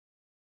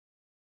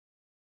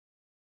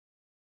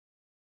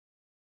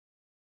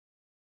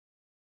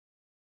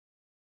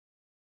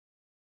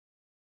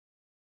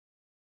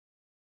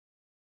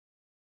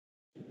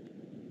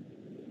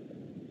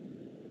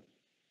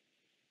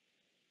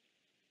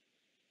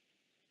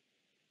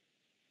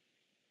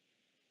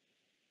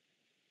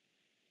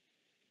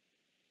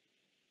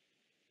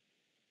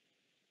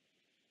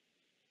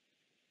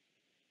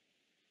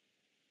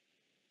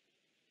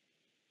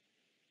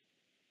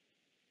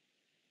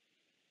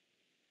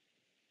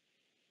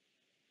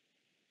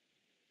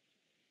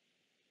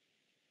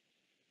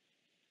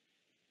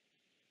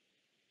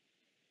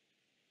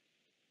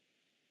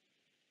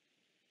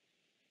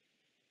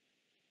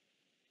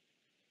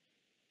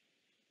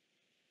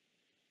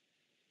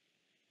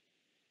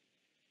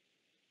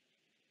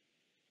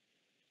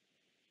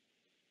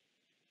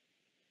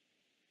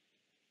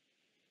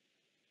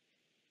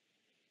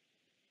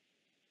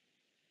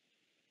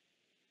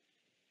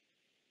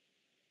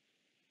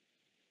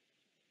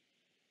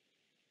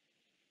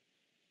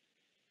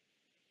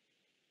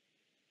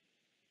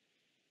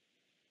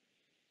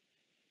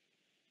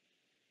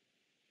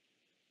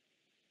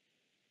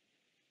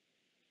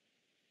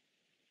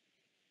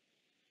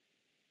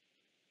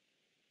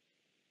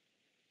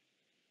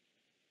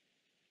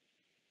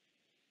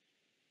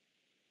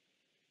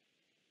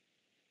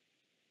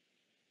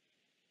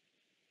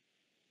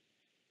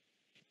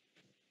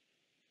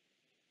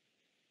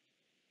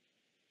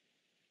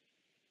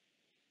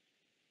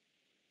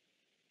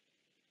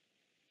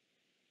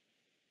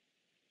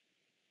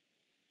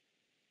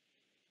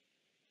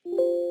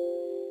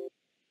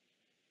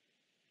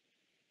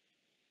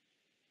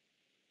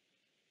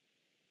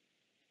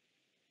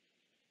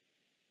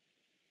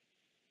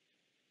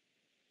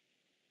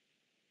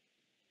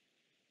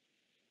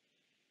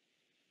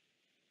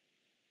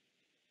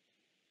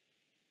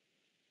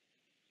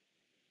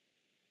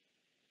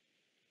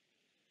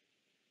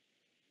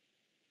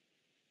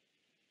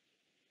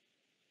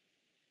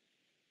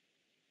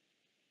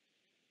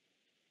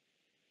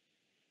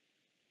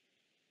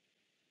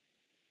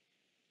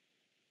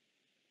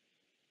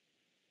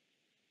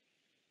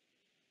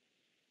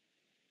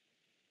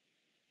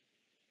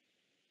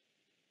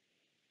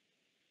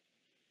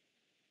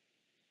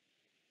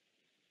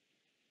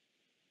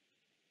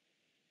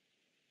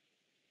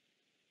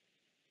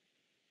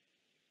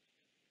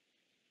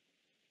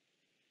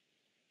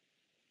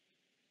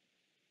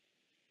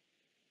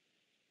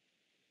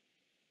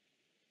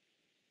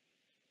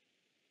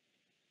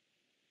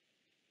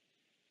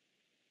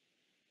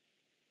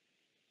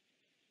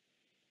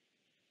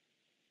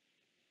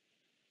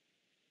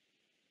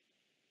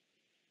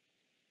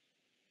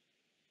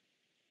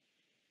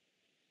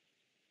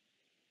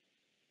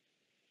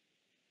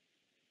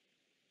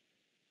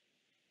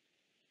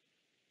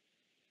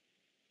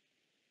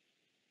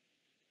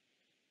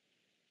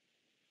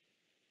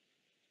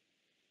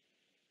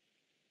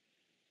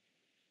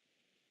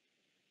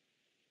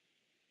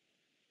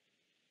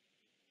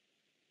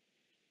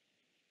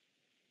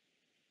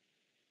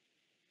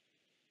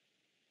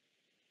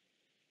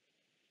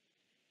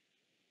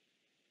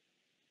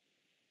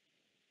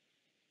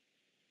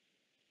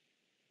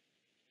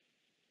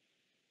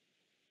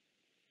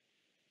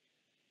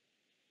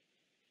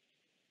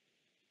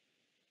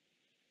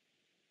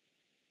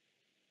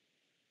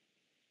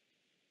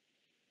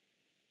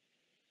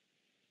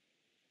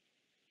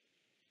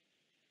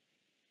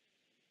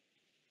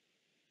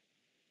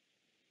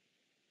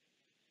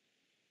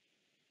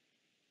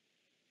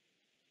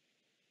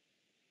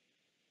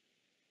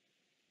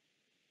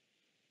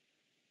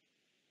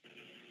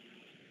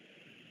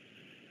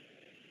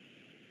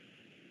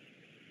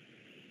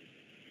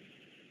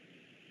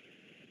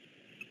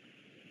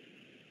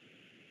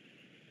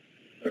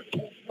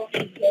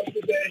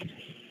say,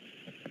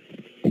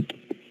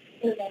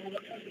 hold on,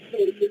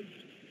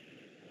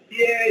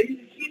 yeah,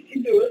 he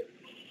can do it.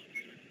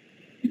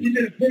 He's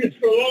been finished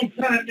for a long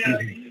time now.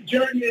 He's a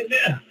journeyman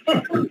now.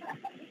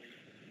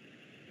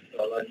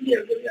 So, yeah,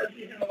 we got to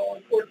see how all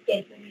the court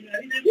stuff for me now.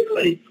 He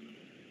really,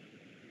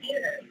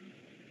 yeah,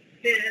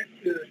 that's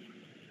good.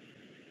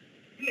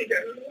 You ain't got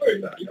to worry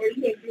about it. All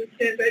you got to do is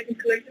stand back and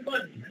collect the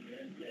money. That's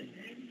it,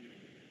 man.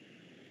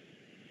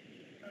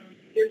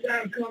 Your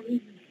time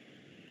comes.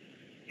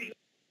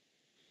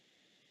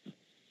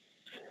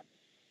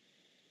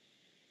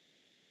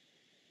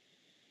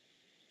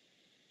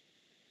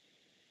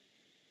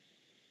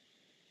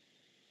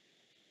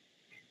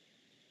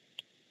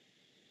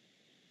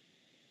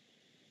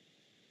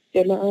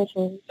 Get my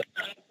iPhone.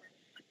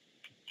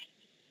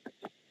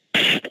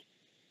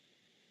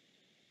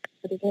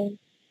 Put it down.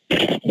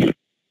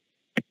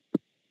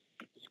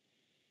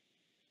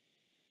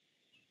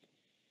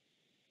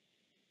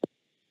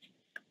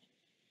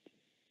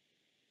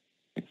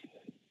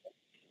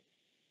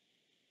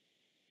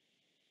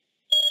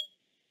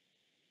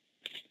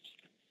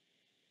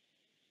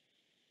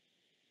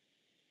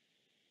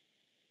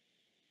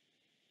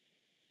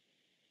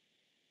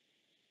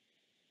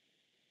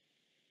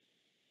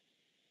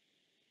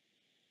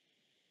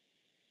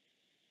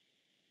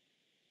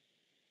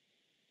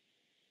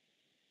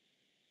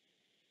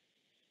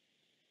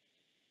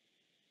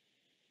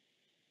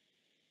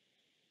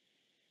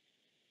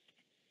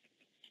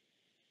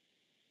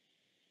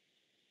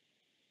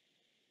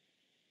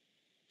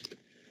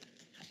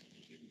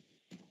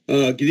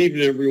 Good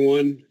evening,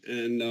 everyone.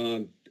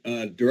 And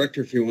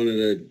Director, if you wanted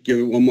to give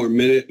it one more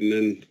minute,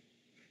 and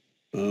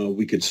then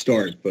we could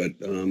start. But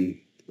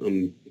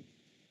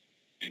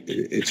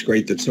it's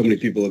great that so many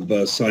people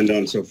have signed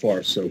on so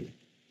far. So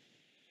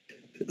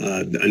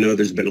I know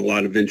there's been a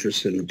lot of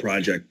interest in the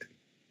project.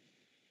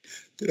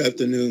 Good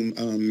afternoon,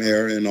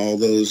 Mayor, and all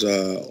those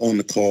on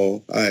the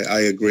call. I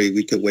agree.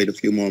 We could wait a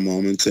few more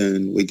moments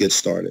and we get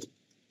started.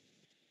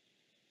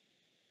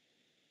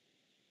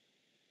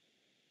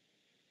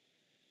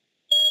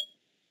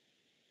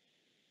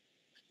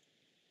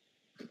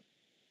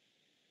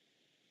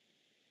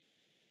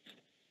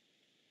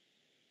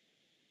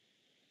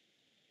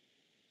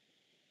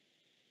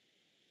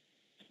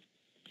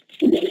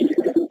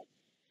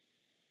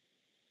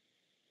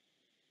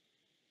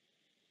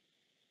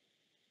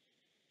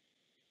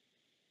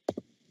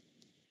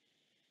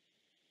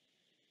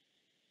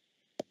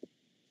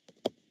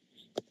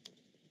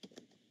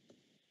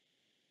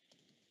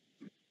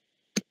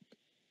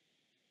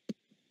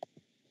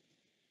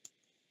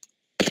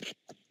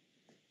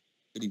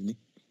 Good evening.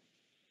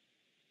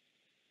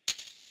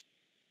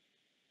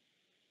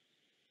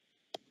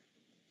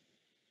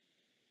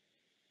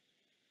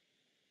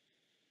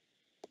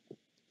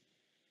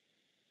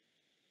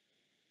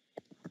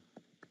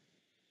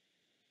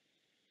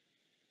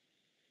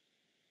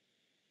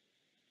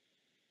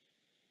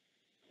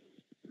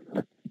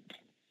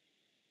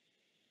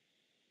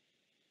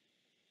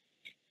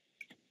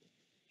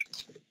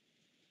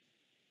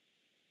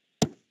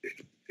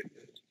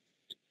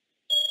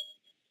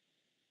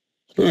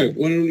 All right,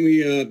 why don't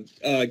we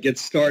get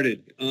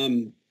started?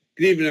 Good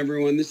evening,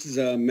 everyone. This is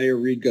Mayor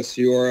Reed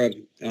Gussiora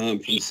from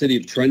the City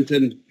of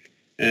Trenton,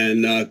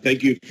 and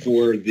thank you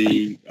for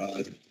the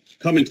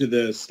coming to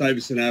the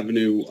Stuyvesant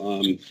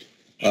Avenue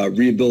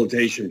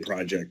Rehabilitation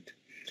Project.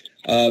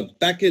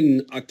 Back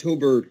in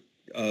October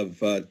of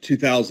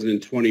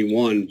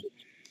 2021,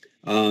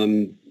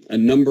 a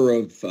number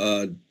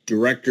of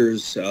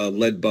directors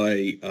led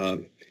by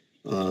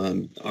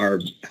our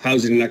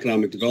Housing and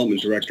Economic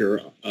Development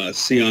Director,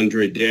 C.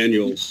 Andre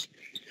Daniels,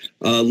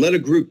 led a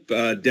group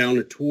down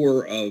a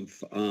tour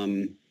of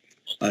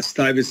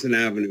Stuyvesant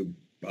Avenue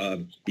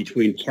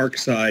between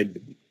Parkside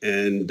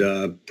and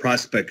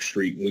Prospect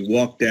Street. We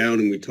walked down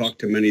and we talked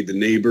to many of the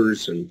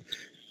neighbors and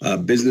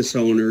business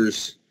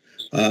owners,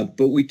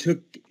 but we took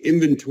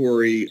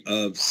inventory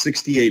of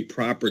 68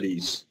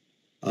 properties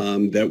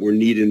that were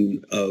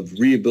needing of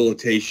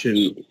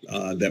rehabilitation,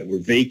 that were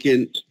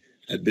vacant,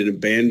 had been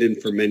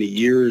abandoned for many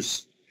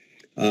years.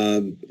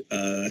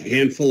 A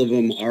handful of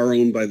them are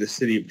owned by the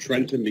City of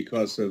Trenton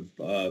because of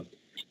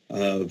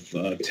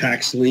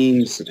tax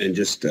liens and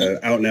just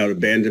out-and-out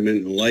abandonment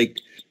and the like.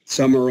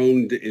 Some are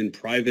owned in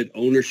private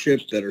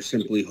ownership that are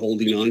simply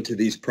holding on to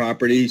these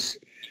properties.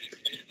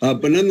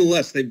 But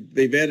nonetheless,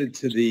 they've added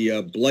to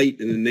the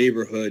blight in the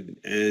neighborhood.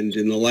 And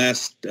in the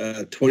last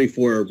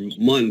 24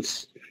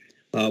 months,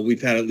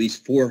 we've had at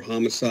least 4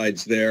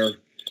 homicides there,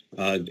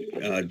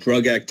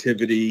 drug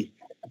activity,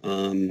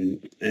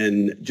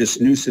 and just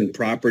nuisance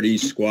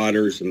properties,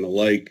 squatters, and the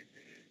like.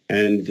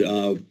 And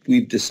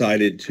we've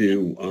decided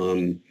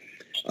to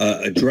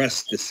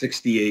address the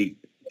 68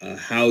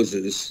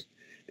 houses,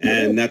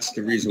 and that's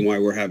the reason why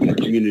we're having a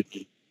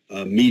community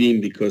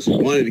meeting, because we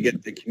wanted to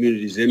get the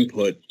community's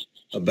input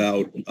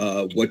about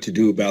what to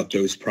do about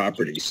those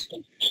properties.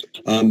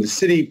 The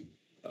city,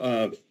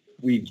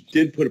 we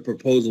did put a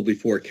proposal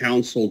before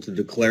council to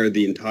declare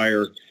the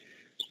entire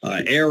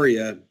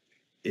area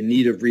in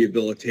need of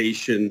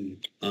rehabilitation.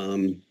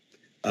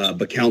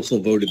 but council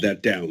voted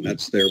that down.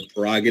 That's their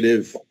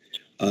prerogative.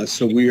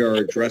 So we are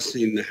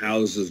addressing the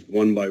houses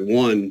one by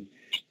one.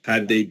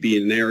 Had they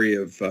be an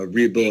area of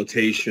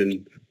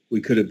rehabilitation,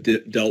 we could have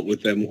dealt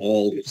with them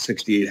all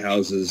 68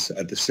 houses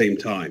at the same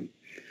time.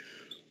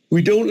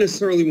 We don't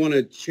necessarily want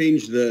to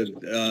change the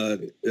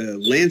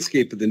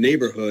landscape of the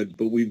neighborhood,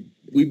 but we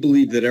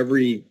believe that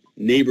every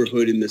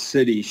neighborhood in the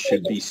city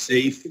should be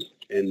safe,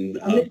 and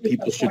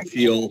people should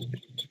feel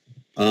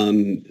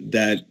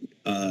that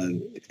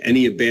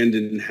any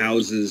abandoned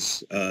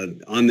houses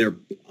on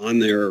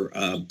their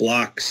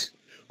blocks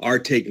are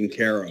taken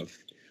care of.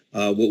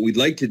 What we'd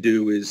like to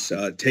do is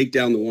take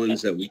down the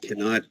ones that we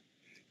cannot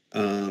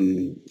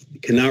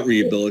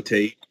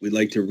rehabilitate. We'd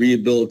like to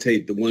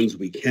rehabilitate the ones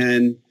we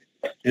can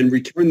and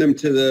return them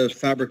to the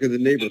fabric of the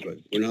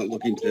neighborhood. We're not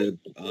looking to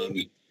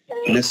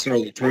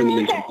necessarily turn them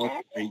into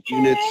multi-rate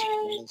units.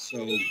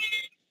 Also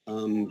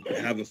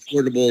have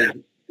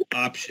affordable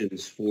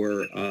options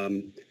for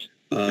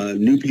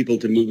new people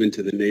to move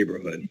into the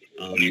neighborhood.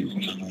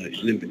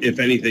 If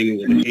anything, it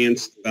will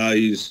enhance the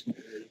values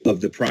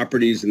of the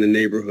properties in the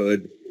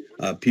neighborhood.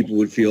 People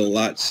would feel a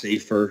lot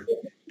safer,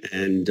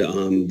 and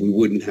we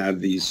wouldn't have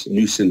these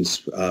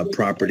nuisance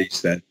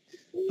properties that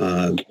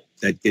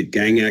get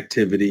gang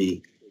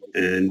activity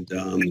and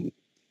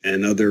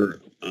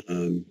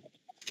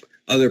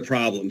other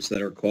problems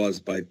that are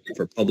caused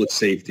for public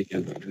safety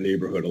and the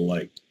neighborhood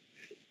alike.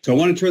 So I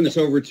want to turn this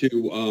over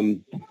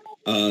to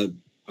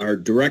our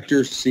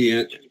director,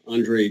 C.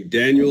 Andre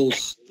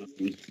Daniels,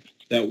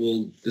 that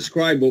will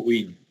describe what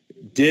we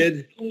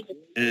did,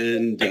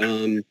 and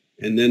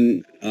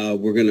then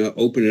we're going to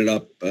open it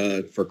up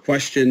for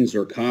questions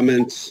or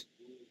comments.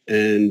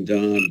 And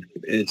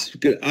it's a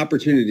good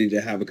opportunity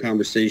to have a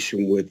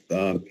conversation with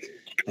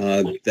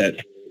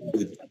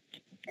with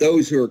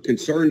those who are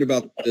concerned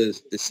about the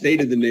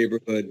state of the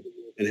neighborhood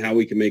and how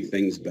we can make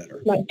things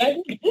better.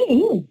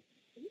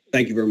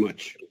 Thank you very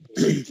much.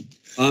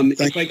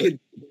 If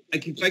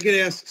I could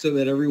ask so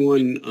that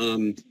everyone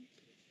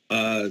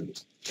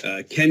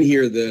can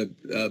hear the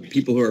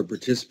people who are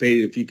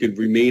participating, if you could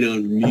remain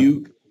on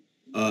mute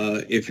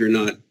if you're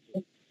not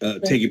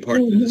taking part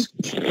in the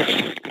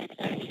discussion.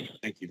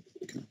 Thank you.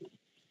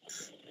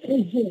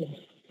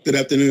 Good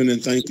afternoon,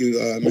 and thank you,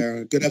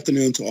 Mayor. Good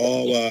afternoon to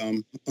all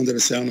under the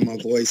sound of my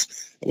voice.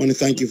 I want to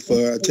thank you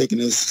for taking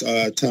this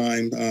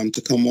time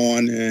to come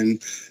on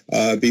and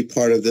be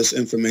part of this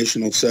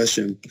informational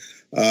session.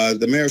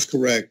 The mayor's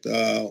correct.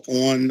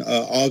 On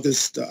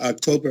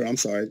October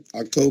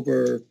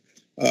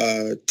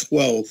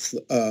 12th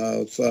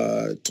of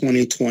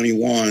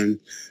 2021,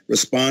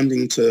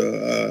 responding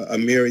to a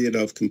myriad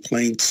of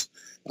complaints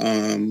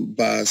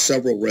by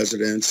several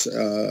residents,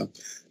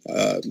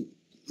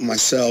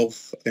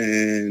 myself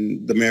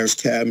and the mayor's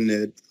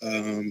cabinet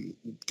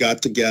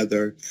got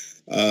together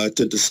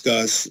to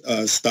discuss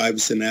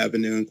Stuyvesant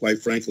Avenue and, quite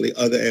frankly,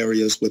 other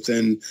areas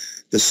within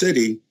the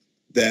city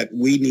that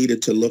we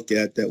needed to look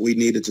at, that we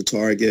needed to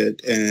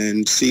target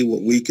and see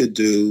what we could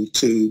do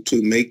to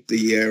make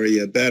the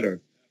area better.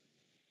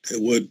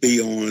 It would be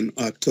on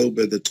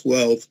October the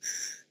 12th.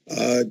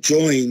 I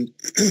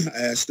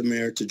asked the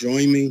mayor to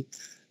join me.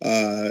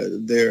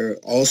 There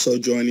also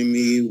joining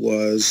me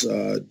was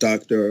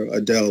Dr.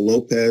 Adele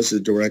Lopez, the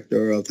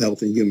Director of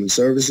Health and Human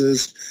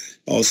Services.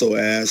 Also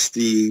asked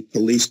the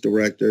Police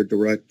Director,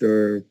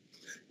 Director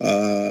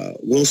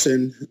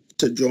Wilson,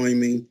 to join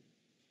me,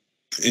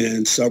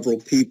 and several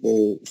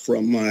people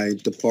from my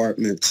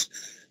departments.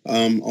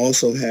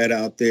 Also had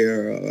out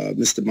there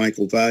Mr.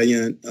 Michael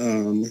Valiant,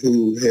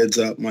 who heads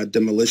up my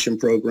demolition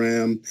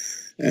program,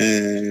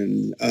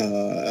 and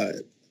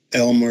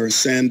Elmer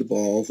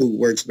Sandoval, who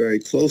works very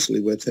closely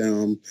with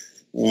him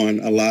on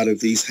a lot of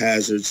these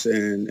hazards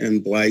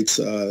and blights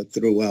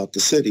throughout the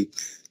city.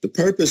 The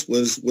purpose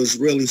was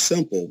really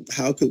simple.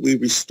 How could we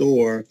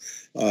restore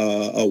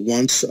a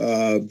once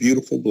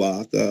beautiful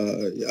block,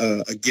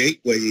 a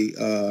gateway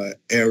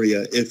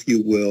area, if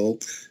you will,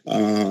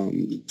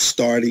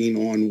 starting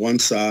on one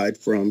side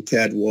from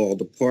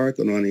Cadwalder Park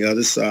and on the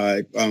other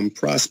side,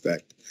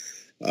 Prospect.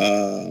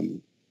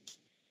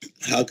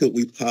 How could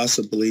we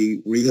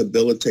possibly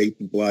rehabilitate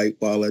the blight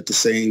while at the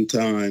same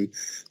time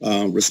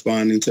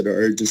responding to the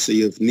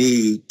urgency of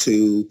need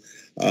to,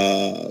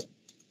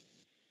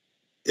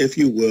 if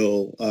you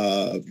will,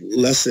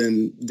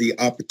 lessen the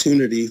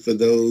opportunity for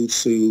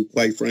those who,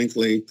 quite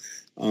frankly,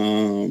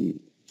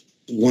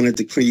 wanted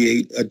to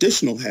create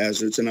additional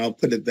hazards, and I'll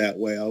put it that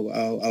way.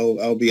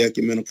 I'll be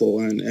ecumenical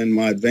in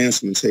my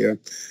advancements here.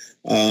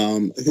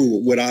 Who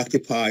would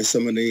occupy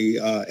some of the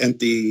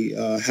empty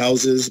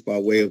houses by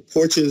way of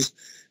porches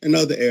and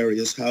other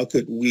areas. How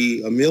could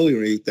we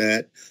ameliorate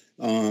that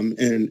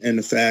in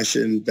a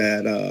fashion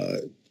that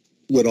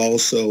would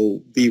also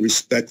be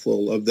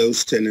respectful of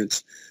those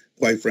tenants,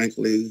 quite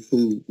frankly,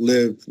 who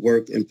live,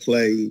 work, and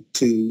play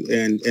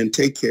and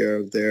take care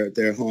of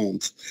their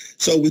homes.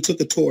 So we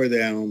took a tour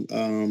down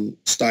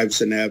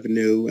Stuyvesant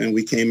Avenue, and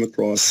we came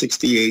across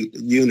 68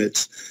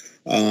 units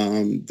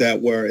that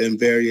were in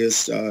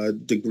various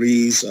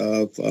degrees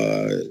of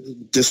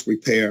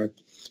disrepair.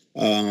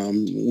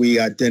 We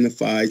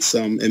identified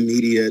some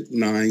immediate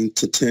 9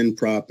 to 10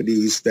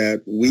 properties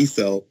that we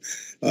felt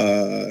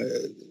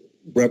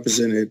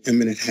represented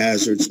imminent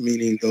hazards,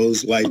 meaning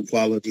those life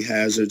quality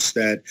hazards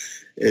that,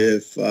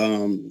 if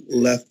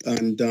left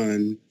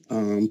undone,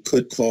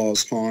 could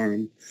cause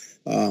harm,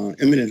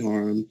 imminent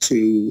harm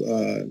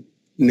to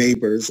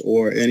neighbors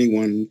or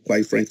anyone,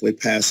 quite frankly,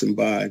 passing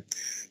by.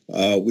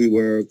 We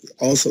were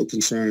also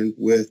concerned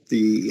with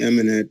the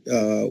imminent,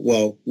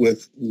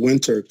 with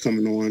winter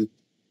coming on,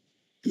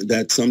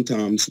 that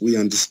sometimes we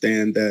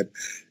understand that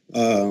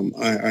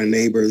our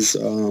neighbors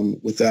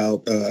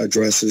without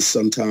addresses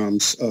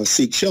sometimes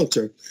seek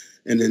shelter.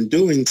 And in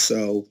doing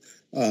so,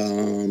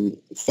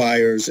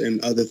 fires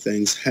and other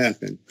things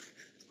happen.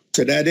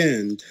 To that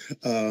end,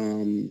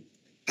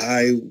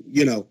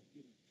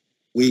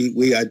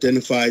 we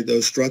identified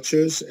those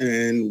structures,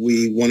 and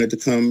we wanted to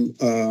come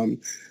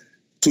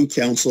to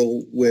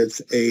council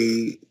with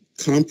a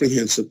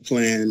comprehensive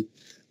plan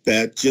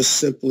that just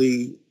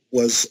simply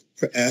was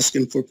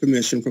asking for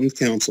permission from the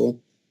council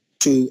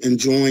to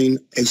enjoin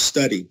a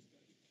study.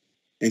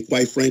 And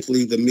quite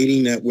frankly, the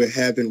meeting that we're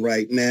having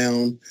right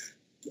now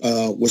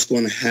was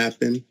going to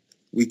happen.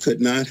 We could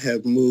not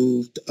have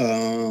moved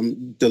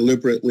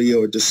deliberately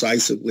or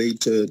decisively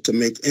to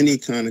make any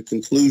kind of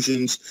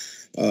conclusions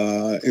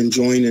and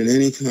join in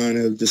any kind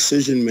of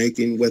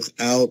decision-making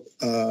without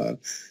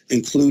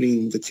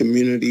including the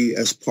community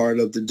as part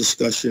of the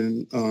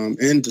discussion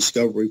and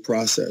discovery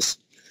process.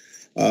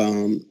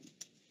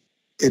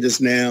 It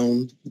is now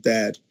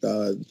that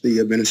the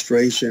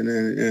administration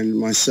and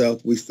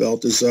myself, we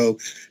felt as though,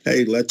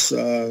 hey, let's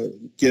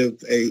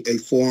give a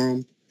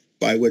forum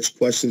by which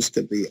questions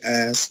could be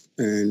asked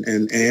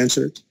and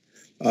answered.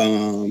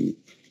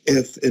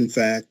 If, in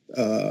fact,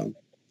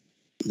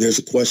 there's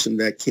a question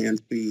that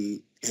can't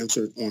be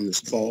answered on this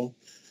call,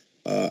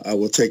 I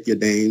will take your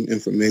name,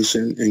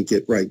 information, and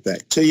get right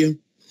back to you.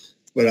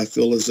 But I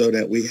feel as though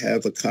that we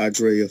have a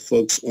cadre of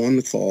folks on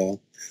the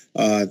call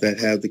that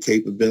have the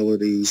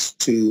capabilities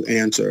to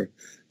answer.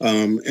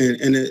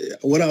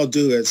 What I'll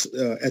do is,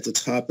 at the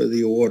top of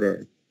the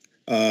order,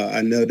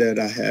 I know that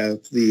I have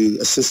the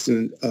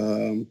Assistant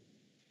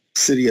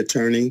City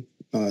Attorney,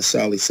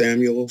 Sally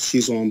Samuel.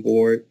 She's on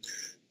board.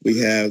 We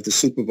have the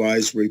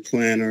Supervisory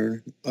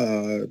Planner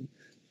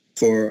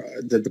for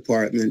the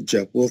department,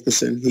 Jeff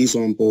Wilkerson. He's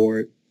on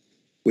board.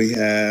 We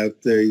have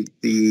the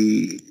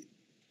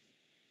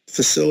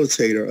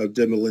facilitator of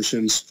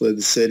demolitions for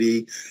the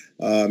city,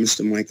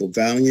 Mr. Michael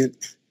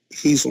Valiant.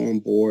 He's on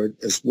board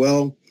as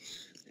well.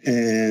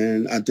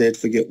 And I did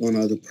forget one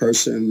other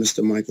person,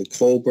 Mr. Michael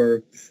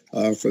Colber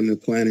from the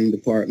planning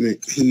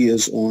department. He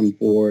is on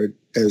board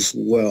as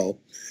well.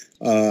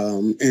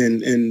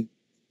 And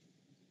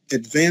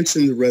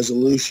advancing the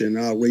resolution,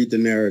 I'll read the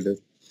narrative.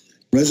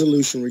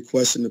 Resolution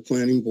requesting the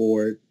planning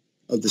board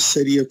of the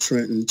city of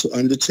Trenton to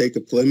undertake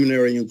a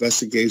preliminary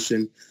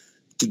investigation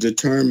to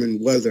determine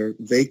whether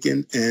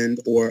vacant and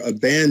or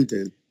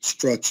abandoned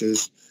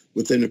structures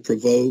within the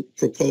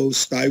proposed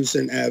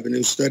Stuyvesant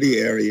Avenue study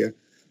area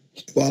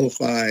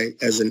qualify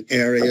as an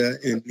area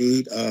in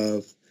need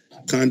of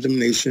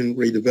condemnation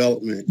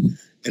redevelopment.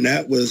 And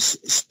that was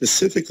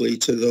specifically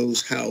to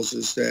those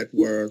houses that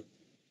were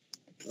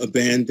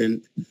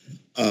abandoned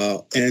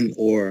and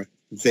or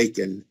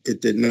vacant.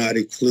 It did not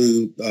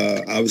include,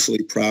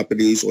 obviously,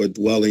 properties or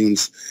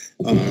dwellings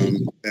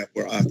that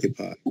were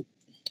occupied.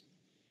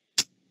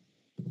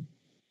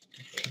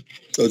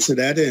 So to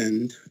that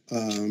end,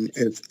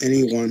 if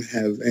anyone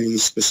have any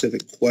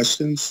specific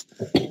questions,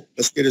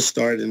 let's get it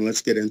started and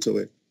let's get into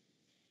it.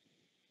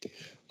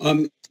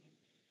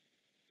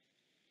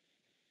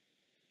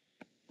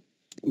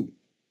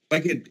 I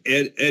could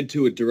add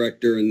to it,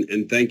 Director,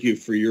 and thank you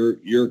for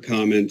your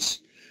comments.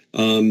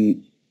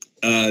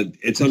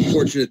 It's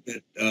unfortunate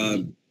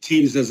that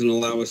Teams doesn't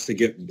allow us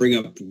to bring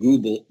up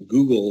Google,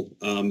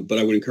 but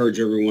I would encourage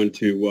everyone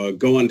to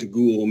go onto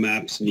Google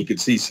Maps, and you can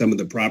see some of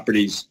the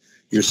properties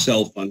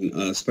yourself,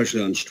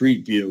 especially on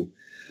Street View.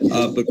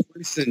 But for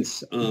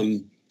instance,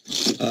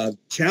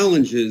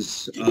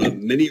 challenges,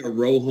 many are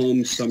row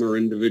homes, some are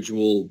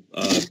individual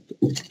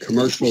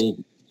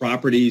commercial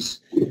properties.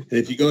 And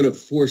if you go to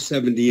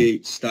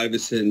 478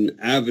 Stuyvesant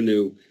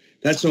Avenue,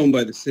 that's owned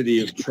by the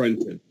city of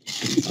Trenton.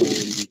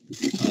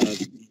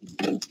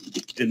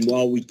 And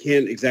while we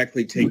can't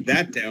exactly take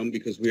that down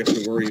because we have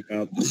to worry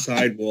about the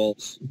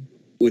sidewalls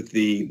with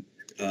the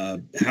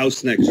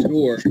house next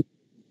door,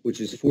 which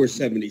is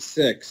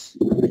 476,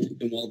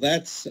 and while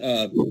that's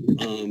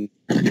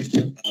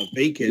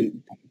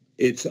vacant,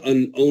 it's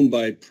owned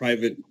by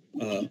private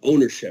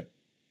ownership.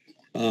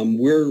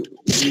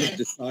 We've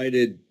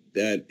decided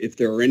that if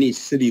there are any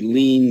city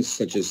liens,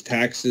 such as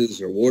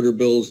taxes or water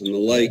bills and the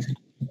like,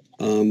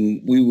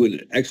 we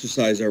would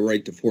exercise our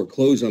right to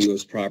foreclose on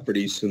those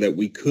properties so that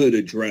we could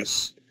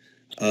address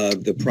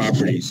the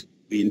properties.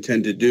 What we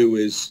intend to do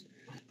is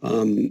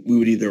we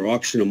would either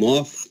auction them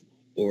off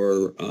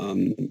or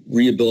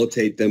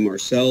rehabilitate them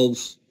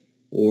ourselves,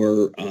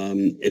 or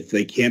if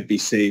they can't be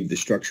saved, the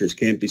structures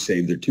can't be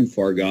saved, they're too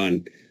far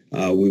gone,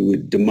 we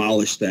would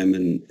demolish them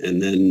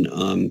and then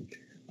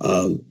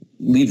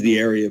leave the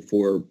area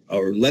or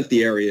let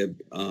the area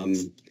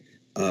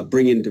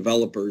bring in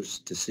developers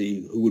to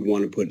see who would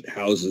want to put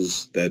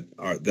houses that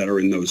are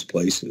in those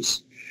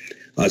places.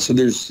 So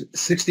there's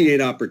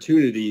 68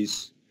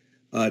 opportunities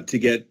to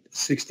get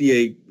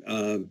 68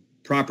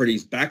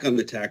 properties back on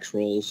the tax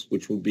rolls,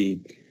 which will be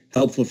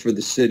helpful for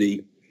the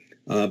city,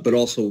 but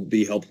also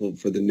be helpful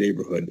for the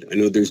neighborhood. I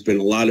know there's been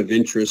a lot of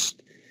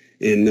interest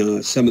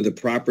in some of the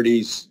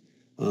properties,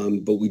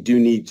 but we do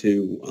need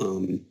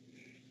to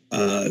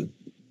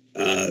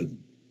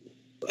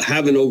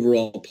have an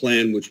overall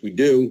plan, which we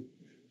do,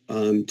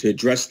 to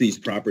address these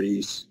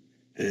properties.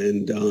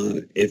 And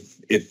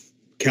if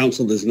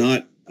council does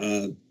not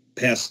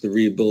pass the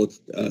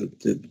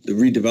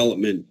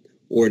redevelopment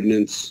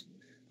ordinance,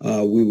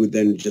 we would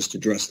then just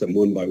address them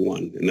one by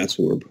one, and that's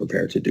what we're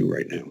prepared to do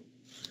right now.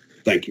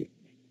 Thank you.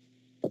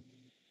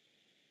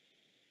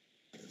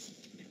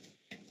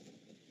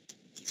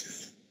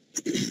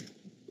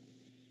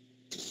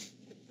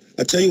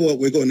 I'll tell you what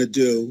we're going to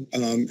do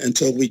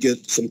until we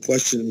get some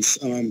questions.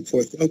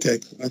 Okay,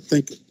 I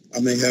think I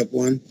may have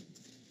one.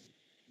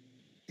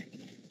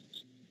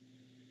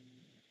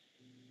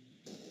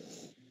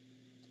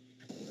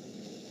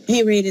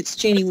 Hey, Reed, it's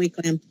Janie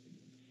Weeklam.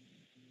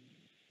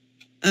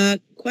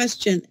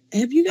 Question,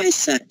 have you guys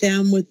sat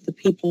down with the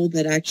people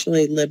that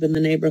actually live in the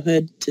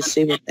neighborhood to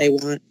see what they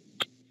want?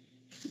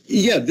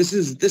 Yeah, this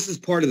is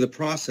part of the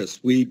process.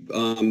 We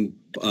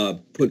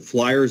put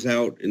flyers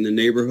out in the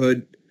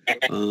neighborhood.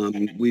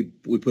 We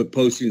put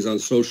postings on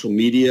social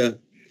media.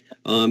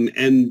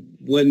 And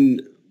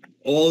when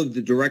all of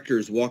the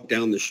directors walked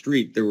down the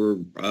street, there were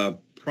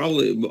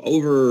probably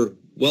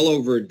well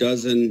over a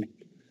dozen,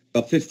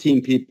 about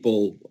 15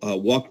 people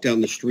walked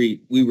down the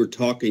street. We were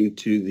talking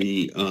to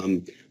the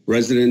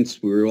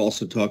residents. We were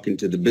also talking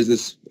to the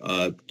business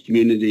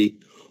community.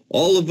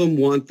 All of them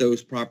want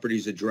those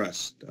properties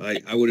addressed.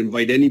 I would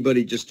invite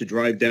anybody just to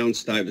drive down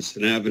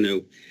Stuyvesant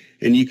Avenue,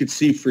 and you could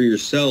see for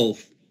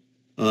yourself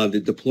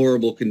the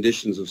deplorable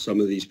conditions of some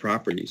of these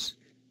properties.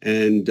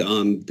 And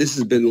this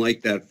has been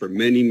like that for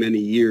many, many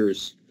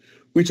years.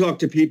 We talked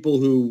to people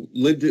who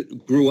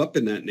grew up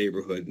in that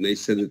neighborhood, and they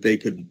said that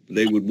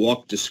they would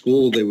walk to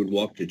school, they would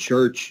walk to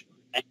church,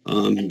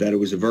 that it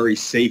was a very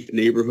safe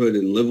neighborhood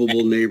and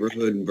livable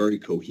neighborhood and very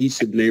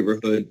cohesive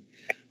neighborhood.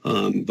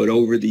 But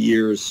over the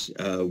years,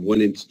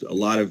 went into a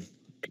lot of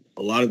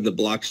the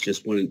blocks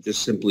just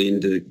simply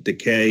into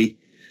decay.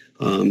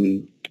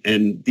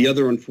 And the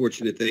other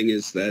unfortunate thing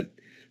is that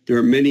there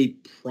are many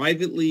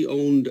privately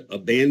owned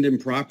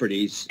abandoned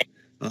properties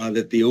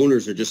that the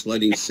owners are just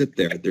letting sit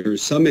there. There are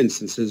some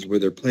instances where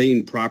they're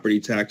paying property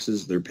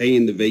taxes, they're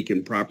paying the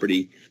vacant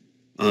property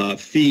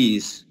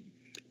fees,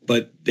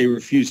 but they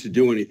refuse to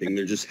do anything.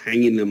 They're just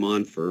hanging them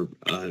on for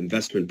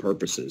investment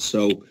purposes.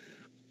 So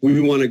we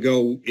want to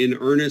go in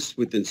earnest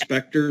with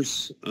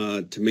inspectors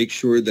to make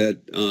sure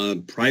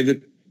that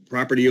private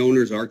property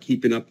owners are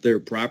keeping up their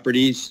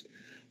properties.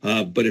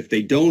 But if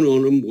they don't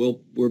own them,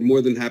 we're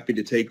more than happy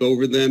to take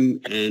over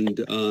them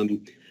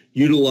and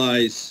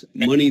utilize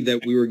money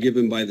that we were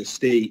given by the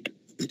state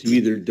to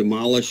either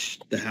demolish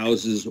the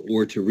houses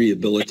or to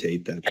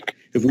rehabilitate them.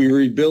 If we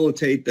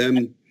rehabilitate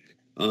them,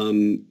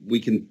 we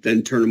can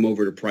then turn them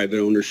over to private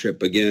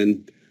ownership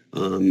again.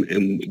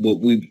 And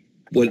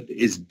what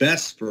is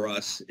best for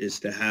us is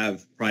to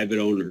have private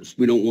owners.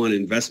 We don't want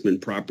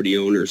investment property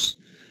owners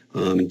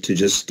to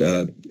just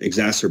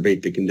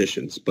exacerbate the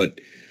conditions.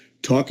 But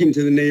talking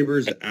to the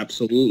neighbors,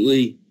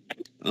 absolutely.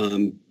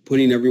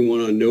 Putting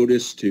everyone on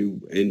notice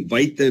to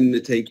invite them to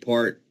take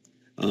part.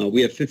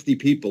 We have 50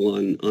 people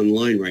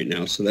online right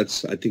now, so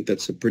I think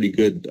that's a pretty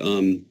good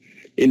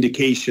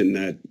indication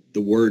that the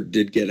word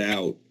did get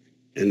out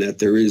and that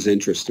there is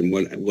interest in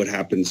what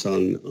happens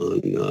on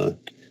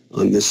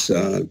this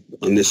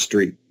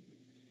street.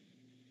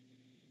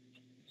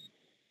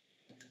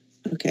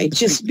 Okay,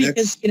 just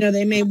because,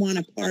 they may want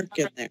to park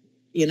in there,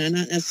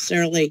 not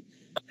necessarily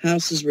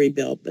houses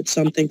rebuilt, but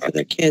something for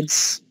their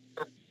kids.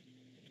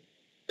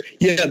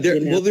 Yeah, there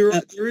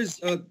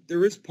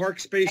is park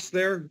space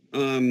there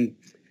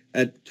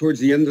towards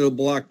the end of the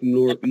block,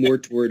 more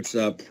towards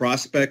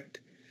Prospect.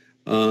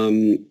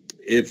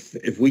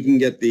 If we can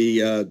get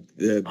the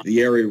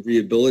area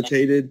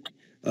rehabilitated,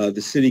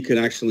 the city could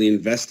actually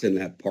invest in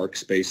that park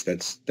space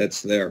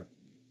that's there.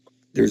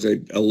 There's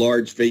a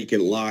large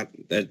vacant lot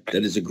that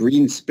is a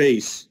green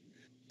space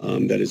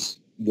that is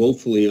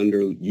woefully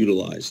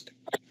underutilized.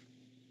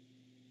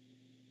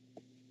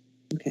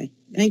 Okay,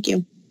 thank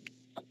you.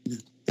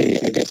 I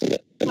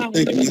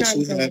think next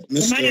we have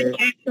Mr.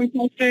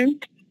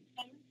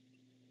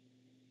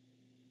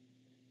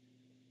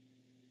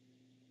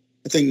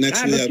 I think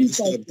next we have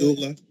Mr.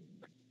 Abdullah.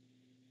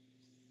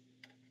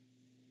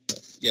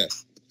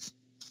 Yes.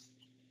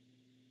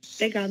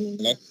 They got me.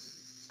 Hello?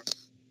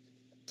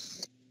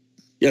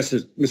 Yes,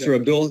 Mr.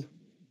 Abdullah?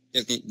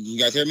 Yes, can you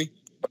guys hear me?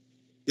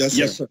 Yes, sir.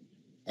 Yes, sir.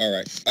 All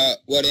right.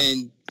 Well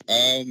then,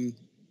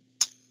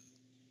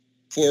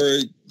 For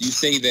you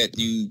say that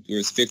there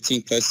was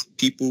 15 plus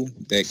people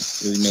that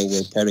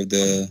were part of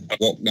the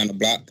walk down the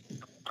block,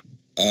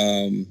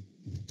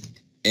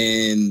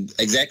 and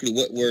exactly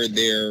what were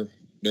their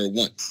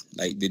wants?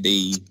 Like, did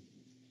they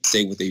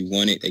say what they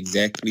wanted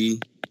exactly?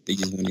 They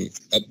just wanted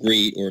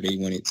upgrade, or they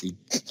wanted to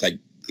like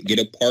get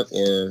a park,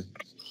 or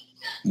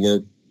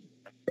were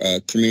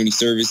community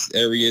service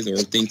areas or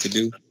things to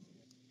do?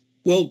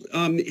 Well,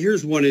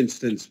 here's one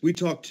instance. We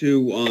talked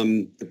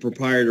to the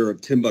proprietor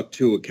of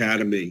Timbuktu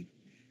Academy,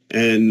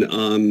 and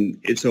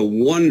it's a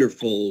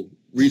wonderful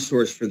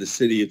resource for the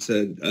city. It's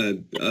a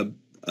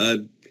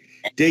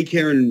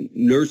daycare and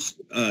nurse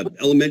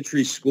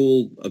elementary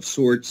school of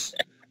sorts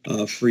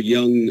for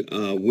young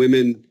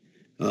women,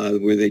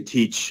 where they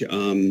teach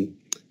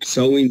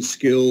sewing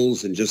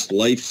skills and just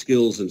life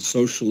skills and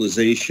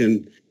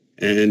socialization.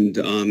 And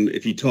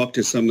if you talk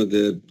to some of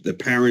the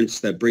parents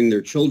that bring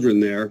their children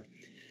there,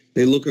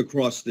 they look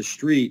across the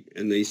street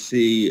and they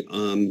see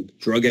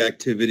drug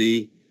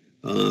activity.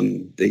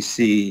 They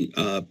see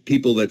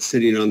people that's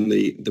sitting on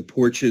the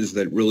porches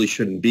that really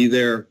shouldn't be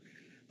there.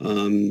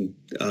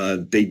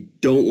 They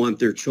don't want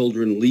their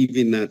children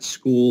leaving that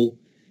school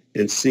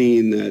and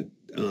seeing that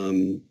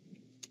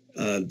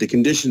the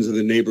conditions of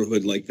the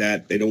neighborhood like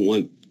that. They don't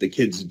want the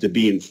kids to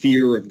be in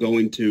fear of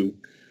going to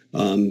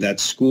that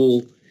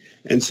school.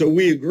 And so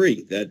we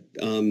agree that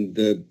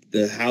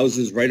the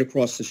houses right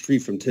across the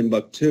street from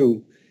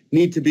Timbuktu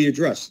need to be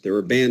addressed. They're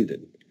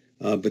abandoned,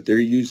 but they're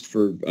used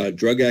for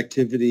drug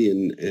activity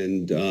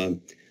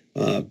and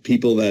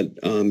people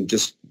that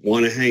just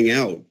want to hang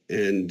out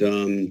and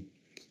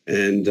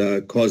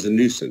cause a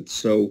nuisance.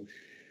 So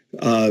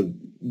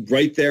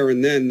right there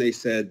and then they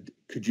said,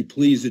 could you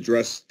please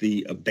address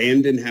the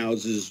abandoned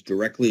houses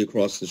directly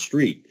across the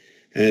street?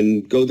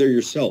 And go there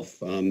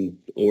yourself.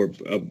 Or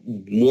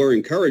more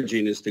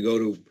encouraging is to go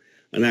to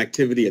an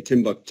activity at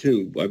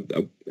Timbuktu.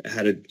 I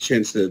had a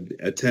chance to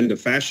attend a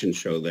fashion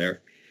show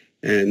there,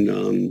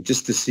 and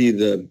just to see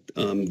the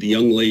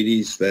young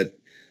ladies that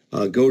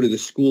go to the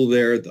school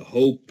there, the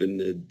hope and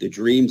the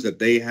dreams that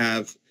they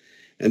have,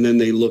 and then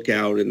they look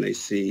out and they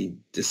see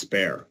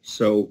despair.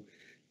 So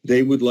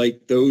they would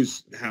like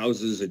those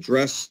houses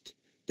addressed.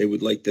 They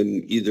would like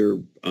them either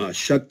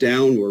shut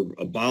down or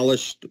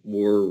abolished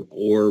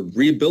or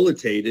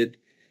rehabilitated.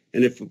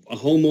 And if a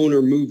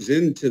homeowner moves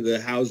into the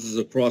houses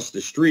across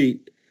the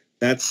street,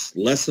 that's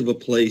less of a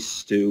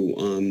place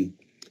to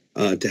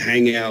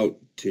hang out,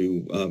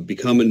 to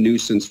become a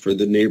nuisance for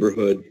the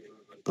neighborhood,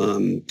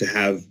 to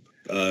have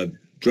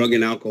drug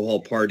and alcohol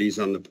parties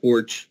on the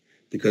porch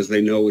because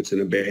they know it's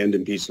an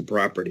abandoned piece of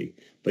property.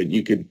 But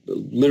you could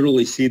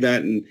literally see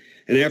that, and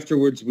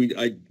afterwards we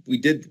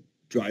did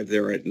drive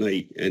there at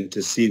night and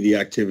to see the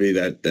activity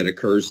that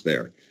occurs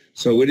there.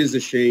 So it is a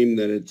shame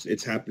that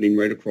it's happening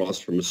right across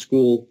from a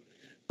school.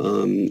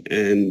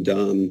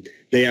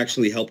 They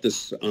actually helped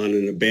us on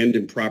an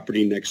abandoned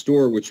property next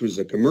door, which was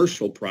a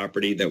commercial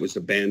property that was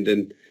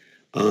abandoned,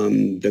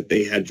 that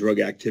they had drug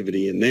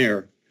activity in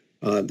there.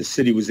 The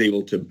city was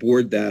able to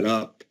board that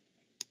up,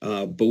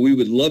 but we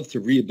would love to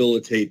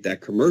rehabilitate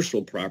that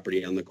commercial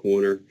property on the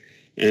corner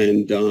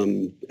and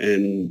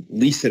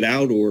lease it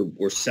out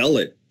or sell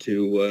it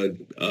to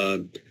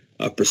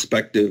a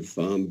prospective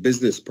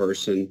business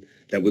person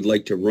that would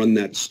like to run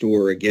that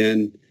store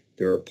again.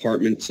 There are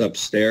apartments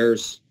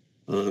upstairs,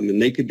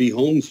 and they could be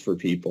homes for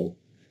people.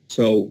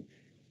 So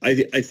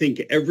I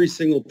think every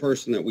single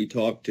person that we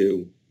talk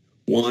to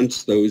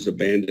wants those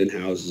abandoned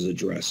houses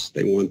addressed.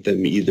 They want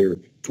them either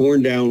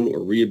torn down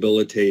or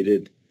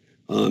rehabilitated.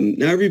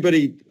 Now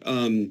everybody,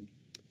 and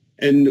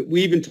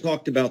we even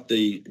talked about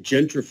the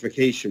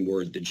gentrification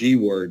word, the G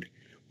word.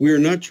 We are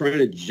not trying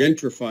to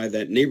gentrify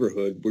that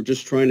neighborhood. We're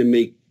just trying to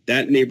make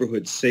that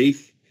neighborhood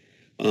safe,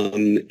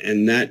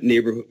 and that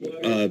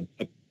neighborhood,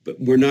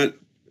 we're not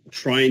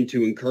trying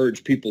to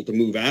encourage people to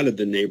move out of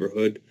the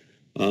neighborhood.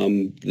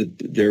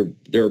 There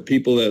are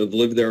people that have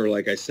lived there,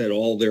 like I said,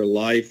 all their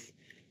life.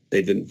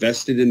 They've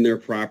invested in their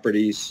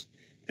properties,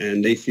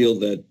 and they feel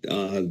that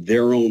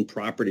their own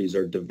properties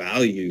are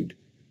devalued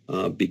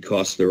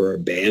because there are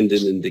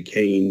abandoned and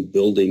decaying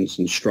buildings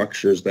and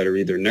structures that are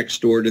either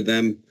next door to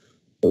them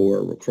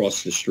or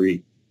across the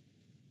street.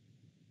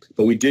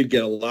 But we did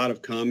get a lot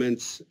of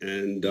comments,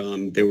 and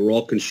they were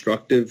all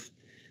constructive.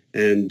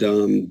 And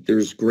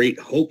there's great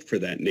hope for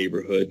that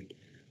neighborhood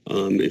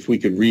if we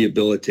could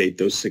rehabilitate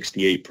those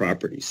 68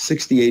 properties.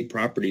 68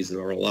 properties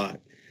are a lot.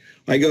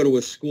 I go to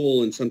a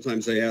school, and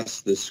sometimes I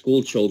ask the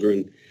school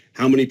children,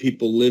 how many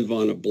people live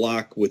on a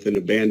block with an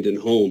abandoned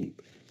home?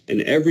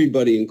 And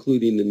everybody,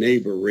 including the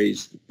neighbor,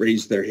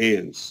 raised their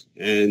hands.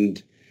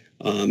 And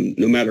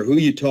no matter who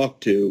you talk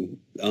to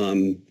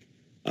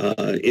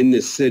in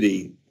this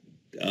city,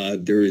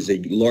 there is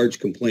a large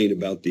complaint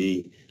about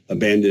the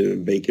abandoned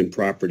and vacant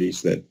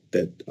properties that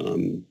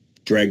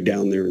drag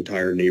down their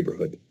entire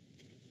neighborhood.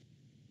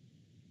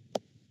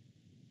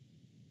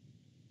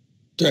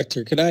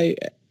 Director, could I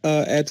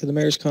add to the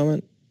mayor's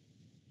comment?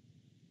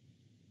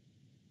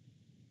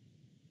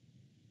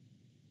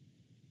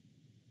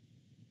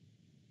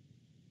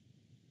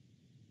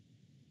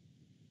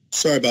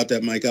 Sorry about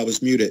that, Mike. I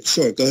was muted.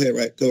 Sure, go ahead.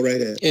 Go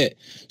right ahead. Yeah.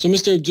 So,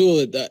 Mr.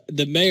 Abdullah,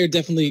 the mayor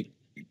definitely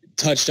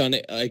touched on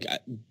it,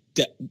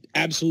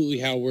 absolutely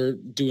how we're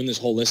doing this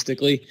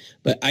holistically.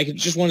 But I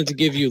just wanted to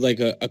give you like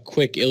a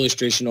quick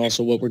illustration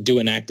also what we're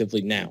doing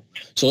actively now.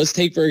 So let's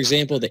take, for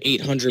example, the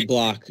 800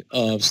 block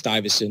of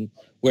Stuyvesant,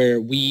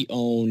 where we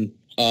own,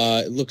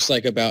 it looks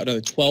like about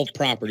another 12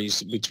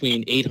 properties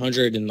between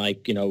 800 and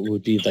it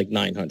would be like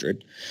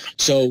 900.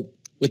 So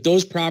with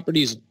those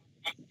properties,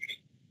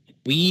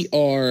 we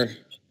are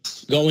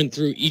going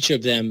through each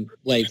of them,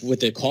 like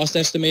with the cost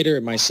estimator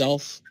and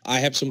myself. I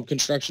have some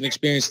construction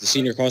experience. The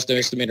senior cost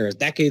estimator has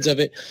decades of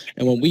it.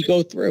 And when we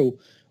go through,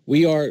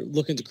 we are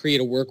looking to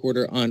create a work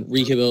order on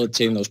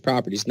rehabilitating those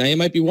properties. Now, you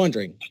might be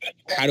wondering,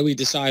 how do we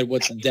decide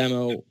what's a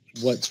demo,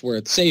 what's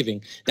worth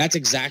saving? That's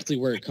exactly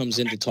where it comes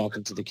into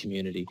talking to the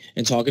community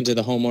and talking to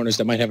the homeowners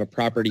that might have a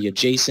property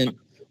adjacent,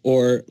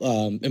 or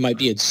it might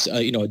be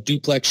a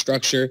duplex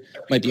structure,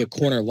 might be a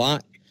corner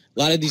lot. A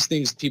lot of these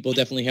things, people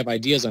definitely have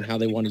ideas on how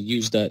they want to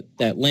use that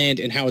land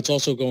and how it's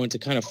also going to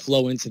kind of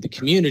flow into the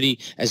community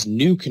as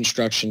new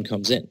construction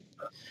comes in.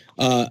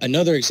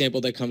 Another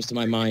example that comes to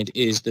my mind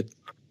is the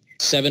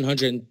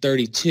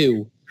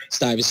 732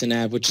 Stuyvesant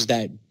Ave, which is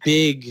that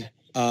big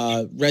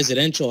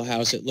residential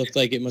house. It looked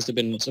like it must have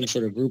been some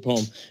sort of group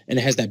home, and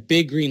it has that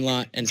big green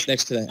lot, and it's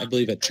next to that, I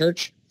believe, a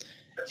church.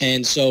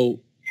 And so,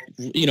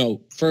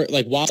 for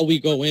while we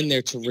go in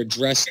there to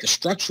redress the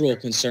structural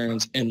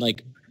concerns and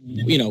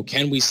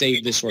can we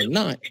save this or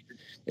not?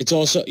 It's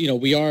also,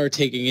 we are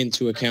taking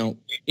into account,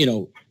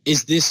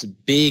 is this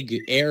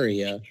big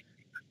area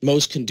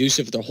most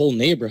conducive to the whole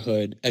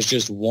neighborhood as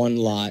just one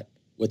lot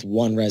with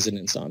one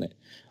residence on it?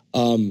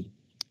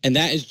 And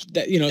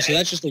so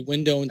that's just a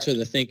window into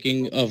the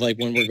thinking of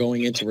when we're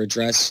going in to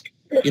redress,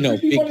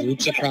 big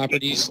groups of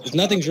properties.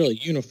 Nothing's really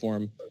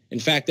uniform. In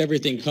fact,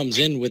 everything comes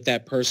in with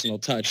that personal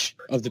touch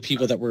of the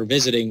people that we're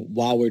visiting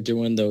while we're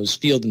doing those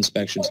field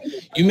inspections.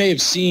 You may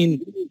have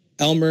seen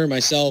Elmer,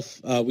 myself,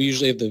 we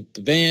usually have the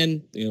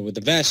van, with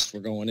the vest.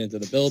 We're going into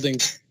the building.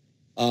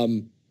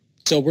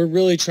 So we're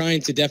really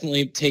trying to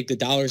definitely take the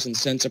dollars and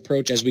cents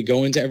approach as we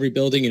go into every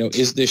building.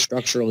 Is this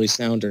structurally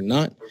sound or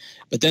not?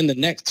 But then the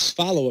next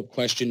follow-up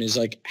question is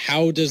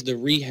how does the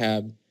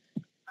rehab,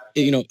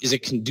 is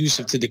it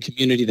conducive to the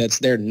community that's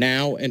there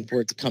now and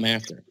for it to come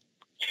after?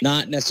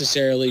 Not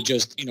necessarily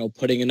just,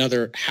 putting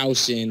another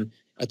house in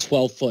a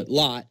 12-foot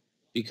lot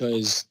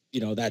because,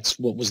 that's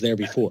what was there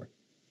before.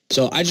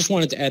 So I just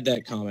wanted to add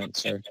that comment,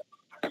 sir.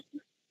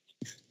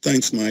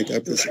 Thanks, Mike. I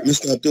appreciate it.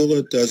 Mr.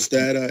 Abdullah, does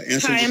that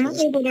answer Hi, your am I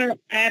question? able to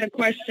add a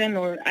question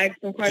or ask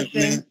some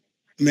questions?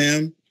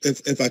 Ma'am,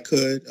 if I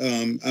could,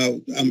 I'm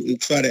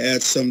try to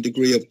add some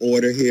degree of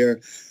order here.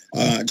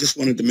 I just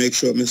wanted to make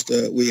sure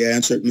we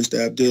answered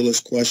Mr. Abdullah's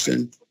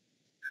question.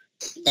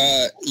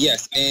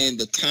 Yes, and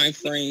the time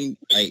frame,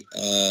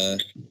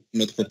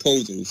 the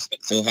proposals.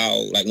 So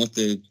how, once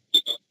the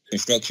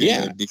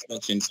construction or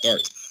destruction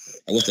starts,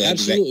 what's the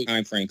exact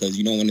time frame? Because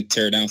you don't want to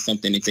tear down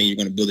something and say you're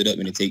going to build it up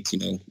and it takes,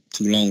 too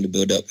long to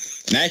build up.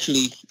 And I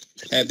actually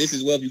have this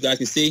as well, if you guys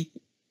can see.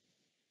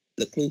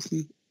 Look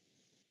closely.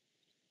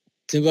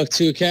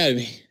 Timbuktu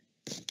Academy.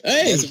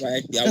 Hey! That's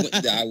right.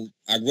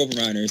 I grew up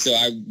around there. So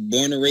I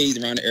born and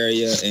raised around the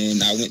area,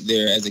 and I went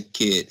there as a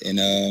kid. And,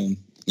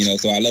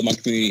 so I love my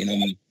community, and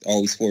I'm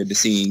always forward to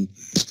seeing,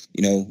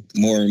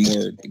 more and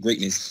more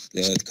greatness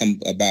to come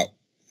about.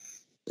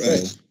 Right.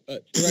 So,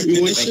 we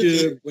want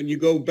you, when you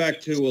go back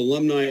to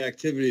alumni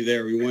activity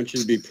there, we want you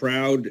to be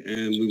proud,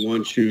 and we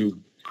want you,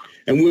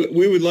 and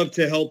we would love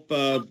to help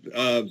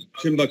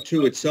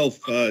Timbuktu itself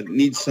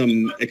needs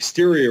some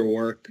exterior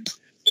work,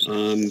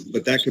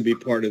 but that could be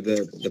part of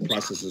the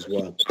process as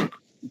well.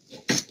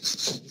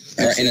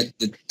 All right, and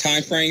the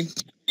time frame?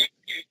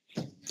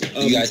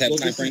 You guys have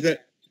time frame?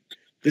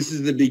 This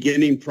is the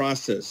beginning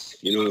process.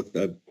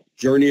 The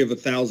journey of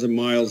 1,000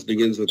 miles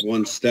begins with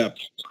one step.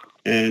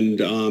 And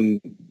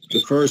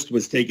the first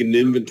was taking an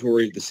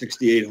inventory of the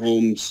 68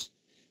 homes,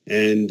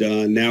 and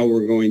now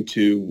we're going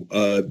to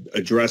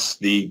address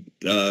the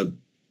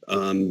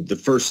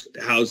first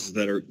houses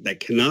that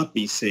cannot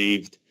be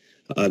saved,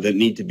 that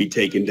need to be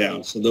taken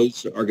down. So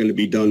those are going to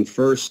be done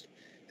first,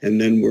 and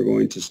then we're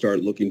going to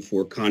start looking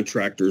for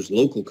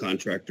local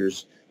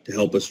contractors, to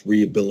help us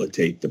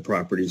rehabilitate the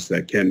properties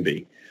that can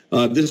be.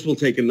 This will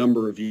take a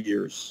number of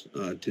years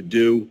to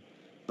do.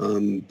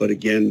 But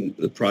again,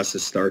 the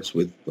process starts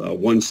with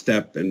one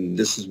step, and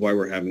this is why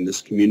we're having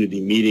this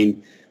community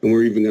meeting, and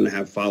we're even going to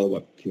have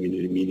follow-up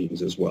community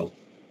meetings as well.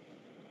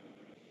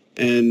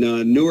 And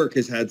Newark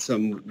has had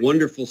some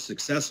wonderful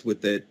success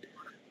with it.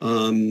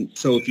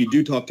 So if you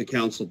do talk to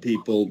council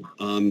people,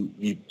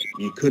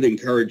 you could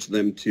encourage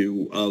them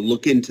to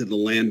look into the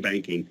land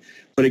banking.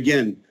 But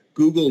again,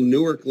 Google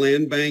Newark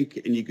Land Bank,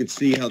 and you can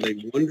see how they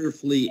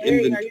wonderfully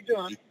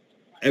inventory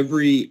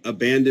every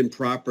abandoned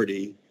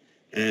property.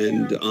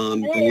 And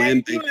the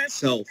land bank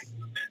itself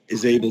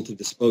is able to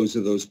dispose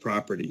of those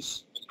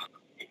properties.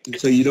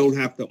 So you don't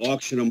have to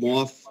auction them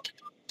off.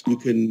 You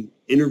can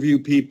interview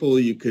people.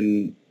 You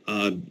can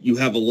you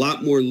have a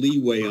lot more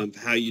leeway on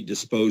how you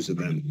dispose of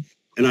them.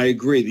 And I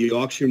agree, the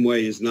auction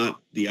way is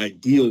not the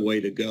ideal way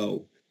to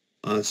go.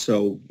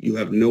 So you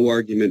have no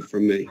argument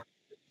from me.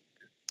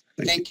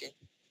 Thank you.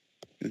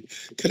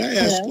 Could I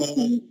ask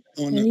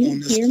on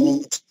this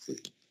call?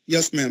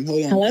 Yes, ma'am.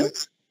 Hold on. Hello?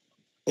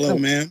 Hello,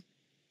 ma'am.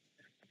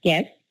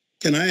 Yes.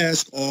 Can I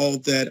ask all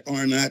that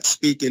are not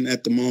speaking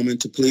at the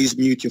moment to please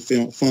mute your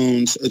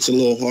phones? It's a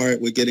little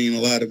hard. We're getting a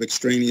lot of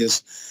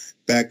extraneous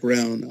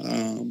background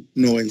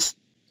noise.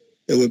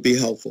 It would be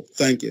helpful.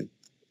 Thank you.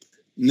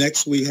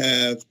 Next, we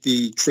have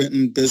the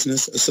Trenton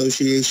Business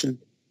Association.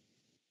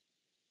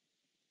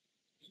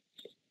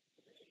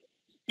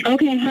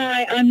 Okay,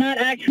 hi. I'm not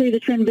actually the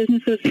Trenton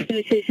Business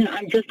Association.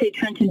 I'm just a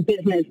Trenton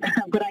business,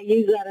 but I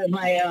use that as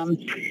my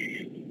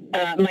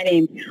my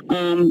name.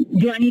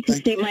 Do I need to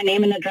state my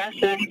name and address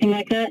or anything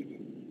like that?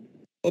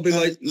 It'll be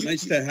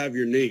nice to have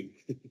your name.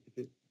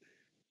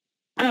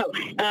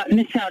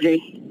 Miss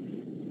Chowdhury.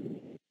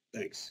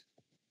 Thanks.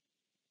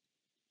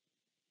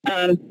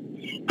 And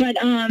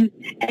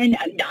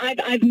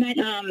I've met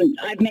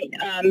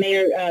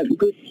Mayor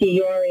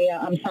Gucciori.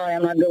 I'm sorry,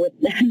 I'm not good with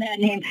that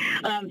name.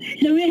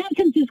 So we had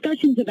some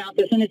discussions about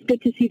this, and it's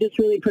good to see this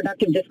really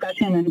productive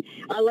discussion. And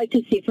I like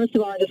to see, first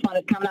of all, I just want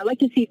to comment, I like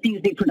to see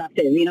things be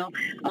productive. You know,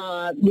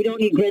 we don't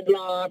need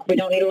gridlock. We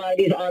don't need a lot of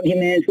these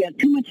arguments. We have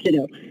too much to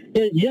do.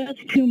 There's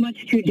just too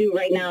much to do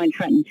right now in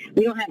Trenton.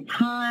 We don't have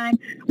time.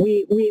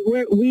 We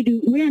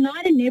are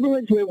not in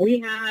neighborhoods where we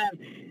have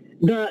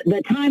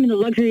the time and the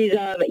luxuries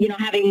of,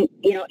 having,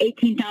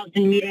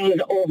 18,000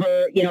 meetings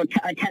over,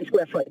 a 10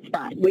 square foot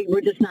spot. We're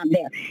just not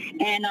there.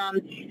 And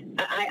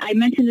I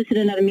mentioned this in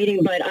another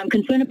meeting, but I'm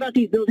concerned about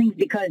these buildings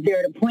because they're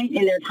at a point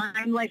in their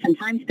time life and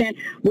time span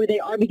where they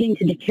are beginning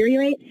to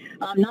deteriorate.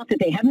 Not that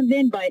they haven't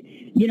been, but,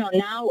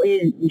 now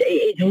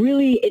it's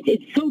really,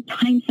 it's so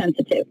time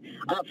sensitive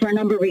for a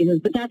number of reasons,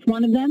 but that's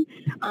one of them.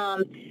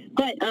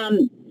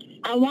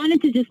 I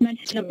wanted to just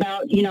mention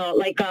about,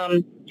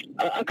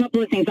 a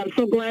couple of things. I'm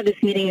so glad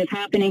this meeting is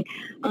happening.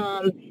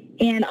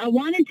 And I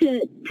wanted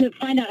to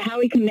find out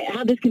how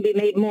this can be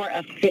made more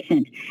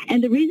efficient.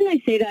 And the reason I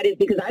say that is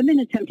because I've been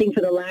attempting for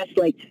the last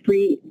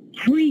three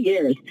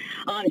years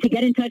to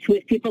get in touch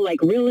with people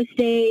like real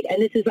estate,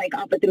 and this is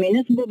up at the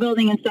municipal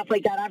building and stuff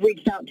like that. I've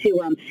reached out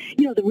to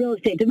the real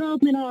estate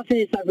development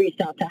office. I've reached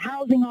out to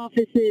housing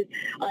offices.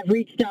 I've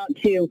reached out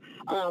to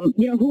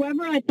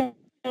whoever I thought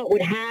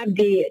would have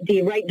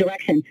the right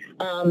direction,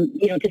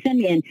 to send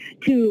me in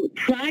to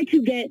try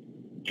to get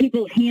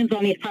people's hands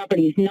on these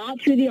properties, not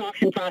through the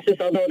auction process,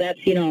 although that's,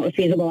 a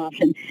feasible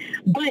option.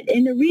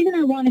 And the reason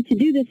I wanted to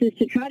do this is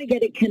to try to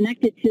get it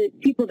connected to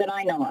people that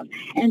I know of.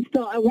 And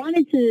so I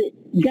wanted to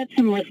get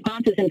some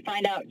responses and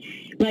find out,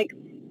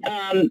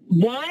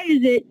 why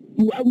is it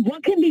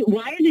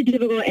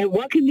difficult and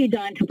what can be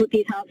done to put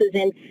these houses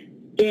in,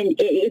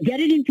 get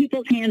it in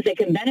people's hands, they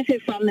can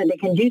benefit from it, they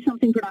can do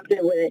something productive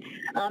with it.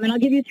 And I'll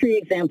give you 3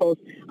 examples.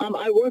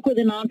 I work with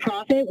a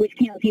nonprofit which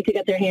can't seem to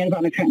get their hands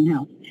on a Trenton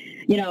house.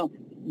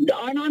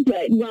 Our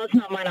nonprofit, well, it's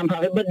not my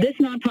nonprofit, but this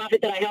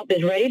nonprofit that I help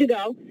is ready to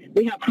go.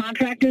 We have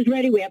contractors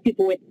ready. We have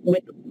people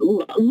with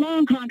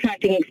long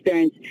contracting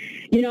experience.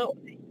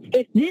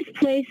 If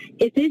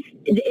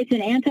it's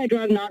an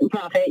anti-drug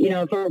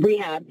nonprofit, for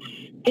rehab,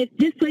 if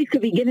this place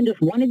could be given just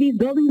one of these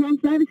buildings on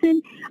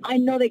Stuyvesant, I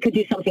know they could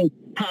do something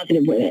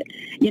positive with it,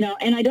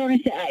 and I don't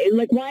understand,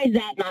 why is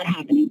that not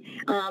happening?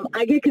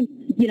 I'll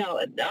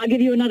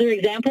give you another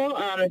example.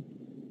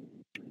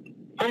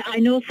 I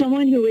know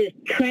someone who is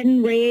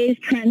Trenton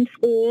raised, Trenton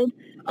schooled,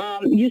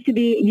 used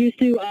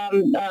to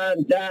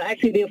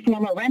actually be a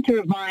former renter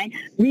of mine,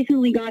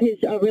 recently got his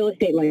real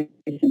estate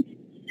license.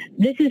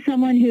 This is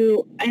someone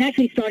who, and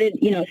actually started,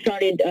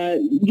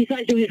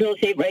 besides doing his real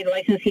estate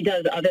license, he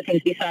does other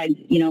things besides,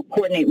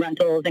 coordinate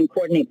rentals and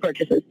coordinate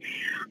purchases.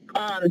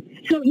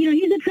 So,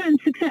 he's a Trenton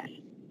success.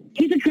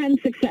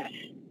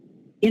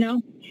 He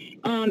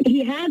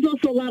has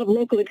also a lot of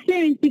local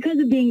experience because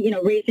of being,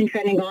 raised in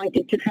Trenton and going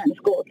to Trenton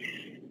schools.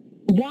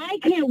 Why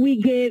can't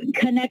we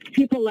connect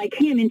people like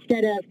him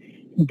instead of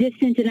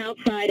distant and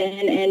outside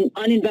and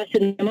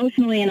uninvested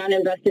emotionally and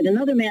uninvested in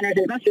other manners,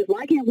 investors?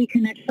 Why can't we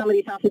connect some of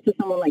these houses to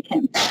someone like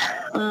him?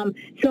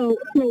 So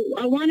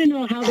I want to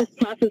know how this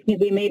process can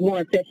be made more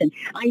efficient.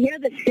 I hear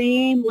the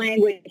same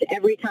language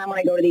every time when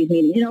I go to these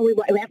meetings.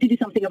 We have to do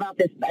something about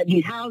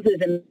these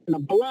houses and the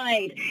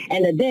blight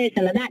and the this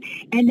and the that.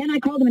 And then I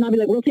call them and I'll be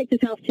like, we'll take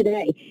this house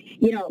today.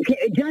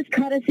 Just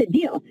cut us a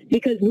deal,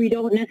 because we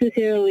don't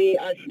necessarily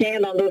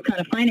stand on those kind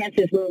of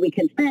finances where we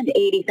can spend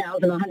 $80,000,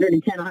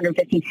 $110,000,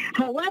 $115,000.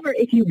 However,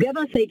 if you give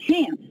us a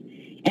chance,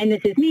 and this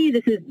is me,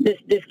 this is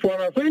this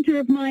former renter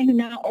of mine who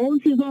now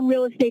owns his own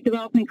real estate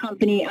development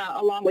company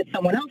along with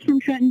someone else from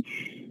Trenton,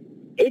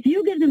 if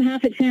you give them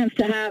half a chance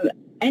to have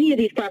any of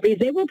these properties,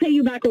 they will pay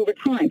you back over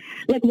time.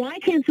 Why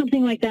can't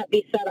something like that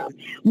be set up?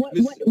 What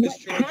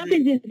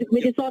happens is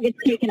this all gets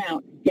taken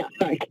out. Yeah,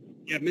 sorry.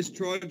 Yeah, Ms.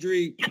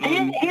 Chaudhry.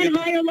 And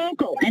hire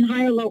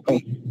local.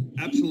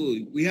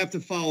 Absolutely. We have to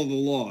follow the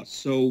law.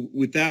 So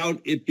without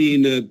it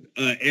being an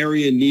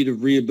area in need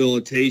of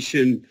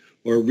rehabilitation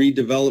or a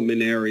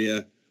redevelopment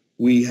area,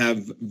 we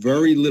have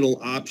very little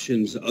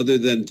options other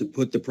than to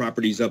put the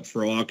properties up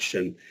for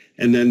auction,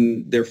 and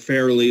then they're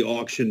fairly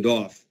auctioned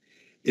off.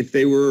 If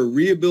they were a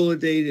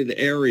rehabilitated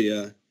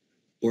area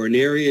or an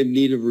area in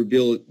need of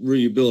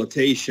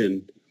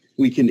rehabilitation,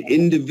 we can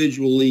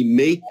individually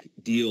make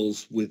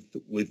deals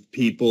with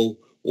people,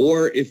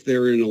 or if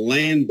they're in a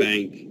land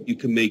bank, you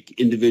can make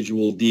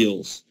individual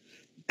deals.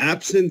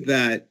 Absent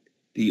that,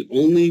 the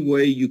only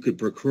way you could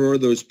procure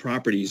those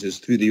properties is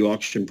through the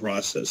auction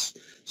process.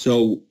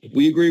 So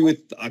we agree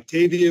with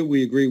Octavia,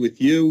 we agree with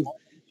you.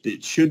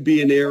 It should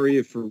be an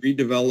area for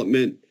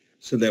redevelopment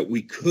so that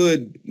we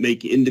could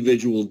make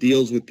individual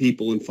deals with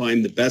people and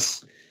find the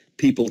best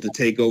people to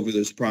take over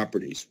those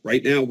properties.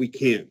 Right now, we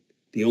can't.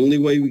 The only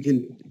way we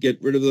can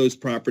get rid of those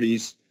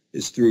properties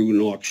is through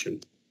an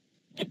auction.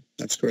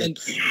 That's correct.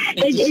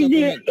 Is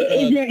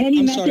there any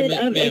I'm method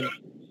sorry, of...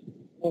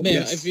 Ma'am,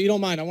 Yes. if you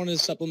don't mind, I wanted to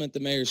supplement the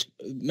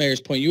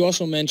mayor's point. You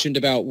also mentioned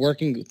about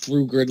working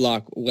through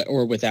gridlock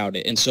or without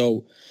it, and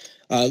so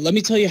let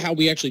me tell you how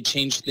we actually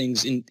changed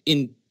things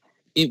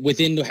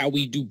within how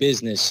we do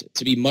business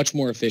to be much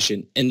more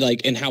efficient, and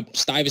how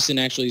Stuyvesant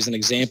actually is an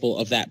example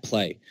of that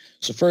play.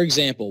 So, for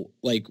example,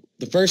 like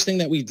the first thing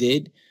that we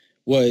did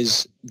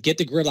was get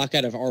the gridlock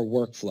out of our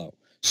workflow.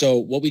 So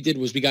what we did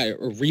was we got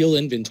a real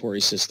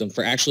inventory system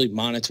for actually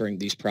monitoring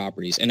these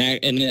properties.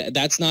 And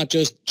that's not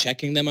just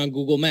checking them on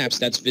Google Maps.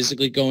 That's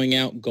physically going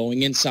out,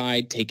 going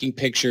inside, taking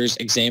pictures,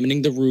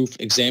 examining the roof,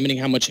 examining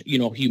how much,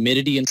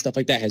 humidity and stuff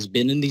like that has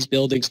been in these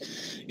buildings,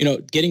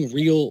 getting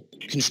real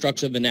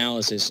constructive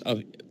analysis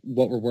of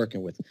what we're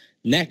working with.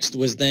 Next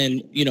was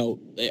then,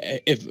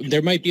 if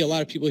there might be a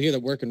lot of people here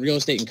that work in real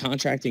estate and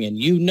contracting, and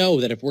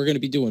that if we're going to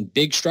be doing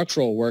big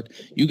structural work,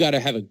 you got to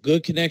have a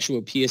good connection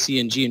with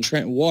PSE&G and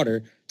Trenton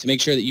Water to make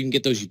sure that you can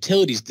get those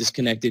utilities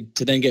disconnected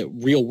to then get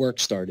real work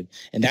started.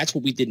 And that's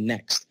what we did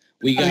next.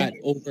 We got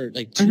over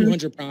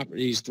 200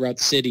 properties throughout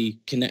the city,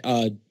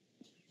 and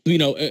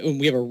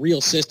we have a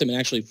real system and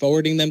actually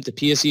forwarding them to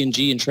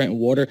PSE&G and Trenton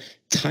Water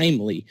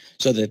timely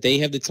so that they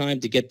have the time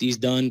to get these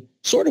done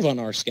sort of on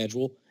our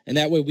schedule. And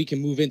that way we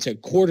can move into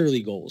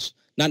quarterly goals,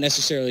 not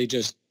necessarily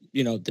just,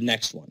 the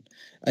next one.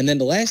 And then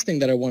the last thing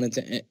that I wanted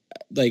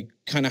to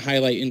kind of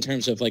highlight in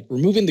terms of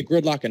removing the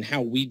gridlock and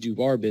how we do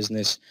our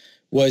business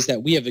was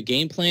that we have a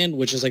game plan,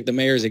 which is like the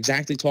mayor is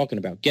exactly talking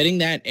about. Getting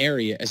that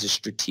area as a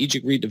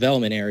strategic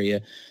redevelopment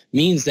area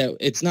means that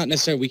it's not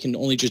necessarily we can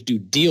only just do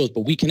deals,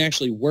 but we can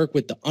actually work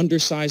with the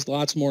undersized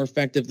lots more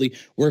effectively,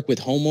 work with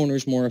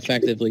homeowners more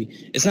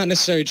effectively. It's not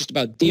necessarily just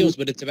about deals,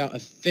 but it's about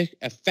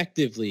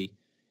effectively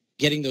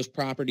getting those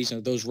properties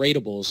and those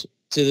rateables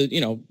to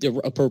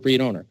the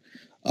appropriate owner.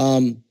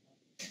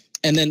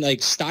 And then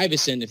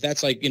Stuyvesant, if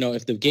that's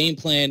if the game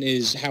plan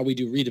is how we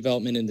do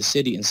redevelopment in the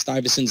city and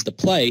Stuyvesant's the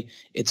play,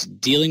 it's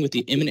dealing with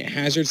the imminent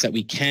hazards that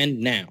we can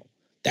now.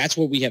 That's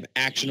where we have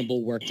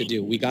actionable work to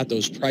do. We got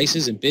those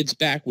prices and bids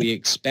back. We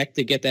expect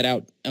to get that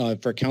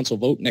out for council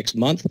vote next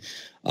month.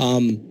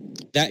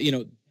 That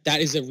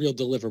is a real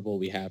deliverable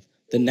we have.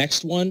 The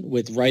next one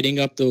with writing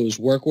up those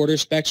work order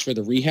specs for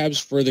the rehabs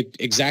for the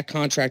exact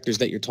contractors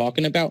that you're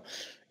talking about,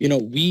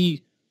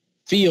 we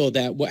feel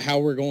that how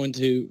we're going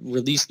to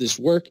release this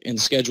work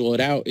and schedule it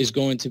out is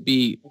going to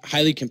be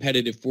highly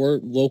competitive for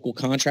local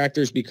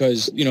contractors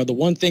because, the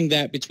one thing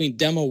that between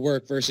demo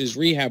work versus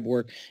rehab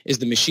work is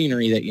the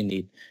machinery that you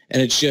need.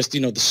 And it's just,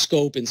 the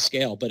scope and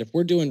scale. But if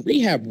we're doing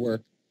rehab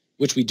work,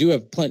 which we do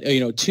have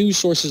two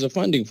sources of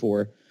funding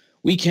for,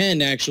 we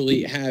can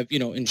actually have,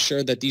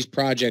 ensure that these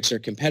projects are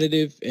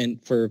competitive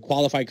and for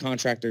qualified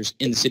contractors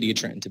in the city of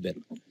Trenton to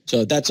bid.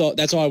 So that's all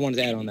I wanted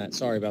to add on that.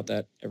 Sorry about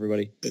that,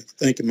 everybody.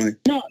 Thank you, Mike.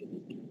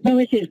 No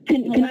issues.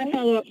 Can I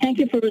follow up? Thank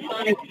you for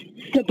responding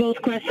to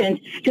both questions.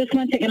 Just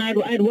one second. I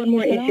had one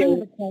more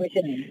issue.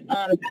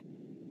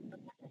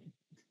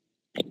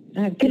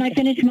 Can I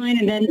finish mine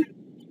and then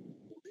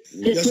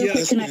just real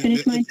quick, can I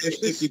finish mine?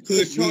 If you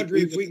could,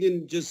 Chaudhry, if we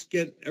can just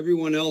get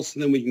everyone else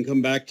and then we can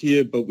come back to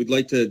you, but we'd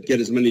like to get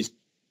as many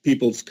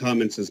people's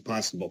comments as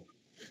possible.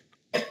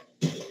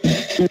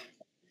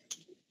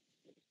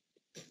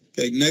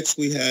 Okay, next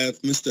we have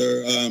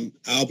Mr.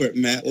 Albert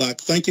Matlock.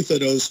 Thank you for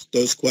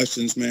those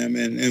questions, ma'am,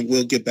 and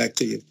we'll get back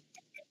to you.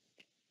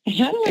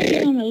 How do I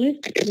get on the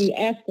list to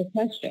ask a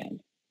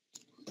question?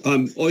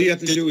 All you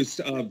have to do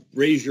is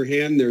raise your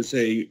hand. There's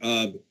a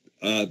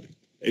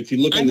if you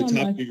look on the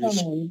top of your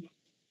phone.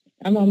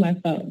 I'm on my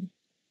phone.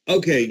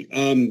 Okay.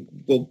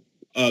 Well,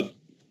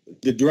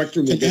 the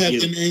director will Can I have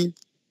get your name?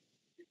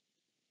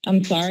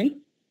 I'm sorry?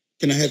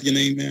 Can I have your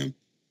name, ma'am?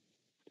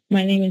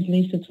 My name is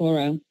Lisa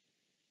Toro.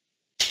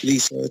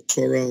 Lisa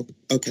Toro.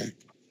 Okay.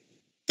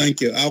 Thank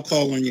you. I'll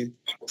call on you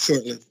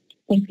shortly.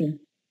 Thank you.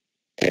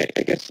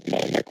 I guess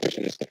my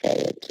question is to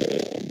follow up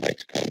to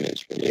Mike's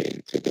comments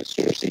relating to the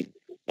sourcing,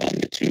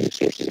 the two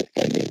sources of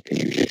funding. Can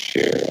you just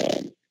share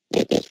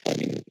what those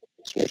funding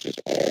sources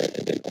are,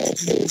 and then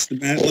also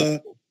Mr.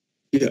 Matlock?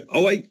 Yeah.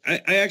 Oh, I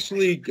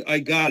actually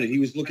got it. He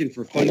was looking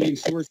for funding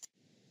source.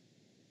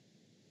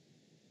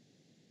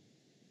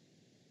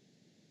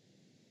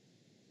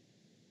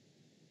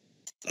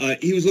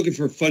 he was looking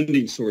for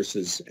funding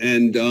sources,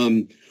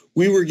 and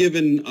we were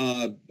given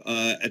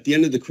at the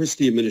end of the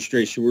Christie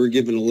administration, we were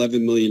given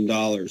 $11 million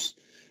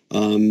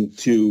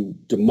to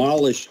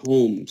demolish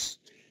homes,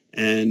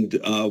 and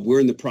we're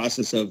in the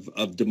process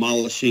of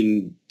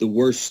demolishing the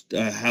worst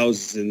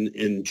houses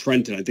in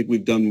Trenton. I think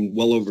we've done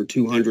well over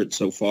 200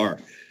 so far.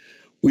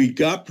 We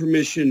got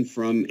permission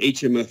from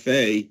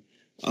HMFA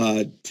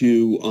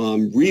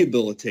to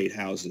rehabilitate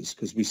houses,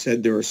 because we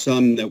said there are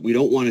some that we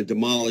don't want to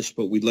demolish,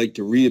 but we'd like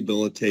to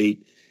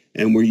rehabilitate,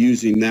 and we're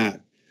using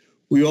that.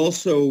 We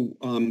also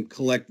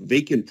collect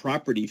vacant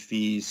property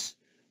fees.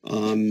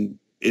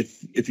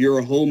 If you're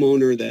a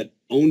homeowner that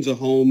owns a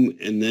home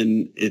and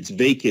then it's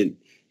vacant,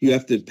 you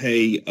have to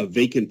pay a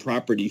vacant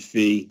property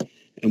fee,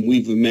 and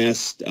we've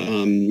amassed,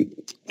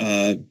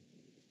 I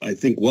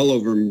think, well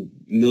over $1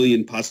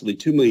 million, possibly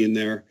 $2 million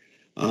there,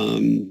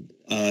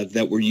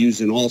 that we're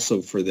using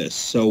also for this.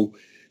 So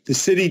the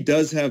city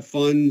does have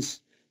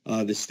funds.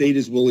 The state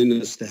is willing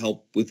to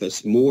help with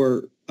us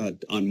more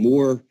on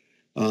more.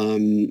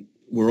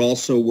 We're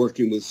also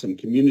working with some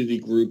community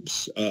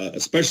groups,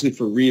 especially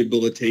for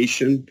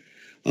rehabilitation,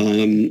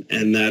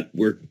 and that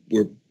we're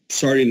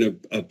starting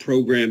a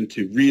program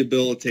to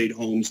rehabilitate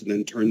homes and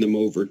then turn them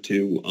over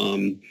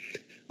to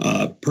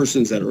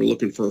persons that are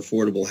looking for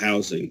affordable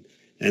housing,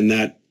 and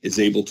that is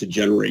able to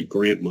generate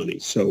grant money.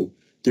 So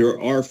there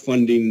are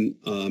funding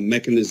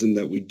mechanisms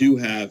that we do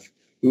have.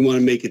 We want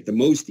to make it the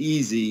most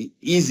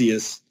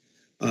easiest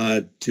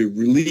to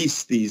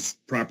release these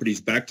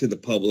properties back to the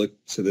public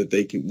so that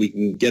we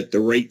can get the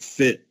right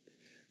fit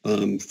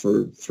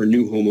for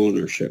new home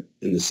ownership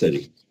in the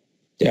city.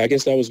 Yeah, I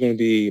guess that was going to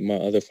be my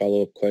other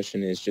follow-up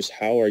question, is just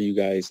how are you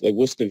guys, like,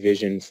 what's the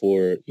vision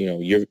for,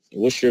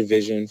 what's your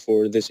vision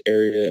for this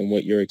area and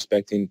what you're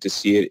expecting to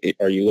see it?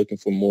 Are you looking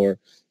for more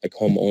like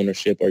home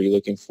ownership? Are you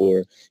looking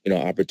for,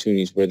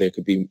 opportunities where there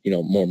could be,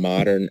 more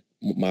modern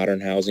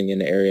housing in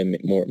the area,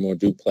 more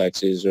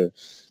duplexes, or,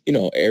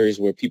 areas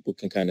where people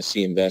can kind of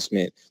see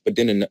investment? But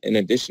then in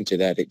addition to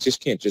that, it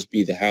just can't just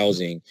be the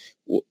housing.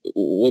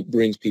 What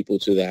brings people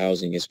to the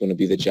housing? It's going to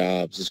be the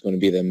jobs. It's going to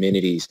be the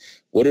amenities.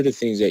 What are the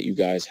things that you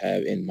guys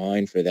have in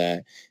mind for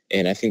that?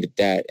 And I think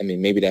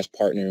maybe that's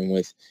partnering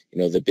with,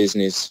 the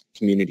business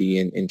community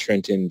in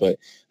Trenton. But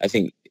I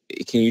think,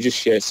 can you just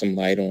shed some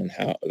light on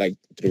how, like,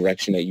 the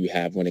direction that you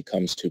have when it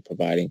comes to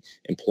providing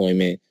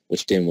employment,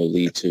 which then will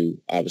lead to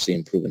obviously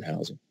improving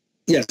housing?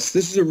 Yes,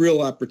 this is a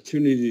real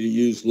opportunity to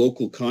use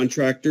local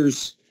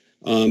contractors,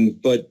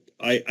 but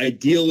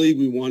ideally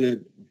we want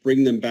to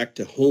bring them back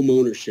to home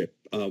ownership.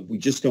 We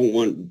just don't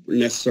want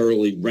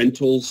necessarily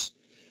rentals.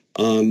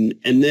 And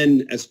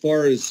then as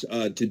far as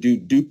to do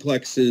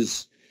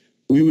duplexes,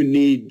 we would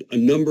need a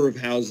number of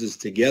houses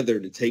together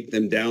to take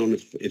them down.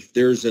 If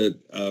there's a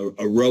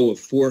row of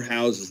 4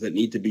 houses that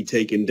need to be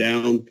taken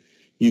down,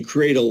 you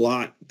create a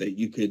lot that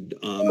you could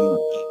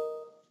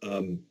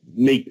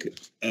make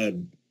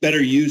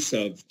better use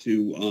of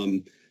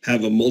to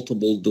have a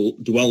multiple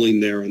dwelling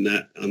there on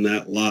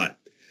that lot.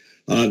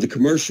 The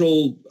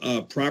commercial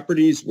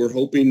properties, we're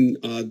hoping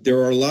there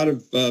are a lot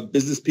of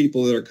business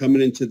people that are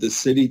coming into the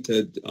city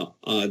to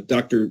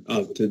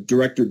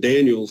Director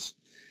Daniels.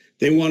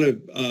 They're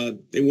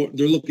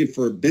looking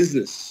for a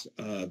business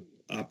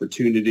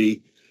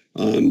opportunity.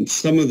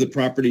 Some of the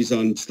properties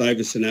on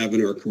Stuyvesant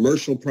Avenue are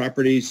commercial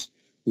properties.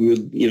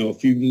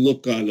 If you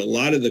look on a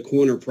lot of the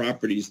corner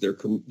properties,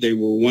 they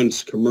were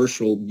once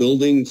commercial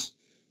buildings.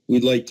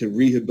 We'd like to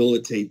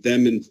rehabilitate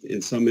them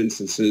in some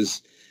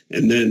instances,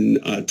 and then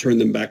turn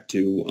them back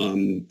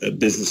to a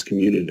business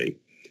community.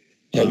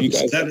 So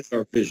that is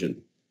our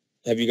vision.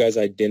 Have you guys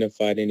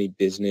identified any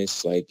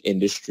business, like,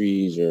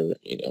 industries or,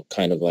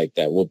 kind of like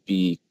that would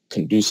be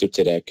conducive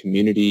to that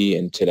community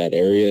and to that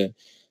area?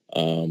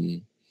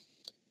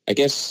 I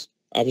guess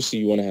obviously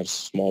you want to have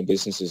small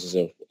businesses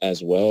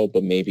as well,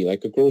 but maybe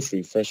like a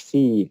grocery, fresh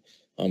food,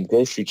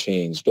 grocery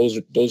chains. Those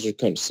are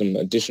kind of some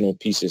additional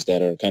pieces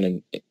that are kind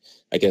of,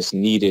 I guess,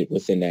 needed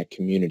within that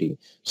community.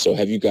 So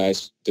have you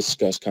guys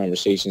discussed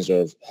conversations,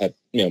 or have,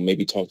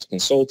 maybe talked to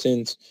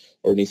consultants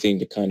or anything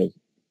to kind of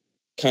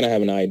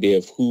have an idea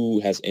of who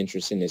has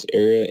interest in this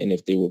area and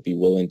if they would be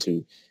willing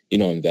to,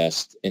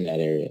 invest in that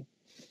area?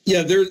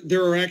 Yeah,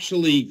 there are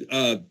actually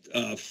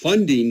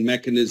funding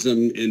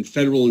mechanism in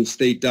federal and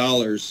state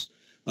dollars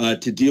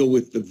to deal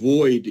with the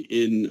void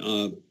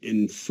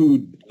in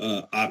food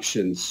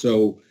options.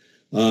 So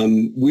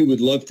we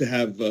would love to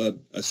have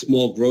a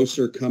small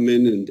grocer come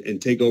in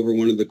and take over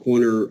one of the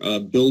corner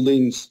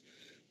buildings.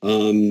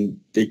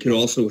 They could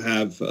also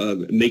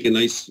make a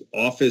nice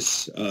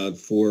office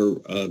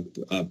for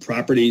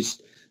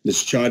properties. Ms.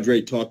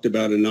 Chaudhry talked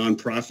about a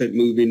nonprofit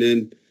moving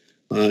in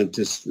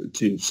to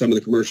some of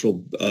the commercial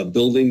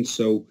buildings.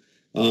 So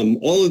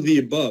all of the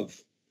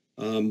above,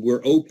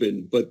 we're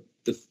open. But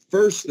the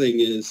first thing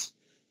is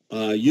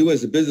you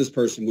as a business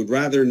person would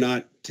rather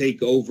not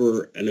take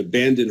over an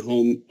abandoned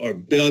home or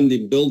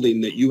abandoned building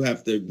that you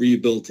have to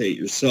rehabilitate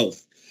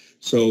yourself.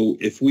 So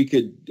if we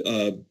could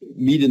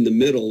meet in the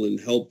middle and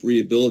help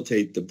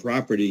rehabilitate the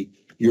property,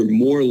 you're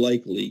more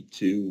likely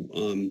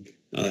to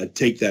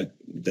take that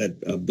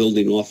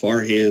building off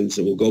our hands.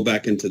 It will go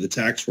back into the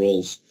tax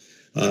rolls,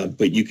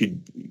 but you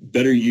could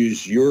better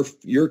use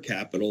your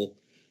capital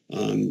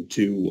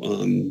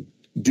to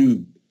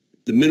do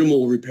the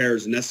minimal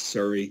repairs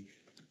necessary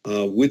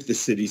with the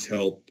city's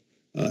help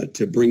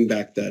to bring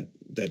back that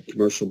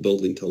commercial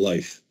building to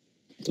life.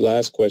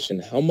 Last question.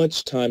 How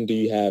much time do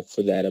you have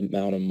for that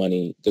amount of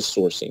money, the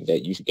sourcing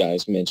that you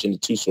guys mentioned, the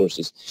two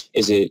sources?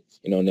 Is it,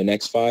 in the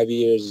next 5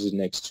 years? Is it the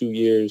next 2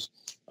 years?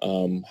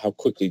 How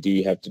quickly do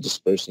you have to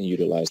disperse and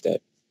utilize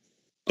that?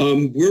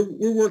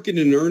 We're working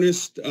in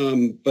earnest,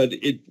 but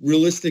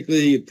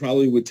realistically, it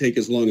probably would take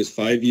as long as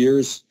 5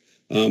 years.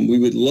 We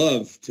would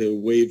love to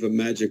wave a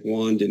magic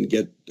wand and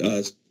get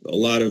a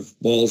lot of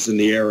balls in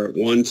the air at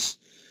once,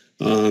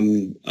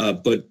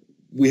 but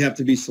we have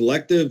to be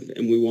selective,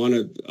 and we want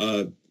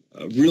to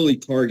really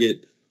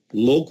target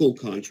local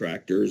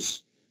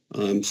contractors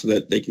so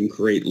that they can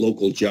create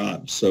local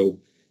jobs. So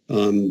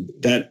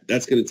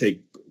that's going to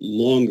take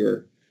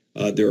longer.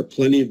 There are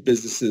plenty of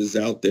businesses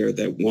out there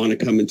that want to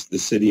come into the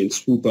city and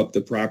swoop up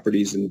the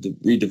properties and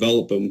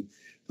redevelop them,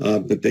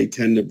 but they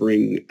tend to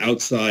bring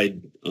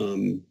outside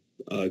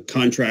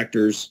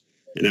contractors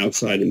and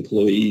outside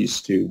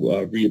employees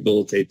to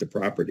rehabilitate the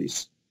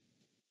properties.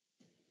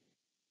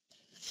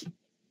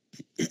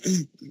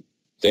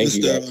 Thank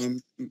you.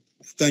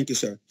 Thank you,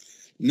 sir.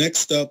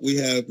 Next up, we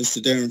have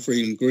Mr. Darren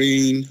Freedom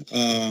Green,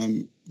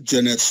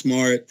 Jeanette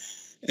Smart,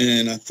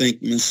 and I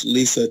think Ms.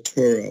 Lisa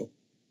Turo.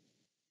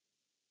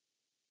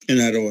 In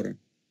that order.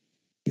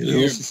 And I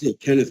also see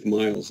Kenneth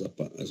Miles up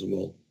as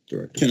well,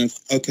 Director. Kenneth,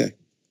 okay.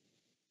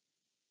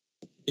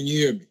 Can you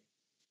hear me?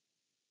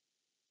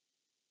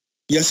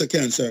 Yes, I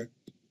can, sir.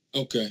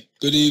 Okay.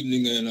 Good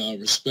evening and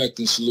respect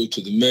and salute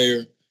to the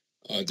mayor,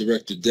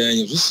 Director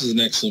Daniels. This is an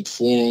excellent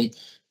forum.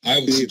 I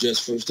would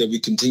suggest first that we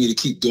continue to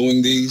keep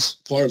doing these.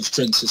 Part of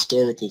Trenton's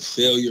historical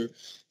failure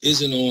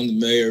isn't on the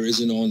mayor,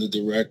 isn't on the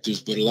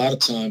directors, but a lot of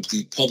times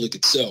the public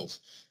itself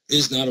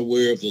is not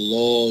aware of the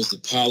laws, the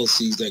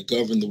policies that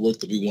govern the work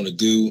that we want to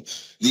do.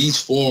 These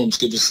forums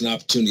give us an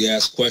opportunity to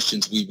ask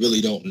questions we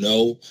really don't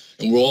know,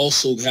 and we'll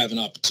also have an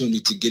opportunity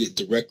to get it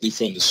directly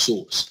from the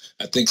source.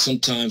 I think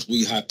sometimes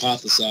we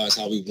hypothesize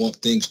how we want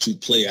things to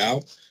play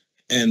out,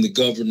 and the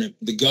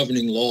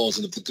governing laws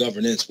and the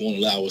governance won't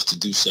allow us to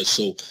do such.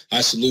 So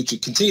I salute you.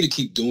 Continue to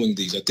keep doing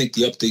these. I think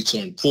the updates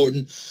are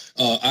important.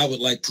 I would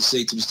like to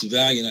say to Mr.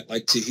 Valiant, I'd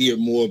like to hear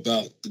more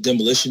about the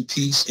demolition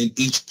piece in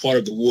each part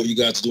of the ward. You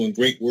guys are doing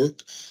great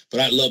work, but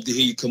I'd love to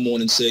hear you come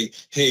on and say,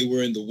 hey,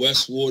 we're in the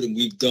West Ward and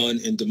we've done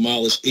and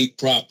demolished 8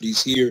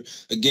 properties here.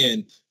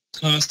 Again,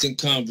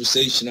 constant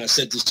conversation. I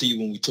said this to you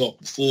when we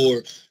talked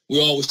before.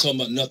 We're always talking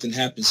about nothing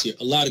happens here.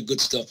 A lot of good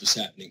stuff is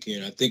happening here.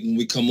 And I think when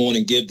we come on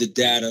and give the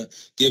data,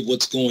 give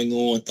what's going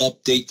on,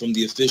 update from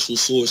the official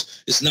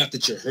source, it's not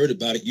that you heard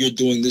about it. You're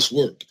doing this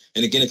work.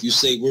 And again, if you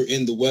say we're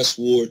in the West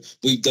Ward,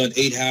 we've done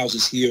 8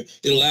 houses here,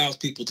 it allows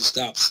people to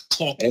stop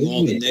talking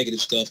all the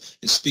negative stuff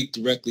and speak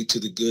directly to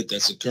the good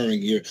that's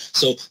occurring here.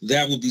 So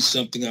that would be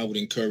something I would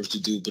encourage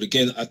to do. But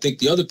again, I think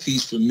the other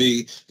piece for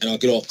me, and I'll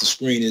get off the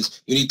screen,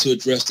 is we need to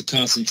address the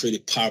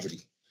concentrated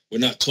poverty. We're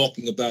not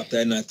talking about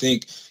that, and I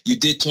think you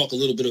did talk a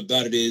little bit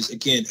about it, is,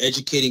 again,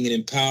 educating and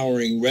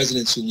empowering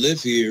residents who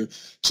live here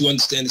to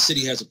understand the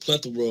city has a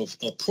plethora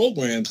of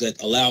programs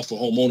that allow for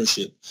home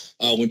ownership.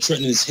 When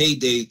Trenton in its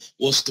heyday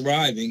was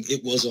thriving,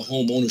 it was a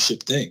home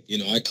ownership thing.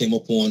 I came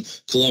up on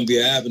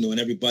Columbia Avenue, and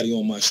everybody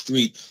on my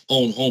street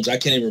owned homes. I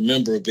can't even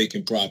remember a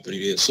vacant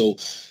property there. So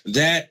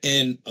that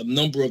and a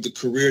number of the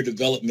career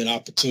development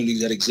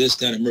opportunities that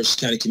exist down at Mercer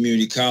County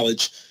Community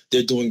College,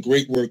 they're doing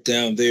great work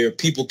down there.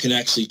 People can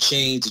actually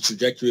change the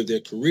trajectory of their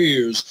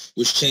careers,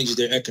 which changes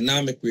their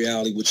economic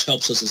reality, which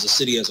helps us as a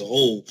city as a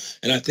whole.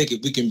 And I think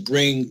if we can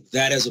bring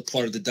that as a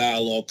part of the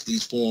dialogue to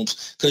these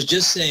forums, because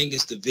just saying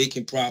it's the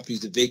vacant properties,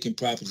 the vacant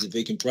properties, the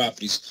vacant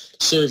properties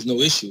serves no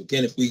issue.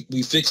 Again, if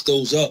we fix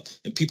those up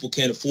and people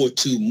can't afford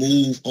to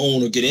move,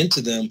 own, or get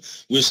into them,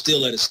 we're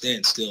still at a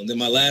standstill. And then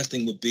my last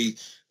thing would be,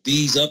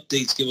 these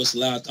updates give us a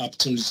lot of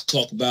opportunities to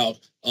talk about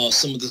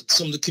some of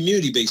the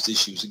community-based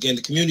issues. Again,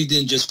 the community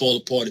didn't just fall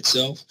apart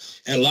itself,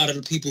 and a lot of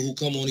the people who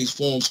come on these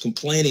forums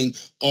complaining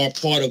are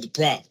part of the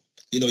problem.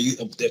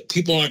 That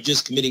people aren't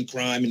just committing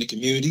crime in the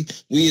community.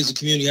 We as a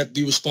community have to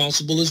be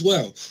responsible as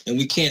well, and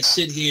we can't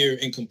sit here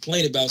and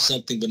complain about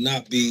something but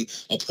not be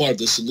a part of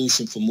the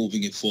solution for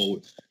moving it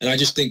forward. And I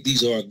just think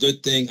these are a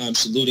good thing. I'm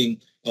saluting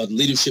the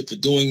leadership for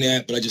doing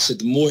that, but I just said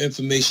the more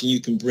information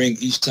you can bring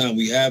each time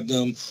we have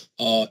them,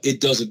 it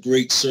does a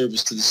great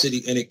service to the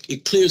city, and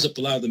it clears up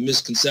a lot of the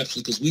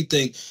misconceptions, because we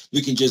think we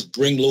can just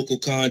bring local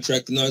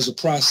contractors. Now, there's a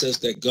process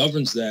that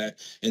governs that,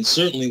 and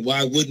certainly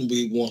why wouldn't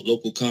we want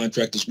local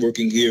contractors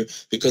working here?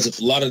 Because if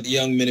a lot of the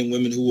young men and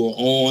women who are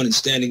on and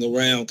standing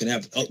around can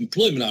have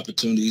employment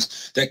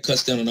opportunities, that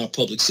cuts down on our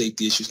public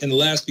safety issues. And the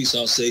last piece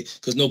I'll say,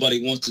 because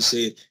nobody wants to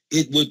say it,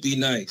 it would be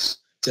nice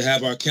to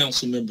have our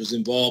council members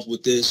involved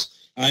with this.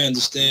 I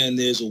understand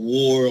there's a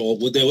war, or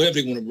whatever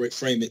they want to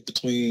frame it,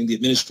 between the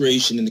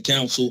administration and the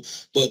council,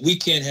 but we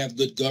can't have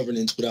good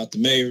governance without the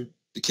mayor,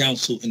 the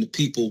council, and the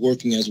people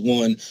working as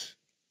one.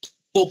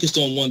 focused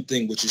on one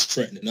thing, which is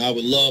Trenton. And I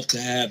would love to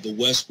have the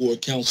West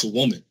Ward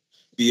Councilwoman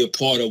be a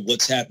part of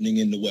what's happening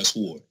in the West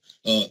Ward.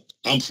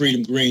 I'm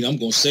Freedom Green. I'm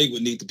going to say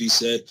what needs to be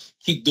said.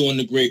 Keep doing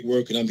the great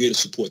work, and I'm here to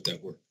support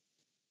that work.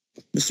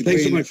 Mr.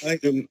 Thanks Green,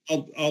 so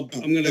much.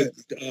 I'm going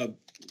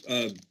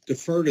to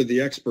defer to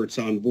the experts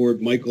on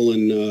board, Michael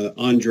and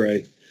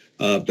Andre.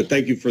 But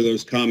thank you for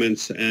those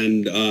comments.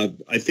 And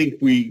I think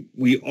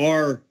we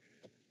are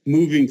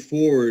moving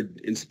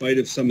forward in spite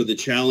of some of the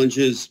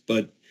challenges,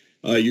 but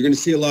you're going to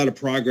see a lot of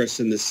progress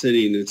in the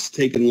city, and it's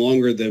taken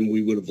longer than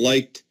we would have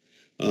liked.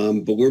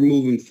 But we're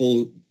moving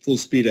full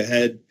speed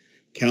ahead.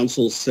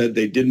 Council said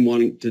they didn't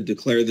want to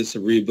declare this a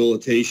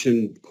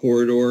rehabilitation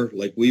corridor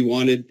like we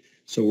wanted,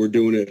 so we're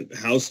doing it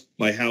house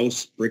by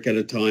house, brick at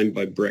a time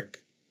by brick.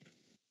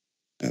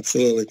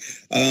 Absolutely.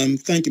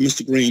 Thank you,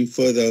 Mr. Green,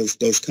 for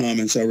those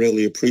comments. I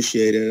really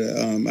appreciate it.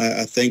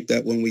 I think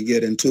that when we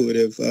get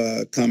intuitive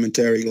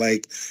commentary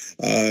like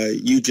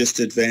you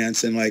just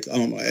advanced, and like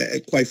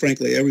quite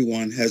frankly,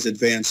 everyone has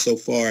advanced so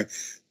far,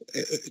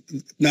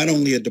 not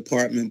only a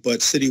department, but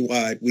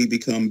citywide, we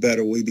become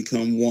better. We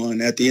become one.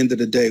 At the end of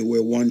the day,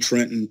 we're one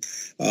Trenton.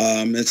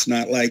 It's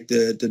not like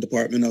the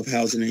Department of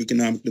Housing and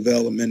Economic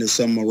Development is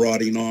some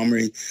marauding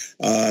army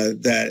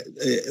that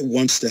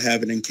wants to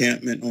have an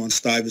encampment on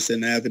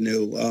Stuyvesant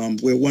Avenue.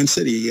 We're one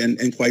city,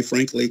 and quite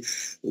frankly,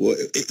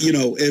 you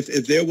know,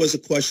 if there was a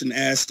question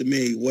asked to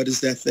me, what is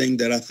that thing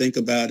that I think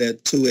about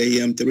at 2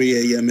 a.m.,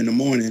 3 a.m. in the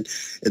morning?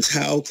 It's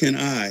how can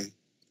I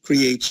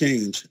create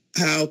change?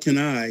 How can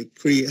I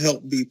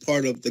help be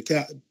part of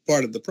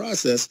the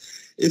process,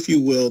 if you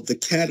will, the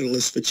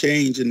catalyst for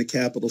change in the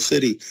capital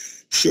city?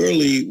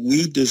 Surely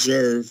we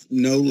deserve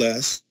no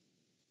less,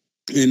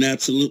 and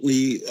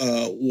absolutely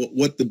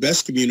what the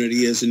best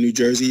community is in New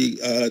Jersey,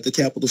 the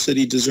capital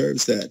city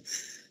deserves that.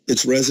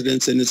 Its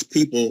residents and its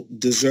people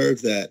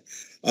deserve that.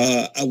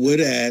 I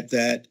would add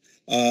that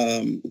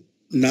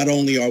not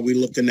only are we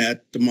looking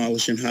at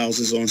demolishing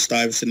houses on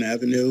Stuyvesant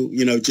Avenue,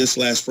 you know, just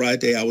last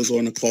Friday I was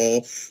on a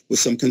call with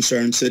some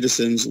concerned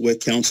citizens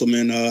with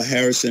Councilman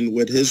Harrison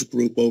with his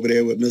group over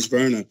there with Ms.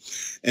 Verna.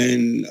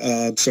 And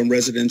some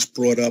residents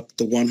brought up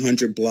the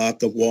 100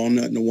 block of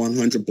Walnut and the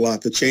 100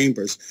 block of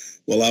Chambers.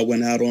 Well, I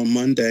went out on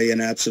Monday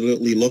and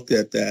absolutely looked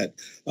at that.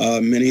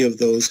 Many of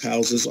those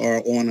houses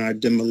are on our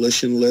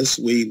demolition list.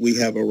 We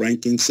have a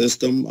ranking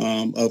system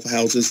of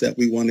houses that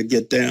we want to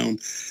get down.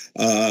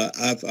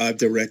 I've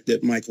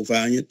directed Michael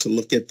Valiant to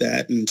look at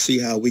that and see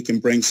how we can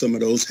bring some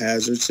of those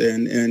hazards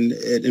and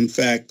in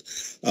fact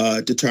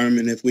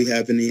determine if we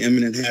have any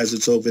imminent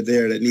hazards over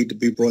there that need to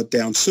be brought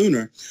down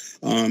sooner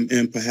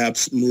and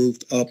perhaps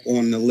moved up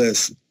on the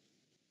list.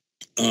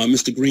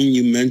 Mr. Green,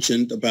 you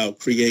mentioned about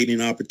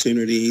creating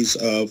opportunities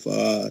of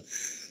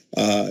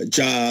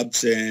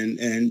jobs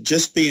and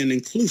just being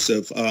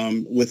inclusive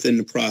within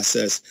the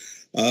process.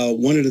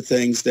 One of the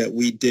things that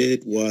we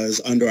did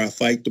was under our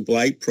Fight the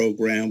Blight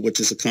program, which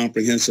is a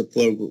comprehensive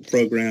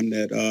program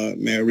that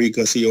Mayor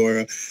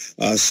Garcia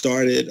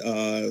started,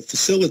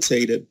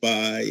 facilitated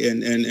by,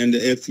 and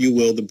if you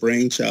will, the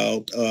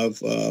brainchild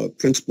of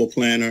Principal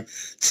Planner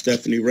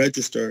Stephanie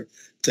Register,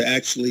 to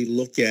actually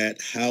look at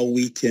how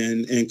we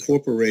can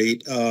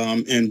incorporate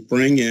and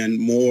bring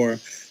in more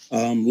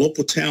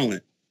local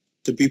talent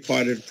to be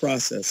part of the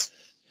process.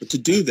 But to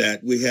do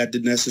that, we had to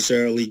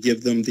necessarily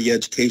give them the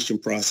education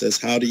process.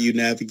 How do you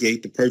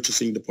navigate the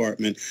purchasing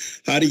department?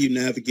 How do you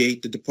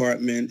navigate the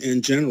department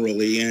in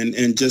generally,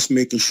 and just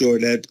making sure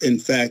that, in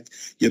fact,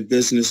 your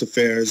business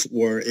affairs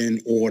were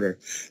in order.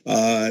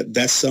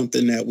 That's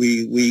something that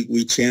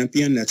we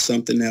champion. That's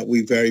something that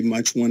we very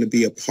much want to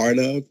be a part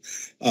of.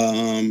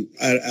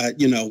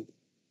 You know,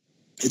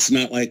 it's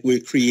not like we're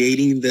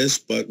creating this,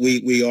 but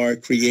we are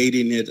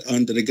creating it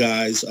under the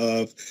guise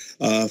of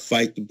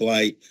Fight the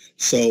Blight.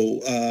 So,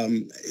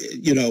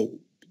 you know,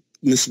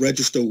 Ms.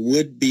 Register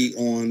would be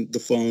on the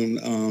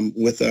phone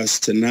with us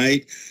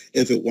tonight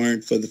if it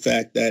weren't for the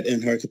fact that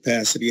in her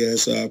capacity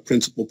as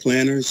principal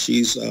planner,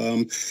 she's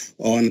on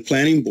the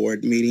planning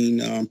board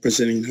meeting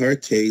presenting her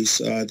case,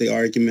 the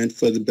argument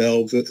for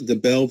the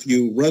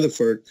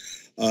Bellevue-Rutherford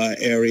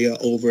area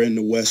over in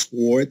the West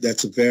Ward.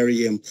 That's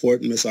very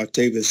important. Ms.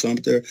 Octavia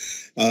Sumter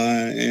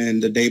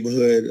and the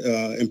Neighborhood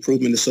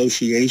Improvement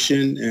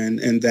Association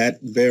and that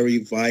very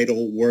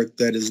vital work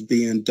that is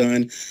being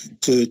done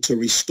to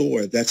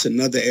restore. That's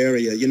another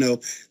area. You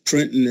know,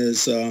 Trenton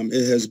is,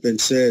 it has been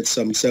said,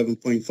 some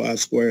 7.5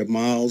 square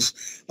miles.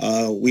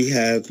 We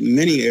have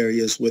many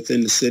areas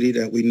within the city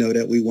that we know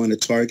that we want to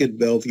target.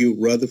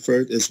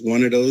 Bellevue-Rutherford is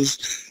one of those.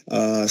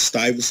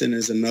 Stuyvesant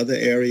is another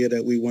area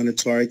that we want to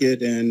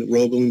target, and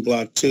Roebling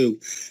Block 2.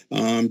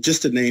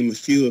 Just to name a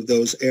few of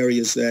those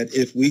areas that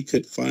if we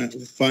could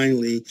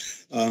finally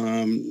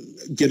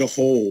get a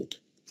hold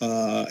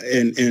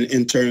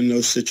and turn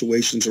those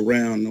situations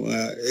around.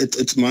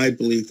 It's my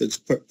belief,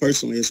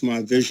 personally, it's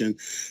my vision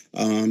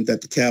that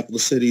the capital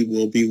city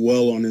will be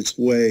well on its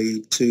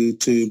way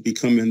to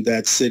becoming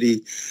that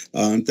city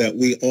that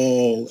we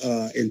all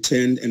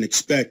intend and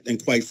expect.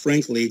 And quite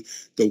frankly,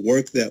 the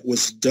work that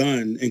was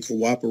done in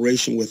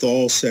cooperation with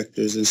all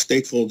sectors and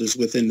stakeholders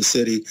within the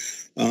city,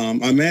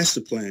 our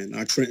master plan,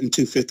 our Trenton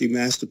 250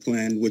 master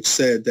plan, which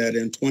said that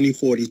in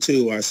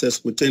 2042, our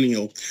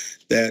sesquicentennial,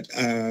 that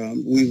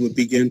we would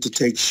begin to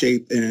take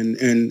shape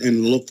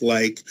and look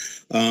like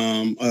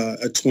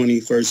a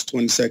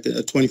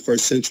 21st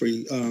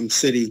century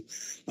city,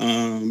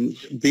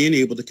 being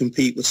able to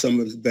compete with some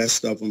of the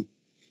best of them.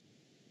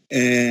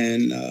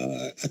 And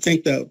I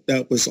think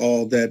that was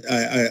all that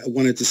I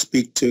wanted to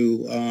speak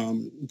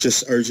to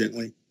just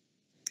urgently.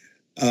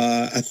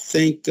 I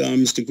think,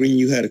 Mr. Green,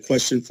 you had a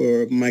question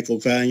for Michael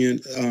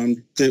Valiant.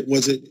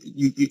 Was it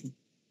you?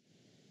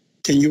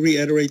 Can you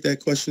reiterate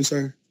that question,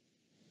 sir?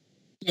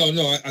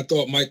 No, I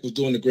thought Mike was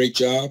doing a great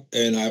job.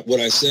 And what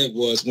I said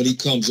was when he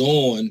comes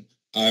on,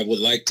 I would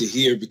like to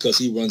hear, because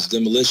he runs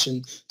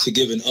demolition, to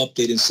give an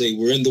update and say,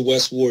 we're in the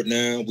West Ward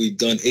now. We've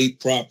done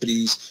 8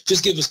 properties.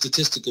 Just give a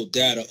statistical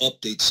data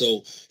update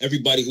so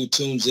everybody who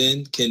tunes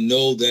in can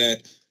know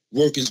that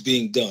work is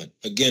being done.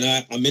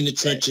 Again, I'm in the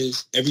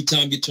trenches. Every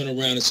time you turn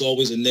around, it's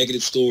always a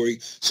negative story.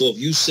 So if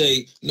you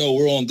say, no,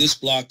 we're on this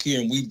block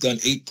here and we've done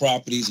 8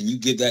 properties, and you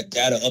give that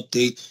data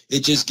update,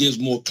 it just gives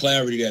more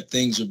clarity that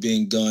things are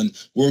being done,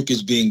 work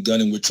is being done,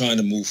 and we're trying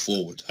to move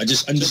forward. I'm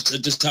just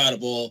tired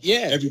of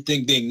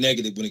everything being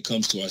negative when it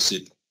comes to our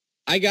city.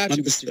 I got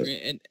you, Mr. Green,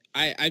 and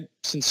I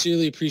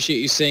sincerely appreciate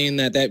you saying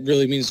that. That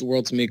really means the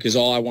world to me, because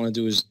all I want to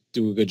do is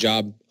do a good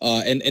job.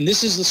 And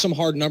this is some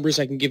hard numbers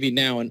I can give you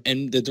now.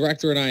 And the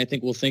director and I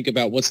think we'll think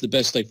about what's the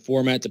best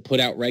format to put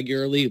out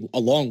regularly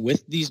along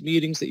with these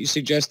meetings that you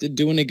suggested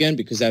doing again,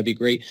 because that'd be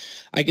great.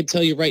 I can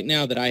tell you right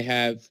now that I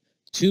have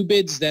 2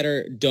 bids that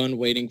are done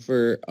waiting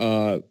for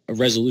a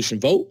resolution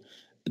vote.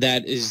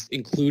 That is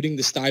including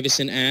the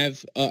Stuyvesant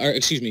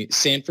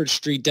Sanford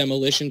Street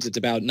demolitions. It's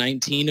about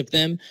 19 of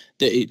them.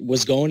 It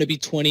was going to be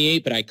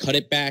 28, but I cut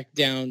it back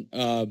down.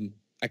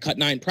 I cut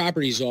 9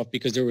 properties off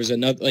because there was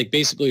another,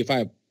 basically if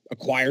I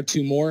acquire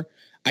 2 more,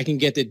 I can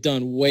get it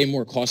done way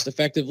more cost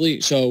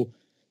effectively. So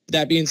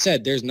that being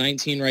said, there's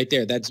 19 right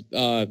there. That's,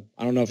 I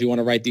don't know if you want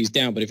to write these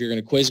down, but if you're going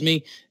to quiz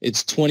me,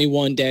 it's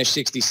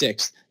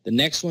 21-66. The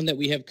next one that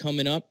we have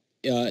coming up,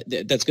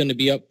 that's going to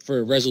be up for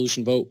a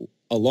resolution vote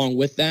along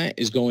with that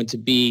is going to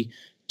be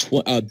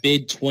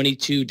bid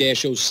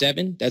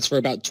 22-07. That's for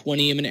about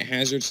 20 imminent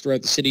hazards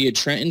throughout the city of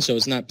Trenton. So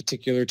it's not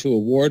particular to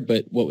award,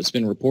 but what's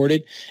been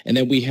reported. And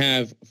then we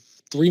have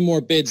 3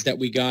 more bids that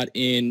we got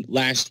in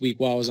last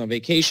week while I was on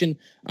vacation.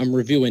 I'm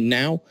reviewing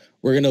now.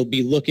 We're going to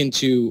be looking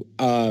to,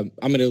 I'm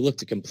going to look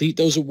to complete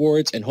those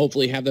awards and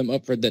hopefully have them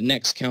up for the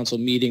next council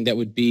meeting that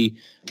would be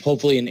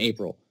hopefully in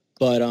April.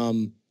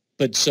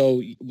 But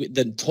so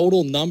the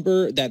total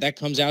number that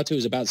comes out to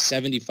is about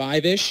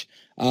 75-ish.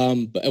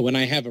 But when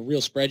I have a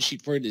real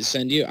spreadsheet for it to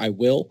send you, I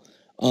will.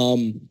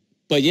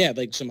 But yeah,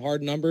 some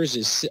hard numbers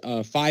is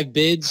 5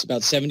 bids,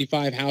 about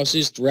 75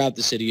 houses throughout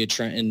the city of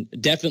Trenton,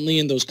 definitely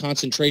in those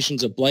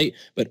concentrations of blight,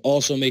 but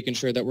also making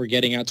sure that we're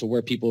getting out to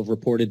where people have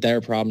reported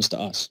their problems to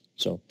us.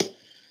 So,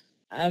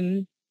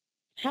 how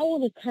will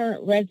the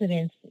current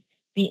residents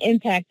be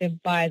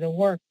impacted by the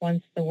work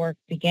once the work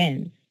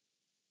begins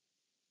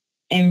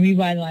and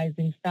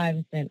revitalizing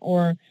Stuyvesant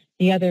or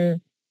the other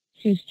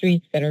 2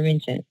 streets that are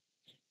mentioned?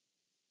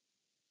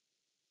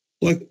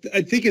 Well,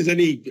 I think as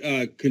any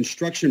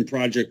construction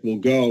project will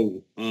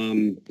go,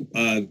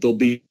 there'll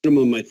be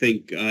minimum, I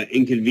think,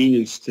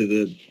 inconvenience to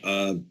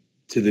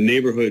the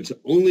neighborhoods,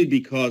 only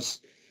because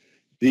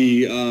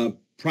the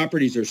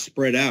properties are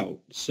spread out.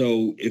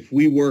 So if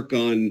we work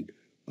on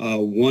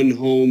one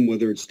home,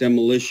 whether it's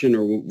demolition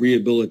or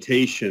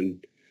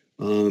rehabilitation,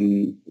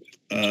 that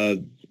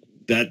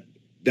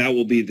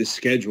will be the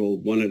schedule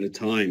one at a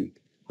time.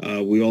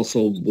 We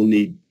also will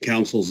need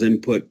council's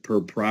input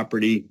per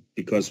property,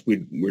 because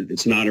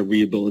it's not a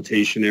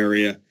rehabilitation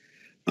area.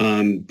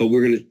 But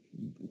we're going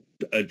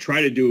to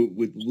try to do it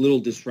with little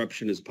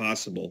disruption as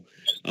possible.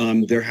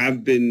 There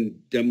have been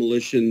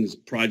demolitions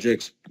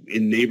projects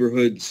in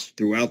neighborhoods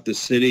throughout the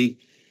city,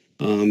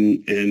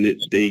 and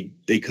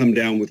they come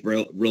down with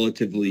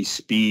relatively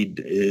speed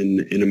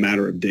in a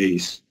matter of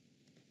days.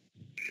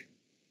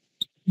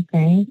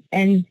 Okay.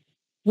 And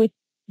with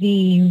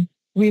the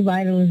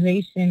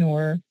revitalization,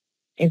 or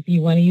if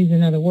you want to use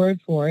another word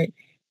for it,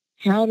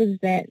 how does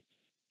that,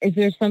 is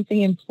there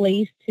something in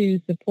place to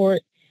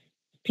support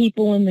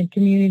people in the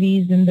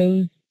communities in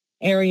those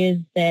areas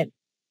that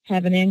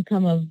have an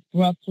income of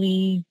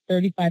roughly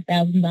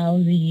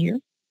 $35,000 a year?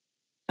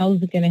 How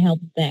is it going to help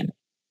them,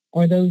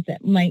 or those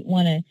that might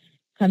want to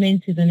come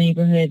into the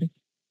neighborhood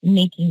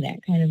making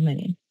that kind of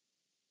money?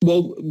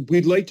 Well,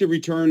 we'd like to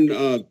return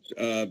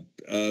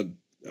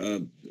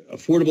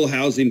affordable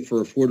housing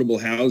for affordable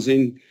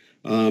housing.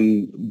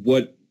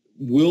 What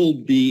will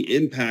be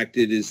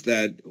impacted is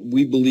that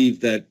we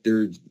believe that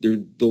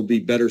there'll be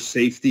better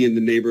safety in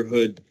the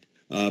neighborhood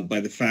by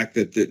the fact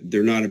that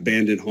they're not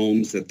abandoned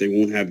homes, that they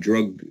won't have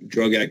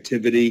drug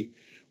activity.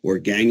 or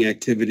gang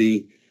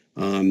activity.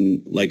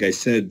 Like I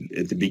said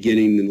at the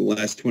beginning, in the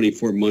last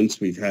 24 months,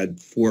 we've had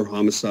 4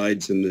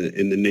 homicides in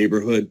the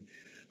neighborhood.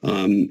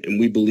 And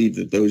we believe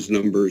that those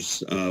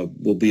numbers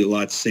will be a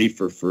lot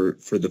safer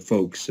for the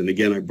folks. And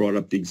again, I brought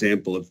up the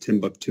example of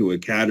Timbuktu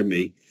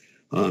Academy.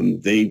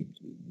 They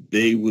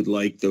would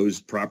like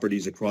those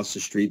properties across the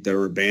street that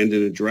are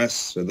abandoned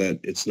addressed so that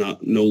it's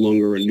no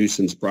longer a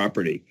nuisance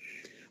property.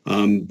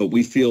 But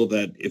we feel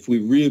that if we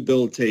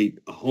rehabilitate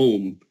a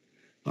home,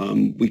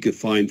 we could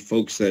find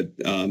folks that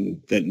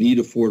need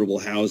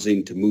affordable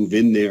housing to move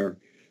in there.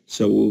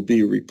 So it will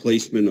be a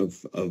replacement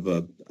of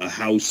a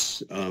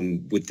house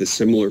with the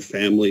similar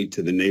family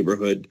to the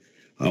neighborhood.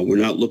 We're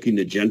not looking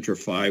to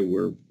gentrify.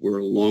 We're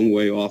a long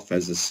way off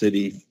as a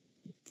city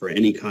for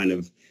any kind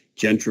of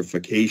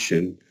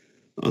gentrification.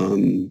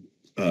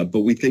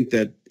 But we think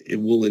that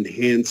it will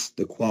enhance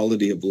the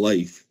quality of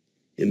life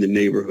in the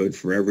neighborhood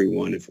for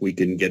everyone if we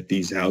can get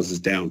these houses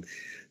down.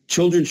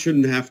 Children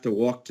shouldn't have to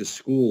walk to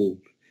school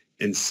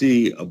and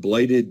see a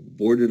blighted,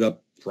 boarded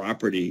up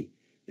property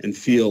and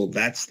feel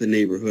that's the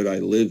neighborhood I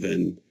live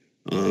in.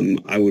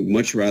 I would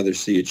much rather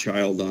see a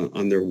child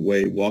on their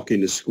way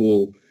walking to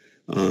school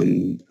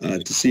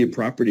to see a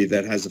property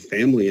that has a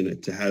family in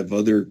it, to have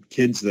other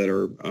kids that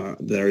are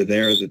there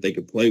that they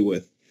could play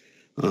with,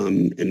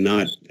 and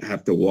not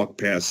have to walk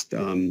past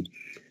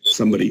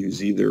somebody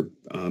who's either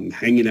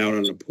hanging out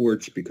on a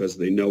porch because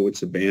they know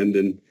it's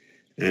abandoned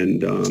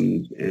and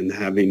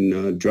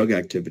having drug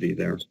activity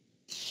there.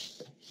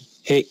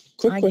 Hey,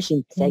 quick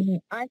question.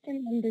 I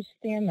can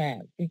understand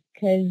that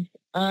because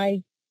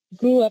I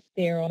grew up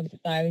there on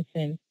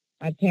Stuyvesant.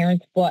 My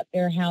parents bought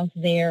their house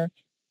there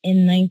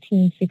in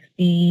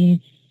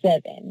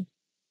 1967,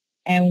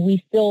 and we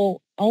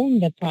still own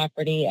the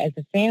property as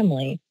a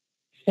family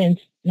since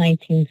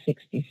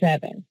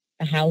 1967.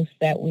 The house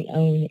that we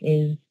own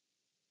is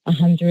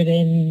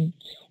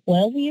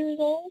 112 years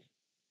old,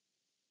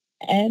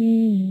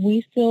 and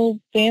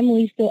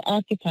family still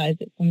occupies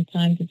it from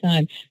time to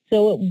time.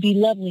 So it would be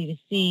lovely to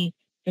see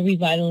the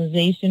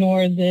revitalization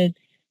or the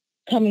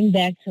coming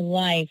back to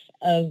life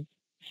of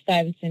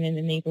Stuyvesant and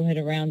the neighborhood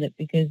around it,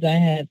 because I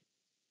have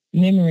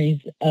memories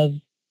of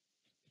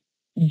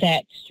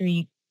that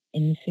street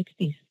in the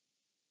 60s.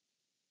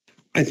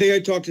 I think I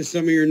talked to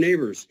some of your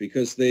neighbors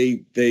because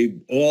they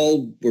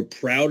all were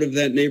proud of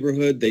that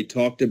neighborhood. They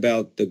talked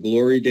about the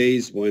glory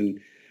days when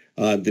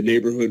the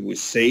neighborhood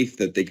was safe,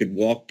 that they could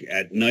walk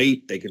at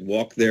night, they could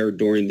walk there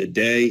during the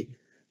day.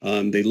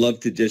 They love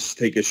to just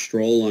take a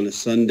stroll on a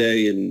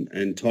Sunday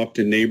and talk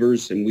to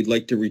neighbors, and we'd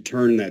like to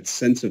return that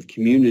sense of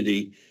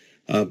community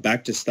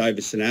back to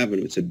Stuyvesant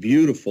Avenue. It's a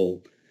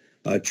beautiful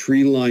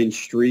tree-lined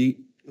street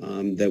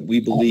that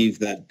we believe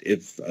that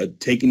if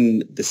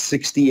taking the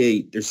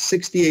 68, there's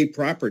 68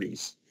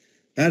 properties.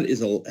 That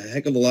is a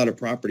heck of a lot of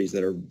properties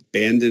that are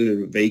abandoned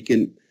and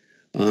vacant.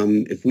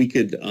 If we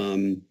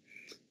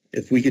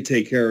could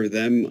take care of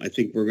them, I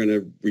think we're going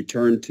to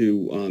return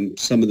to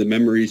some of the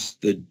memories,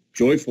 the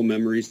joyful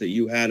memories that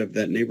you had of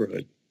that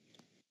neighborhood.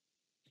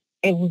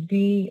 It would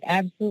be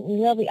absolutely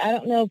lovely. I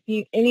don't know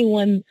if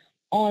anyone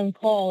on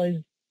call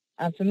is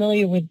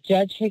familiar with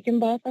Judge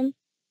Hickenbotham.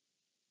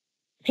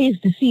 He's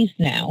deceased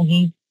now.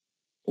 He's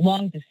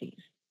long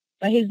deceased.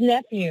 But his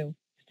nephew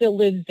still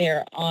lives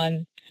there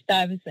on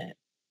Stuyvesant.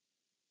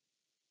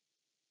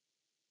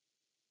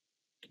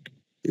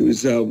 He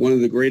was one of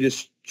the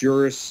greatest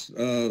jurists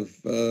in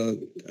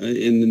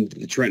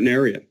the Trenton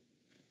area.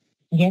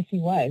 Yes, he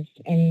was.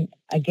 And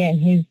again,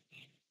 his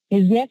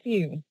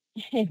nephew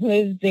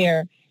lives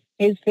there.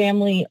 His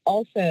family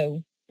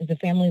also is a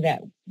family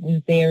that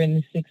was there in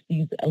the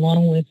 60s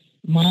along with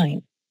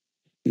mine.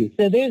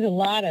 So there's a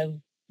lot of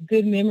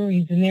good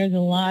memories, and there's a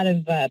lot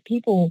of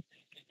people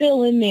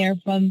still in there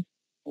from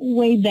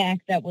way back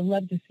that would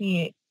love to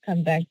see it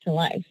come back to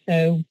life.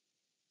 So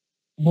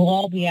we'll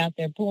all be out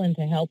there pulling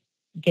to help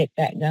get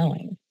that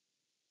going.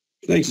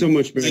 Thanks so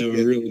much, man. I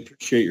really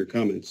appreciate your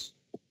comments.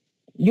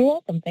 You're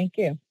welcome. Thank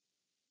you.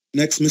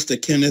 Next, Mr.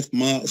 Kenneth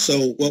Miles.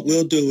 So what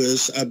we'll do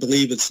is, I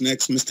believe it's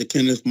next, Mr.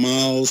 Kenneth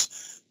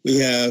Miles. We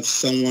have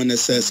someone that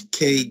says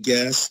K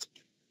Guest,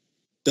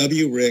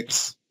 W.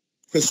 Ricks,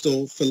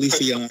 Crystal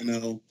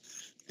Feliciano,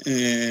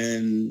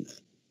 and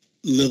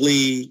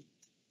Lily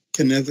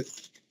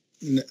Knev.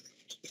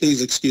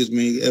 Please excuse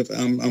me if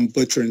I'm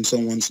butchering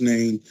someone's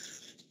name,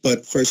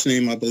 but first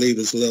name I believe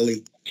is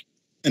Lily,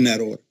 in that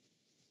order.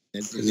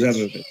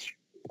 Zevovich.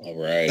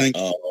 All right. Thank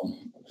you.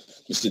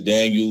 Mr.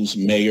 Daniels,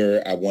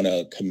 Mayor, I want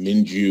to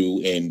commend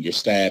you and your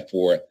staff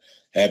for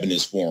having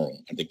this forum.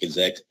 I think it's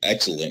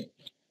excellent.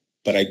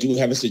 But I do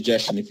have a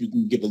suggestion. If you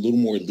can give a little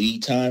more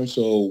lead time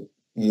so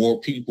more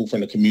people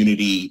from the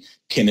community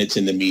can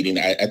attend the meeting,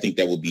 I think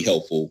that would be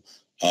helpful.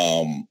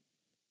 And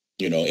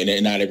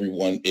not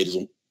everyone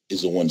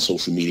is on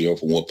social media or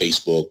from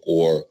Facebook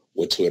or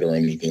Twitter or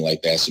anything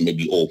like that. So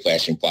maybe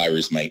old-fashioned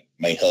flyers might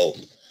help.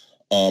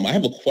 I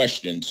have a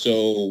question.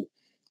 So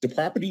the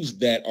properties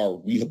that are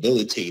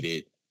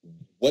rehabilitated,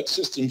 what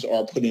systems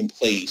are put in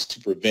place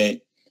to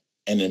prevent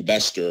an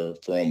investor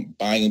from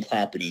buying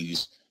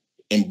properties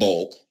in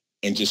bulk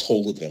and just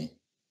hold them.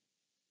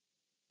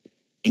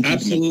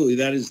 Absolutely.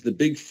 That is the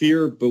big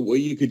fear. But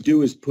what you could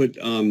do is put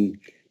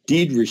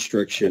deed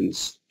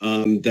restrictions,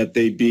 that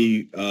they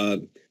be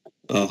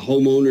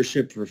home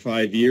ownership for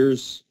 5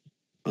 years.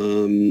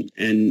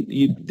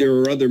 There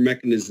are other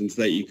mechanisms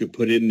that you could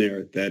put in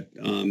there that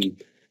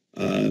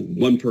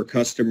one per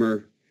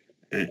customer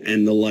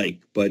and the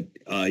like. But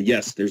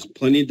yes, there's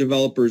plenty of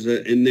developers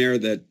in there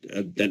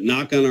that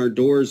knock on our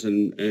doors,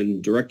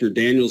 and Director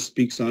Daniels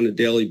speaks on a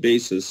daily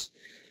basis.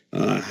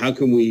 How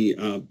can we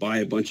buy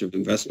a bunch of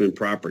investment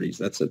properties?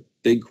 That's a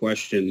big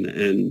question,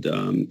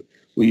 and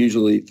we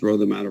usually throw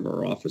them out of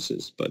our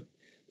offices, but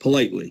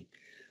politely.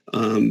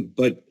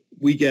 But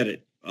we get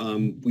it.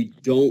 We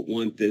don't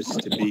want this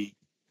to be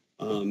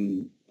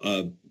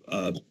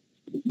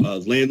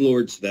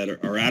landlords that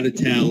are out of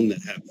town,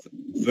 that have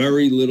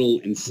very little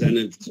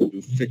incentive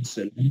to fix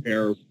and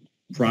repair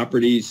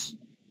properties.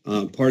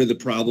 Part of the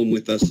problem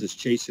with us is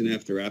chasing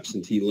after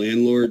absentee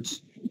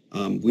landlords.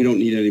 We don't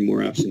need any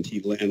more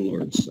absentee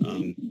landlords.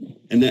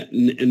 And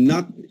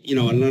not,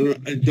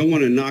 I don't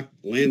want to knock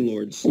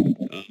landlords.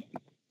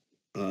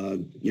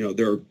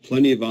 There are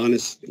plenty of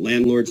honest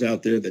landlords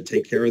out there that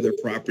take care of their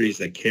properties,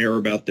 that care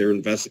about their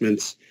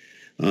investments.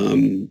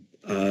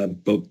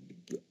 But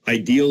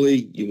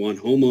ideally, you want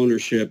home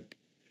ownership,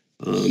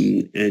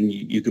 and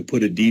you could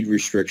put a deed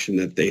restriction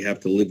that they have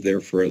to live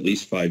there for at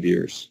least 5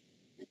 years.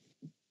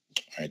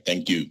 All right,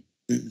 thank you.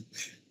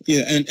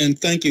 Yeah, and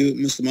thank you,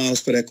 Mr. Miles,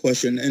 for that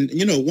question. And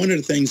one of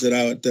the things that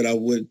I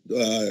would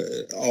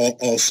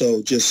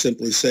also just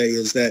simply say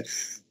is that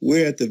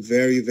we're at the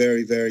very,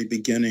 very, very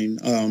beginning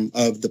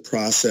of the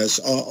process.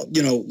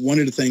 One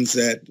of the things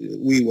that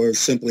we were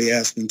simply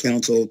asking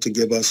council to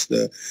give us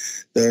the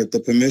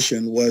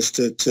permission was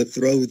to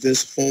throw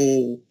this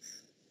whole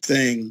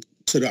thing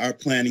to our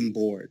planning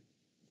board,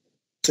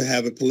 to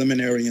have a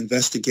preliminary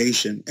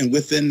investigation. And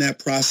within that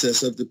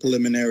process of the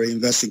preliminary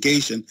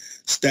investigation,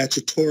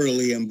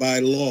 statutorily and by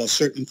law,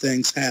 certain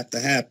things have to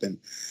happen.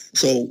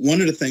 So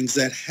one of the things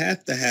that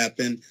have to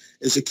happen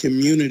is a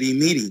community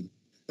meeting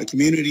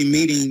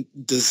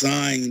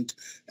designed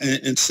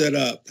and set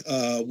up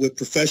with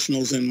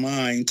professionals in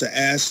mind to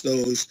ask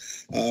those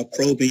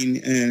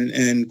probing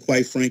and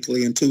quite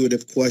frankly,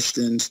 intuitive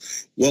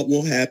questions. What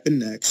will happen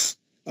next?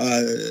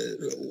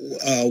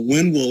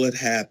 When will it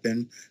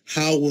happen?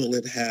 How will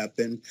it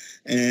happen?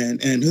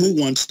 And who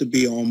wants to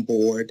be on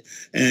board?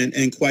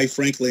 And quite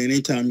frankly,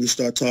 anytime you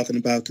start talking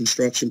about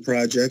construction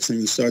projects and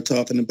you start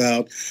talking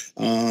about,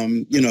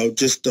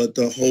 just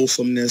the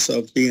wholesomeness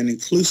of being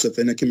inclusive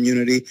in a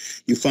community,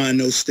 you find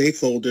those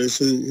stakeholders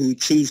who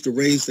choose to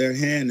raise their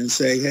hand and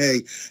say,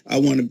 hey, I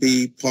want to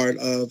be part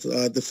of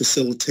the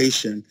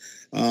facilitation.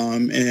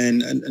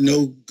 And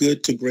no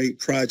good to great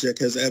project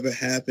has ever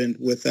happened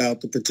without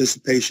the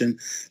participation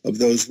of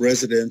those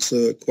residents,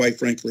 quite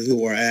frankly,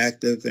 who are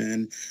active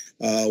and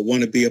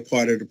want to be a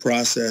part of the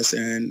process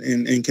and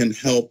can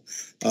help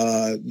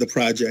the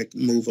project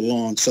move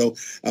along. So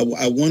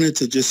I wanted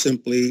to just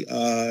simply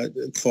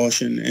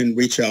caution and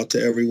reach out to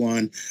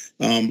everyone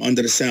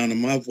under the sound of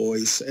my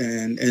voice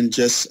and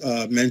just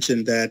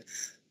mention that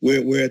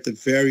we're at the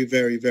very,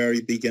 very,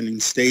 very beginning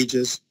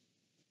stages.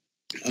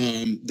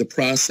 The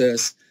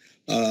process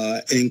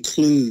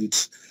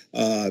includes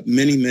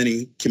many,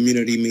 many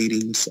community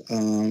meetings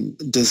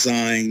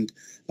designed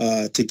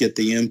to get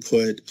the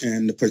input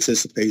and the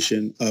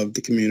participation of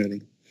the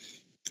community.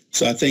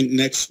 So I think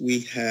next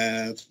we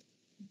have,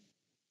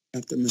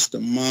 after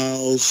Mr.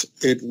 Miles,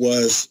 it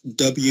was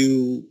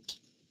W.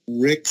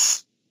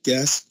 Rick's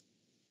guest.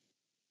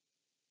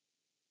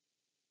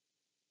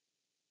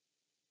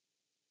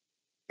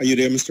 Are you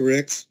there, Mr.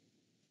 Ricks?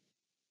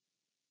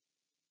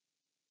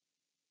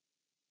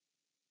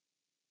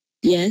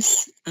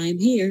 Yes, I'm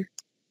here.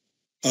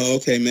 Oh,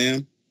 okay,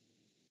 ma'am.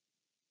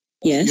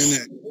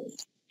 Yes.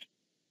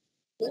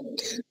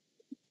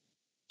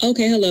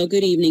 Okay, hello.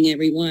 Good evening,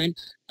 everyone.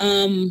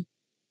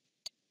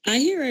 I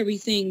hear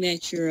everything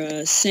that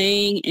you're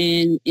saying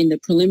and in the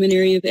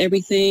preliminary of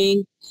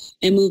everything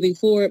and moving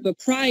forward. But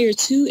prior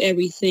to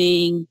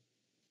everything,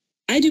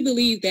 I do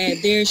believe that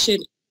there should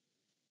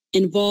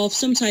involve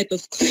some type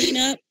of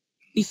cleanup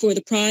before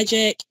the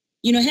project.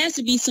 It has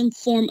to be some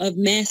form of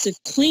massive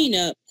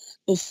cleanup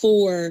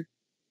before,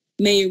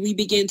 Mayor, we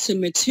begin to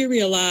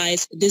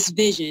materialize this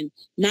vision,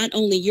 not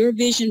only your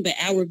vision, but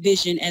our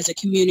vision as a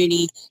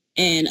community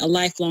and a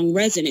lifelong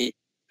resident.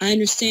 I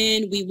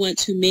understand we want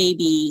to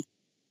maybe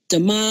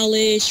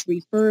demolish,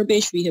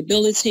 refurbish,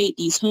 rehabilitate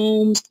these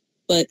homes,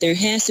 but there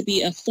has to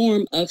be a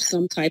form of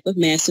some type of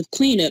massive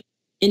cleanup.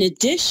 In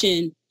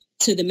addition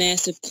to the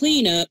massive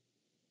cleanup,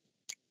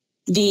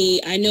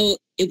 I know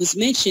it was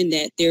mentioned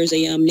that there's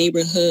a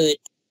neighborhood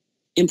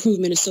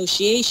improvement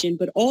association,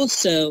 but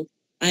also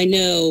I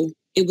know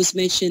it was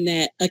mentioned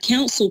that a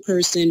council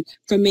person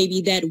from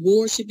maybe that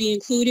ward should be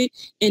included.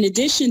 In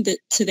addition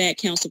to that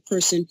council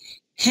person,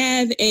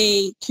 have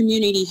a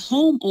community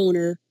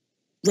homeowner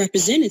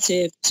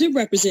representative to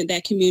represent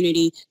that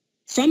community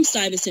from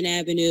Stuyvesant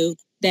Avenue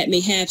that may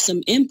have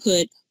some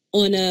input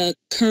on a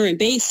current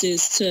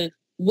basis to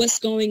what's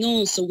going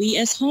on so we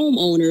as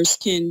homeowners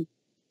can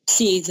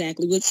see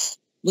exactly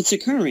what's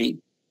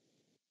occurring.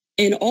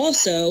 And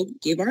also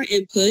give our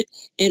input,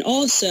 and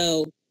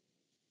also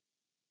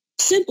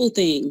simple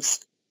things,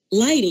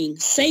 lighting,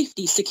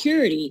 safety,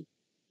 security.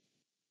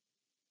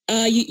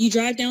 You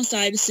drive down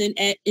Stuyvesant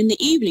in the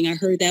evening. I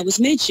heard that was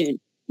mentioned.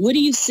 What do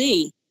you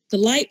see? The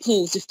light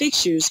poles, the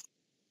fixtures,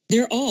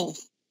 they're off.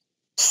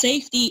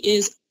 Safety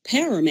is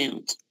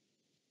paramount.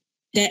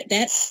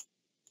 That's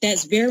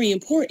very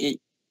important.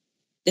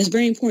 That's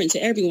very important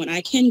to everyone.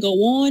 I can go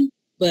on,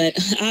 but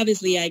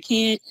obviously I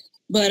can't.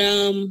 But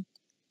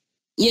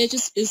yeah,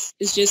 it's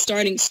just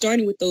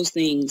starting with those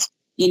things.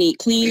 You need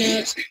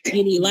cleanups,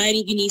 you need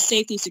lighting, you need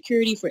safety and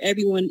security for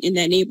everyone in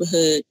that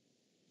neighborhood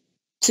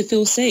to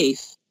feel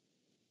safe.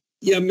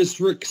 Yeah, Ms.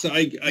 Ricks,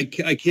 I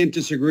can't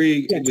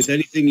disagree with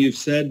anything you've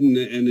said, and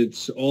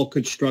it's all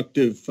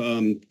constructive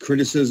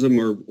criticism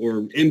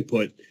or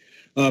input.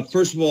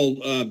 First of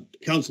all,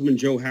 Councilman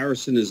Joe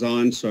Harrison is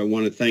on, so I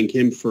want to thank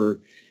him for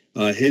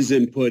his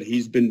input.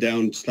 He's been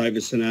down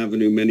Stuyvesant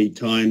Avenue many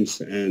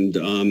times, and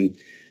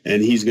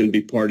he's going to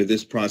be part of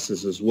this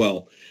process as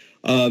well.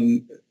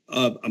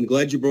 I'm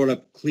glad you brought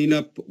up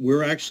cleanup.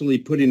 We're actually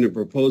putting a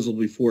proposal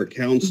before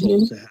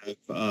council to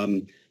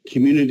have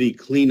community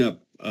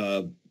cleanup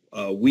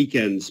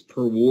weekends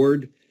per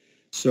ward,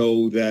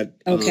 so that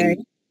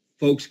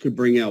folks could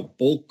bring out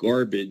bulk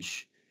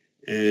garbage,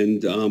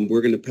 and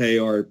we're going to pay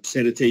our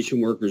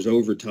sanitation workers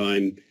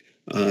overtime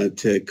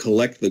to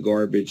collect the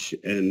garbage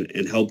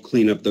and help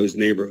clean up those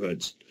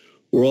neighborhoods.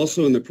 We're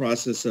also in the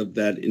process of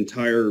that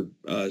entire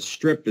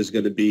strip is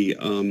going to be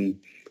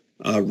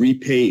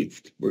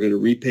repaved. We're going to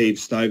repave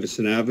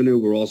Stuyvesant Avenue.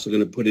 We're also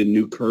going to put in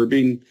new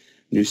curbing,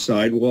 new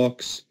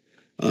sidewalks.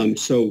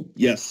 So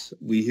yes,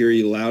 we hear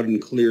you loud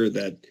and clear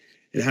that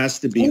it has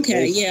to be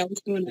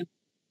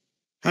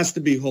has to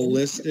be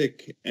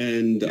holistic,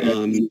 and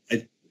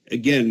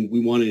again, we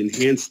want to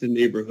enhance the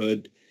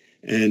neighborhood,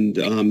 and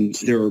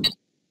there are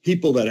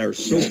people that are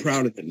so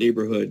proud of the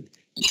neighborhood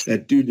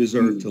that do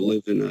deserve to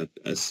live in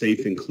a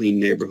safe and clean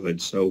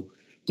neighborhood. So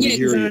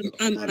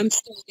I'm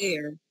still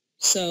there.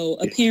 So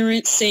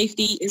appearance,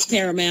 safety is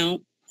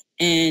paramount,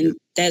 and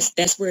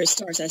that's where it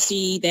starts. I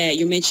see that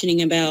you're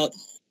mentioning about,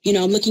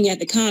 I'm looking at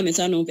the comments.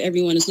 I don't know if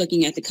everyone is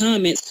looking at the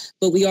comments,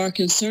 but we are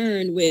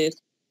concerned with,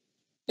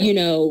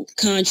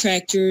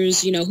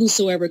 contractors,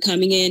 whosoever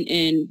coming in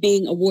and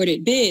being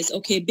awarded bids.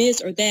 Okay,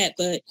 bids are that,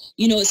 but,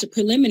 it's a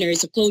preliminary,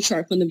 it's a flow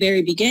chart from the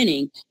very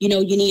beginning. You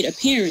need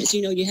appearance,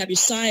 you have your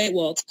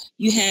sidewalks,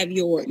 you have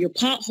your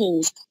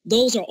potholes.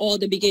 Those are all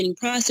the beginning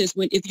process.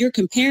 If you're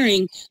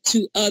comparing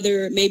to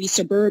other maybe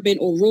suburban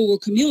or rural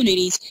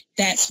communities,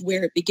 that's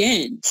where it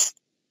begins.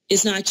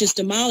 It's not just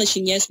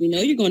demolishing. Yes, we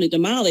know you're going to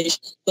demolish,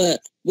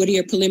 but what are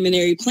your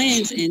preliminary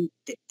plans? And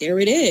there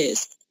it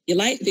is. Your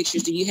light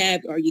fixtures, do you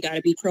have, or you got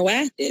to be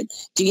proactive?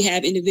 Do you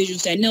have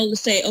individuals that know to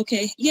say,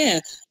 okay,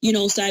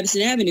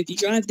 Stuyvesant Avenue, if you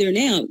drive there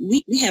now,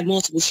 we have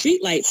multiple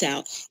street lights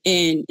out.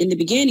 And in the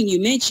beginning,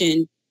 you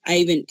mentioned, I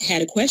even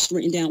had a question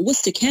written down,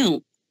 what's the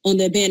count on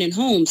the abandoned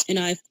homes? And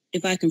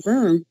if I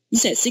confirm, you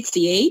said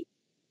 68?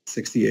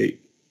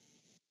 68.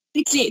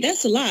 68,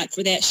 that's a lot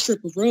for that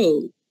strip of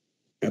road.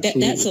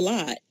 That's a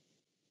lot.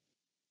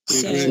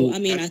 So,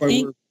 absolutely. I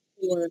think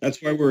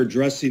that's why we're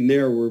addressing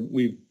there.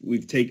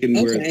 We've taken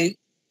where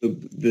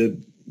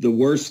the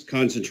worst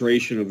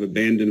concentration of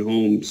abandoned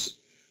homes,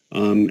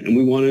 and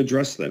we want to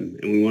address them,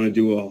 and we want to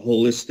do a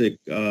holistic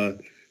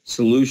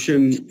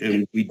solution,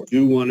 and we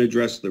do want to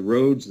address the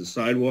roads, the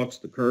sidewalks,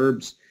 the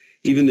curbs,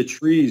 even the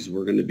trees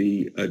we're going to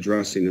be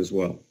addressing as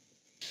well.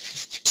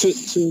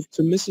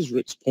 To Mrs.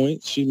 Rick's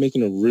point, she's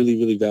making a really,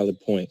 really valid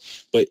point.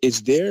 But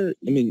there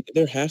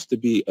has to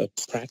be a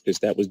practice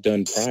that was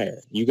done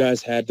prior. You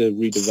guys had to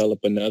redevelop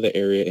another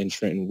area in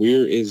Trenton.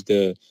 Where is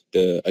the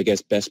I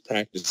guess, best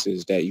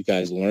practices that you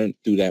guys learned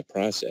through that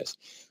process?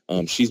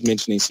 She's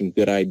mentioning some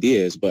good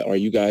ideas, but are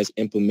you guys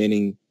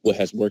implementing what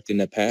has worked in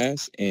the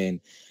past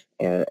and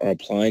are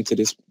applying to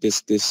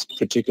this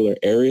particular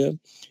area?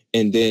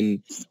 And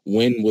then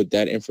when would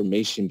that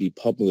information be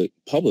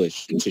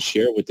published to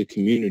share with the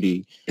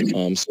community,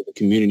 so the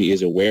community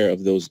is aware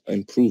of those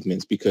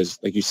improvements? Because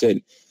like you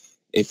said,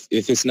 if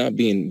it's not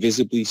being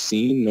visibly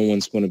seen, no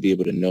one's going to be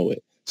able to know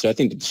it. So I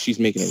think that she's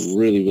making a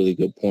really, really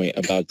good point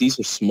about these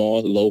are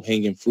small,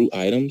 low-hanging fruit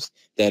items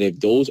that if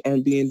those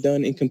aren't being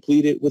done and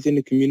completed within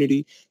the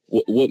community,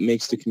 what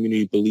makes the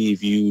community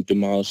believe you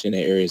demolishing the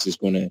areas is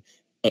going to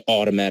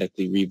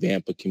automatically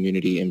revamp a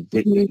community and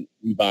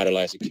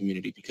revitalize a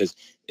community? Because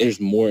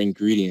there's more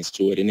ingredients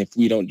to it. And if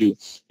we don't do,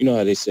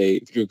 how they say,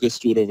 if you're a good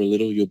steward over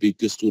little, you'll be a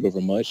good steward over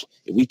much.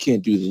 If we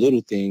can't do the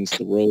little things,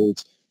 the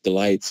roads, the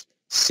lights,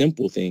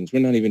 simple things, we're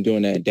not even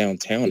doing that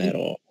downtown at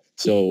all.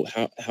 So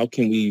how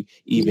can we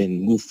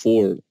even move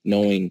forward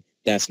knowing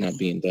that's not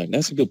being done?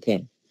 That's a good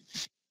point.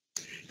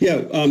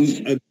 Yeah,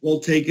 well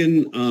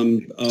taken.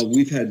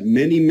 We've had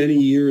many, many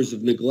years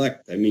of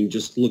neglect.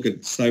 Just look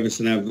at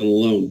Stuyvesant Avenue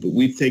alone, but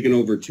we've taken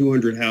over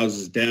 200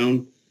 houses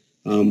down.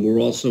 We're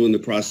also in the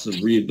process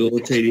of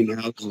rehabilitating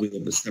houses. We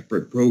have a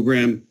separate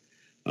program.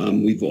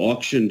 We've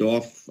auctioned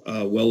off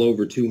well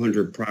over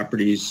 200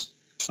 properties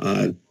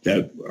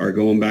that are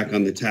going back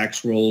on the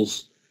tax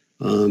rolls.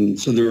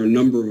 So there are a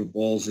number of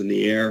balls in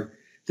the air.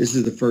 This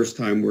is the first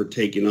time we're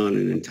taking on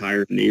an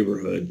entire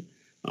neighborhood.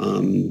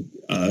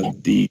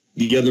 The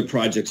other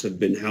projects have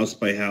been house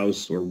by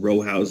house or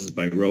row houses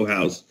by row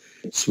house.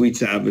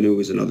 Sweets Avenue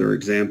is another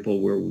example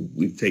where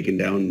we've taken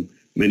down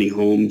many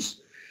homes.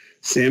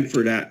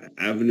 Sanford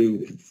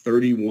Avenue,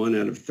 31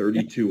 out of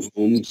 32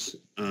 homes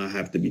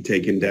have to be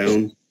taken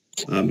down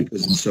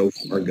because it's so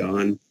far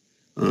gone.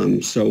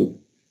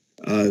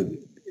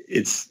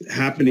 It's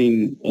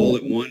happening all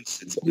at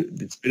once.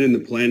 It's been in the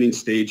planning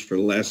stage for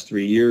the last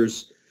 3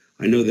 years.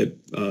 I know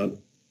that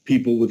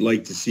people would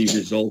like to see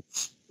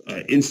results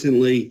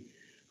instantly.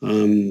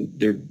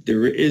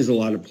 There is a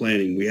lot of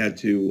planning. We had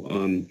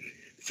to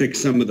fix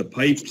some of the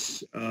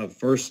pipes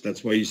first.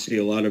 That's why you see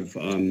a lot of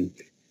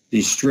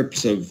these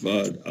strips of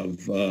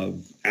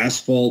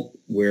asphalt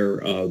where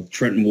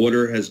Trenton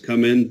Water has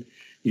come in.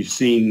 You've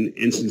seen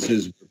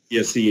instances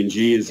where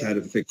PSE&G has had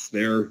to fix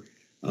their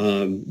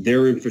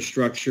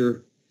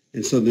infrastructure.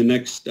 And so the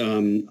next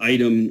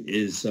item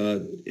is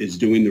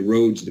doing the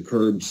roads, the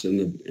curbs,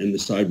 and the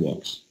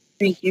sidewalks.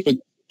 Thank you.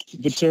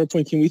 But to our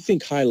point, can we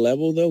think high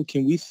level though?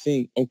 Can we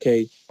think,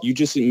 okay, you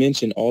just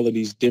mentioned all of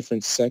these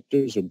different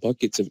sectors or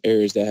buckets of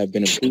areas that have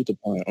been improved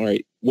upon. All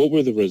right, what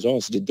were the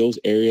results? Did those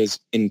areas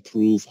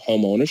improve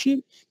home ownership?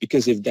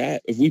 Because if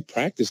we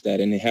practice that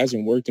and it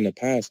hasn't worked in the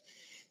past,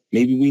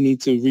 maybe we need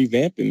to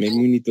revamp it. Maybe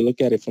we need to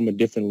look at it from a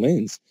different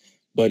lens.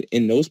 But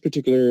in those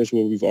particular areas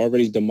where we've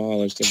already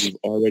demolished and we've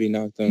already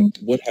knocked down,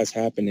 what has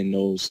happened in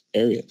those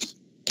areas?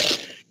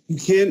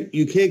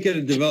 You can't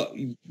get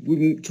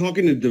when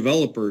talking to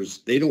developers,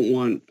 they don't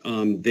want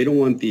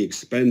the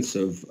expense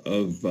of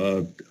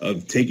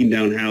taking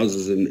down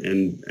houses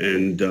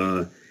and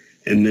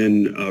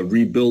then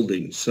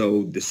rebuilding.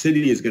 So the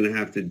city is going to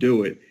have to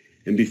do it.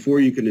 And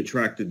before you can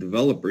attract a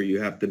developer, you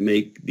have to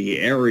make the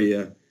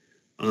area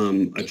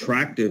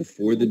attractive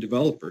for the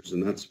developers,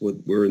 and that's what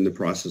we're in the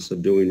process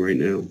of doing right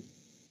now.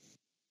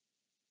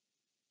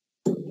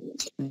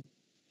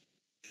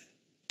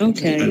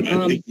 Okay.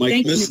 Mike,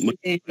 Thank you,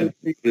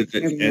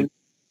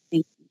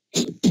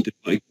 did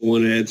Mike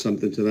want to add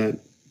something to that?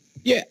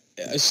 Yeah,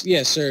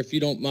 yes, sir. If you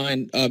don't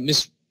mind,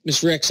 Miss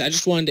Ricks, I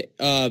just wanted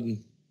to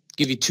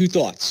give you two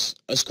thoughts,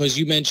 because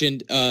you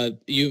mentioned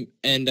you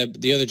and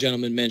the other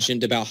gentleman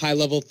mentioned about high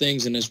level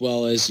things, and as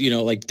well as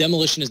like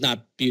demolition is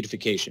not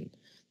beautification.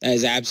 That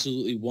is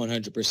absolutely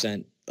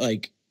 100%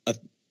 like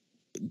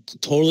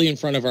totally in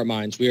front of our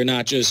minds. We are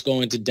not just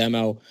going to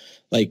demo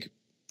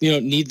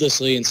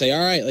needlessly and say,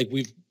 all right, like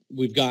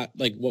we've got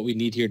like what we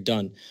need here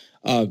done.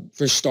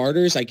 For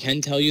starters, I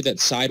can tell you that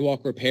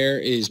sidewalk repair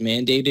is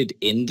mandated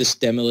in this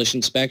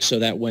demolition spec, so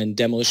that when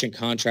demolition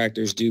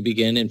contractors do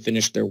begin and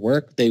finish their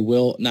work, they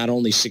will not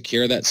only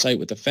secure that site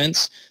with a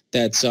fence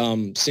that's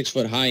 6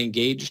 foot high and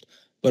gauged,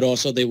 but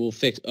also they will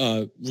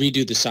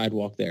redo the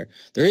sidewalk there.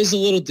 There is a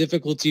little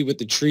difficulty with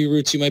the tree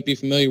roots you might be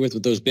familiar with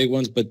those big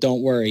ones, but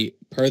don't worry.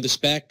 Per the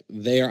spec,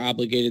 they are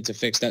obligated to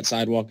fix that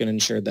sidewalk and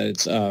ensure that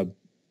it's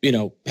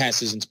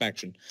passes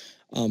inspection.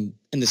 And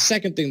the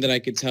second thing that I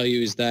could tell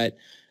you is that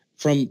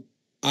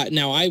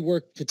now I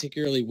work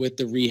particularly with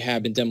the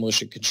rehab and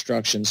demolition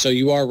construction. So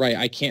you are right.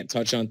 I can't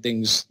touch on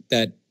things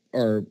that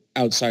are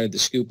outside of the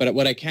scoop. But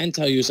what I can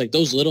tell you is like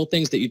those little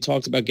things that you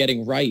talked about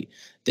getting right,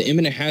 the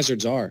imminent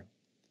hazards are.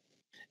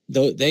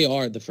 They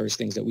are the first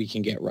things that we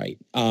can get right.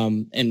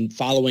 And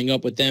following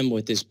up with them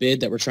with this bid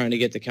that we're trying to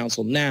get to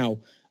council now,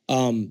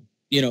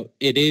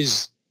 it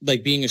is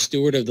like being a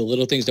steward of the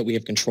little things that we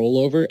have control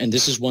over. And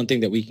this is one thing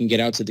that we can get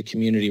out to the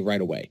community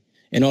right away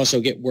and also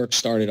get work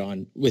started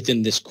on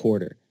within this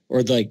quarter,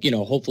 or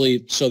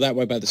hopefully so that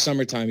way by the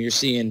summertime you're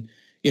seeing,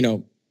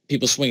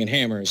 people swinging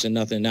hammers and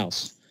nothing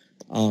else.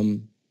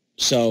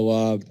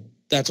 So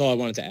that's all I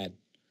wanted to add.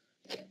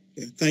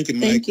 Yeah, thank you,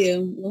 Mike. Thank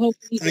you. Well,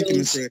 hopefully thank you,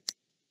 Ms. Rick.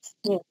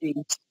 Small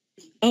things.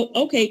 Oh,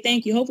 okay.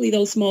 Thank you. Hopefully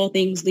those small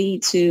things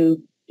lead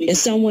to,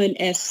 as someone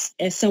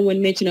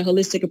mentioned, a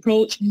holistic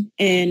approach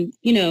and,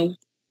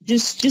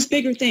 just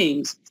bigger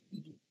things.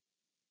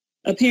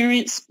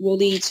 Appearance will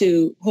lead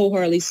to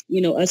wholeheartedly,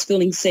 us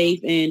feeling safe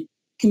and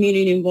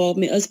community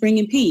involvement, us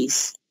bringing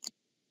peace.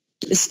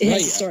 It has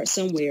to start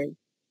somewhere.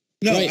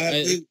 No,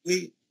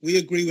 we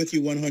agree with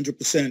you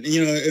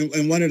 100%.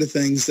 And one of the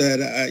things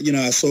that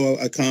I saw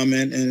a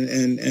comment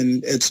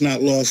and it's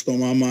not lost on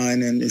my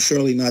mind and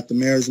surely not the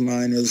mayor's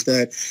mind is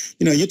that,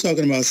 you're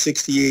talking about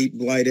 68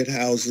 blighted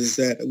houses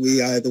that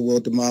we either will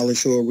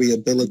demolish or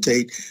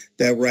rehabilitate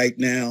that right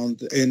now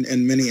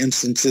in many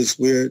instances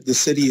where the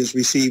city is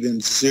receiving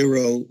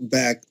zero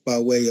back by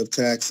way of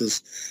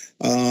taxes.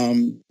 At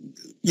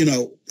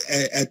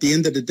the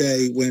end of the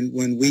day,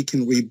 when we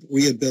can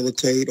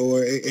rehabilitate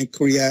or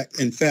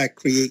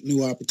create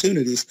new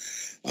opportunities,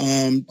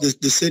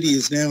 the city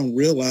is now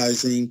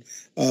realizing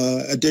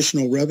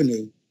additional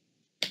revenue.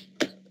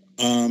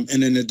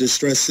 And in a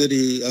distressed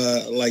city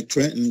like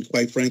Trenton,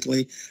 quite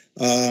frankly,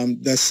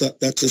 that's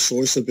a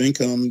source of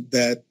income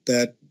that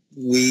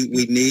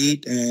we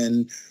need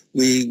and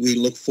we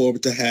look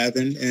forward to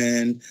having,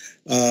 and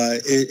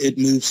it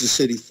moves the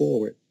city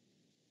forward.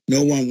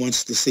 No one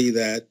wants to see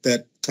that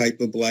type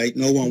of blight.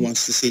 No one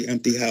wants to see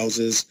empty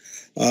houses.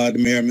 The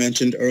mayor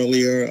mentioned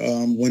earlier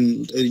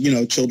when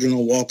children are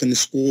walking to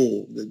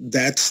school.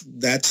 That's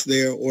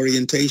their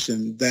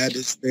orientation. That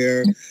is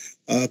their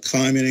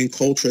climate and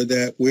culture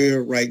that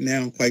we're right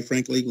now, quite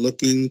frankly,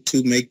 looking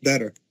to make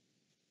better.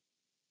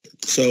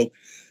 So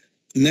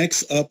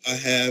next up, I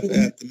have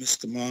after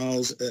Mr.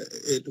 Miles,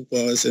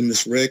 and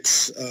Ms.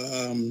 Ricks.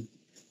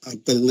 I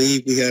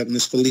believe we have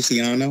Ms.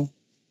 Feliciano.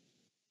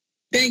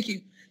 Thank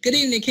you. Good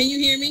evening. Can you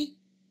hear me?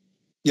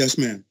 Yes,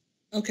 ma'am.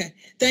 Okay.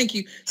 Thank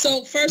you.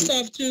 So first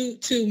off,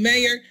 to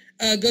Mayor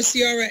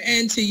Guciara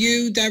and to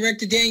you,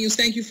 Director Daniels,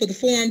 thank you for the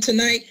forum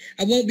tonight.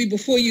 I won't be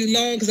before you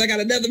long because I got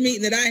another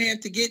meeting that I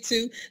have to get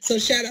to. So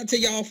shout out to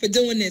y'all for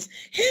doing this.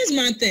 Here's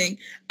my thing.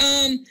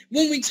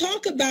 When we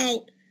talk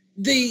about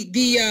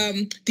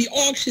the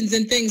auctions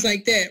and things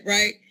like that,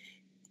 right?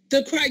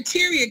 The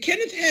criteria,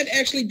 Kenneth had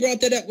actually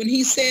brought that up when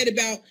he said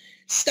about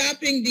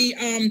stopping the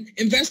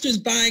investors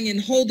buying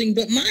and holding.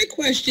 But my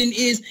question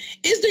is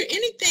there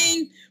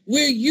anything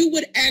where you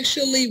would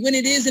actually, when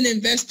it is an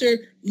investor,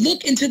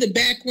 look into the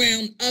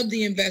background of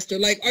the investor?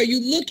 Like, are you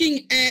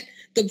looking at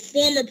the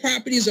former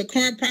properties or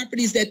current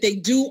properties that they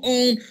do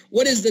own?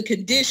 What is the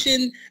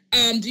condition?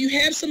 Do you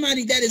have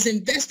somebody that is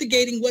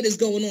investigating what is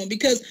going on?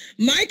 Because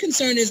my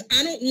concern is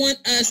I don't want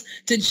us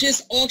to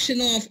just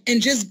auction off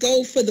and just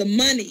go for the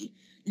money,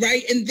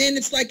 right? And then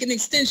it's like an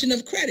extension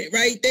of credit,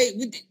 right?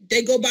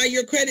 They go by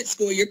your credit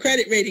score, your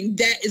credit rating.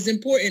 That is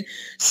important.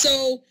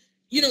 So,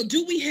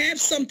 do we have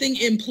something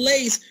in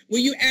place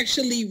where you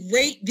actually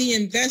rate the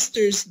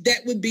investors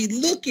that would be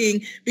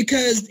looking?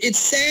 Because it's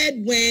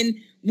sad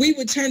when we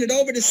would turn it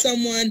over to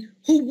someone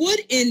who would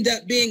end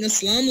up being a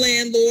slum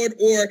landlord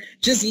or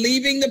just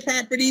leaving the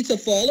property to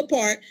fall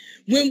apart,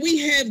 when we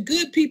have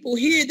good people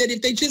here that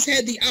if they just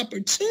had the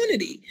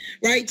opportunity,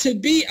 right, to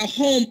be a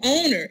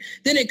homeowner,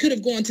 then it could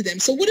have gone to them.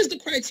 So what is the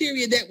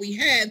criteria that we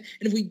have?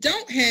 And if we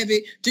don't have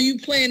it, do you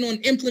plan on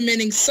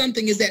implementing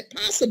something? Is that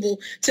possible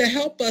to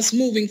help us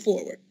moving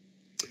forward?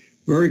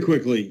 Very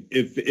quickly,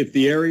 if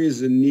the area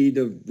is in need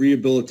of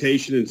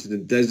rehabilitation, it's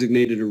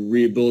designated a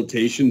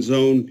rehabilitation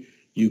zone,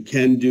 you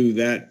can do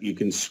that. You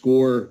can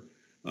score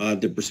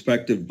the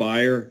prospective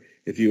buyer.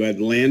 If you had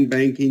land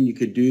banking, you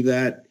could do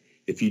that.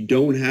 If you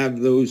don't have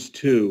those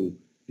two,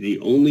 the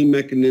only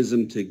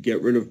mechanism to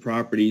get rid of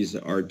properties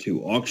are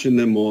to auction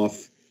them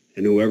off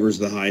and whoever's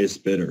the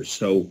highest bidder.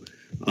 So,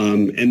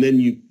 and then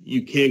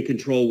you can't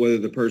control whether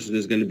the person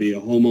is going to be a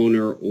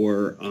homeowner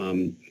or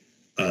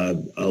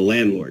a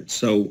landlord.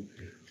 So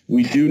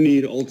we do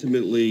need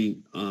ultimately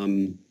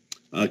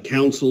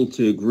council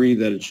to agree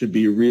that it should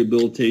be a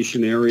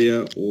rehabilitation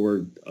area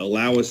or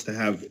allow us to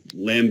have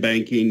land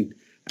banking.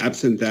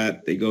 Absent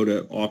that, they go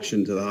to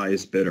auction to the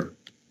highest bidder.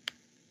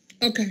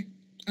 Okay.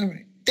 All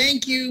right.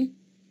 Thank you.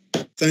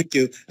 Thank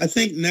you. I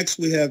think next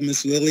we have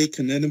Ms. Lily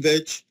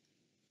Kaninovich.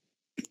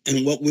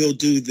 And what we'll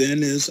do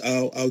then is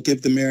I'll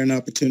give the mayor an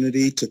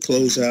opportunity to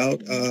close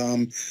out.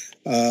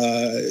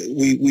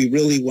 We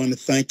really want to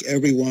thank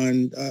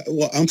everyone.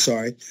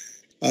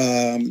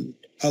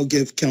 I'll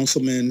give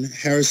Councilman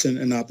Harrison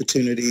an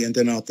opportunity, and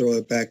then I'll throw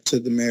it back to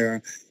the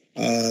mayor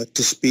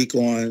to speak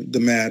on the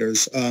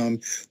matters.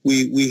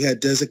 We had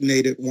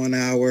designated 1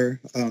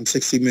 hour,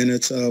 60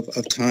 minutes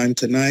of time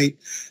tonight.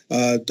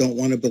 Don't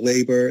want to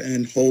belabor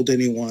and hold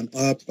anyone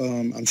up.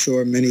 I'm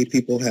sure many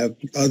people have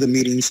other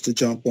meetings to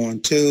jump on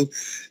too.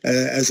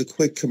 As a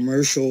quick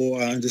commercial,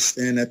 I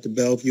understand that the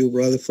Bellevue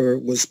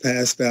Rutherford was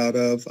passed out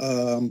of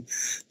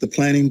the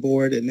planning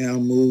board. It now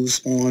moves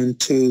on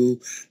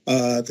to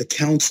the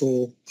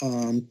council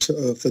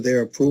for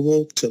their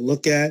approval to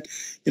look at.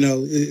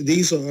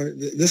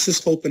 This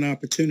is hope and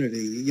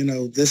opportunity.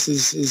 This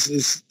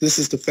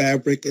is the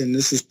fabric, and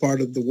this is part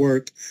of the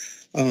work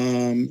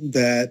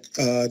that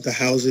the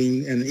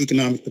Housing and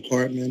Economic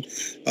Department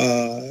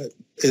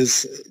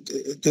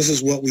this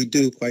is what we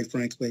do, quite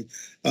frankly.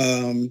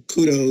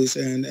 Kudos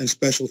and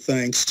special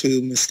thanks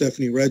to Ms.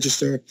 Stephanie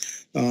Register,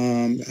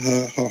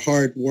 her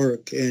hard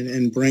work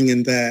in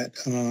bringing that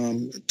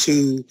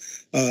to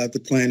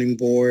the planning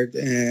board,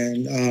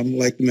 and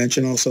like you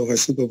mentioned, also her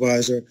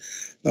supervisor,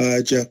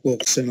 Jeff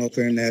Wilson,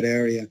 over in that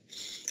area.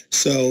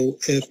 So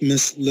if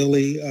Ms.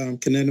 Lily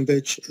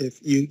Kaninovich, if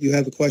you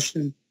have a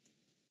question?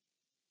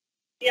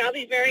 Yeah, I'll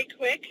be very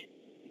quick.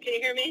 Can you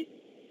hear me?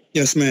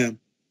 Yes, ma'am.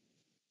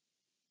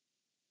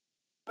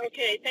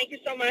 Okay, thank you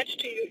so much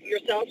to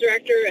yourself,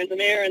 Director, and the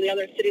Mayor and the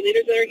other city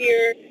leaders that are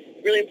here.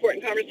 Really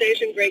important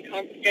conversation, great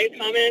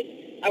comments.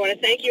 I want to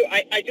thank you.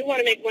 I do want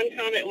to make one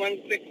comment, one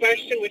quick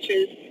question, which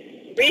is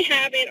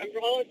rehabbing. I'm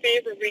all in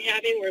favor of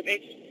rehabbing where it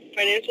makes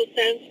financial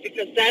sense,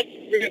 because that's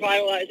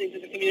revitalizing to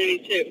the community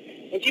too.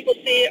 When people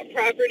see a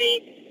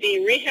property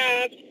being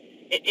rehabbed,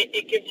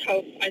 it gives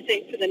hope, I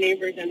think, to the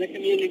neighbors and the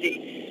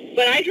community.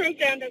 But I drove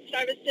down to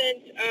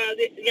Stuyvesant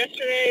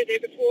yesterday, the day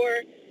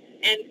before,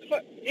 and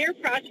near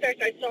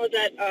Prospect, I saw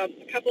that a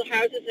couple of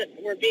houses that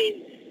were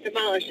being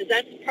demolished. Is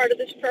that part of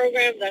this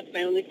program? That's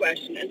my only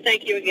question. And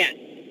thank you again.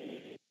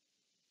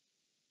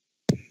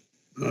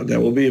 That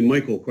will be a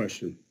Michael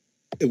question.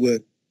 It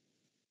would.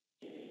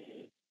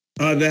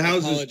 The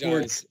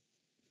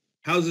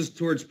houses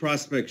towards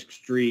Prospect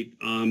Street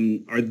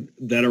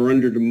that are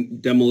under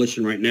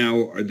demolition right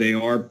now, are they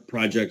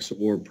projects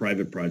or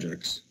private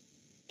projects?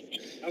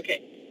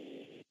 Okay.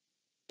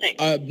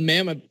 Thanks.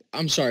 Ma'am,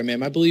 I'm sorry,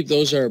 ma'am. I believe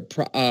those are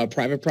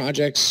private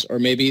projects, or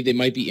maybe they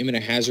might be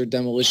imminent hazard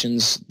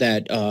demolitions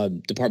that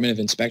Department of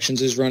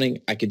Inspections is running.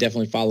 I could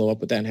definitely follow up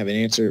with that and have an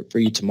answer for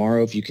you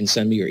tomorrow if you can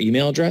send me your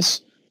email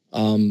address.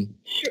 Sure.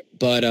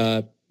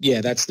 But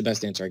yeah, that's the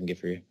best answer I can give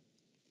for you.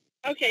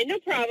 Okay, no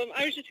problem.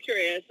 I was just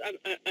curious. I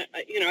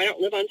don't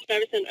live on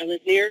Stuyvesant. I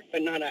live near,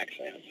 but not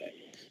actually on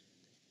Stuyvesant.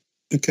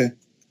 Okay.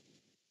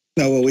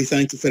 No, well, we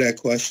thank you for that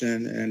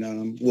question,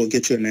 and we'll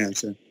get you an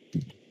answer.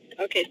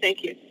 Okay,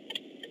 thank you.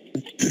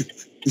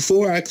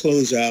 Before I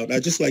close out,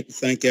 I'd just like to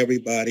thank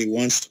everybody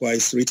once,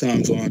 twice, three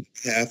times on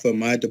behalf of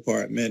my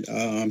department.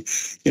 I'm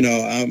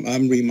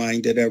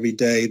reminded every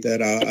day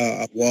that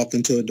I walk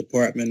into a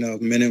department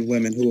of men and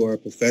women who are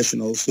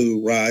professionals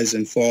who rise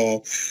and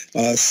fall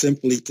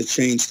simply to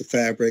change the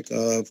fabric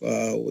of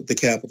the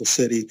capital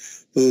city,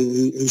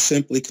 who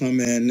simply come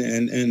in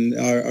and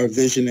are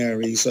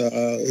visionaries,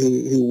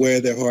 who wear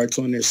their hearts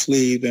on their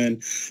sleeve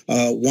and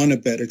want a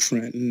better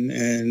Trenton,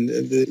 and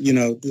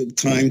the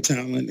time,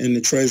 talent, and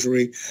the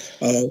treasury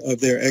of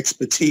their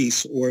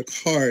expertise work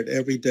hard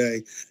every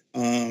day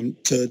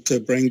to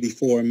bring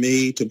before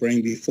me, to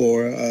bring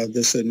before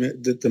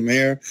the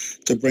mayor,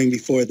 to bring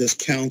before this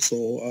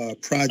council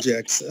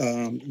projects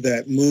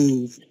that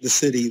move the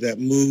city, that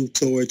move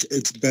towards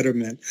its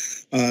betterment,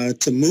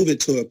 to move it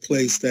to a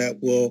place that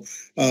will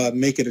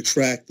make it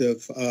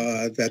attractive,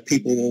 that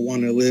people will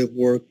want to live,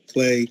 work,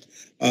 play,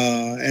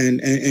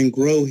 and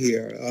grow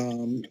here.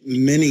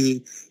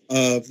 Many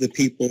of the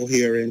people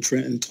here in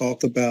Trenton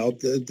talk about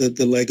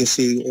the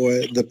legacy or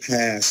the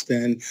past,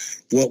 and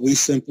what we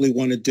simply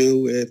want to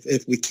do,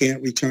 if we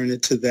can't return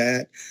it to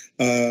that,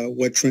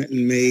 what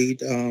Trenton made,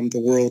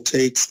 the world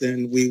takes,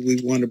 then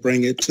we want to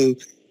bring it to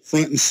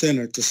front and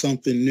center, to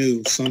something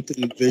new,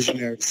 something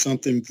visionary,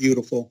 something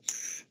beautiful.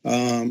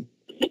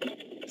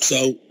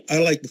 So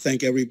I'd like to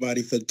thank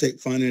everybody for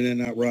finding it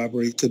not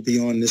robbery to be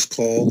on this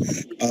call.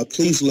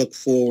 Please look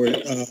forward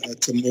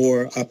to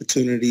more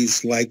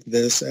opportunities like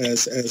this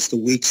as the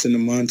weeks and the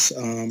months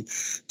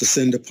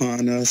descend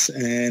upon us.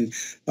 And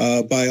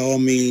by all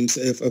means,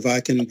 if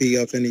I can be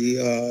of any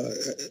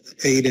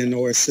aid and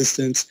or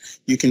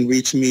assistance, you can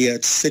reach me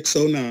at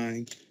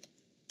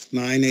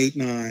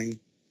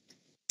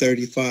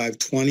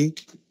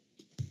 609-989-3520,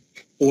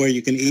 or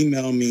you can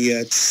email me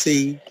at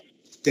cdaniels,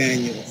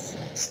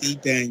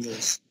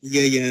 DANIELS,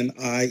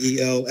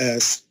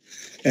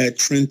 at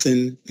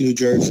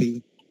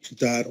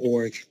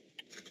TrentonNewJersey.org.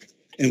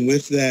 And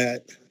with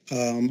that,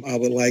 I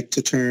would like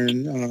to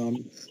turn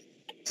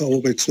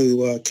over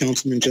to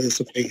Councilman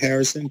Joseph A.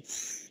 Harrison.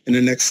 And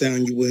the next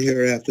sound you will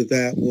hear after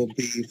that will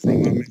be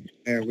from our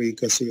Mayor Reed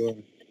Garcia.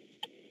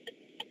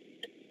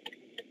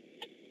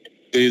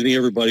 Good evening,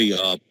 everybody.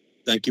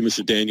 Thank you,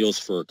 Mr. Daniels,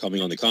 for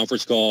coming on the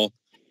conference call.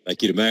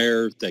 Thank you to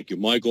Mayor. Thank you,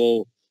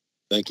 Michael.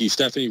 Thank you,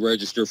 Stephanie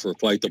Register, for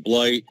Fight the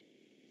Blight.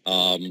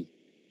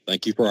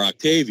 Thank you for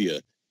Octavia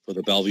for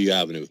the Bellevue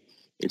Avenue.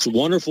 It's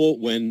wonderful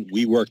when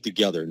we work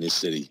together in this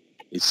city.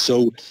 It's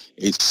so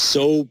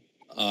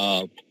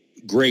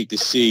great to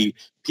see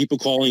people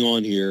calling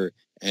on here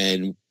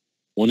and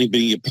wanting to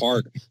be a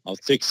part of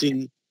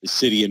fixing the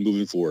city and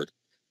moving forward.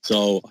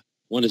 So I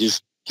want to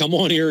just come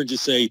on here and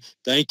just say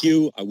thank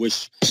you. I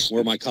wish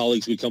more of my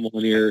colleagues would come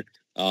on here.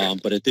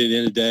 But at the end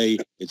of the day,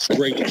 it's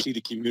great to see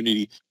the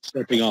community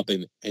stepping up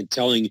and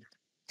telling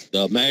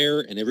the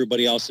mayor and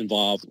everybody else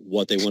involved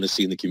what they want to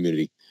see in the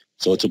community.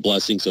 So it's a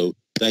blessing. So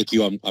thank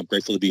you. I'm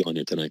grateful to be on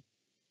here tonight.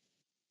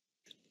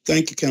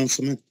 Thank you,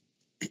 Councilman.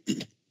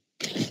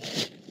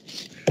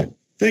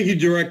 Thank you,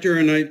 Director.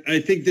 And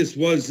I think this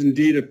was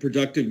indeed a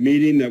productive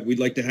meeting that we'd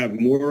like to have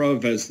more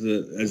of as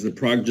the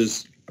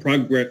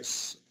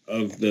progress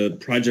of the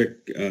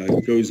project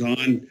goes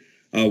on.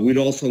 We'd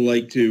also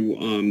like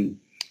to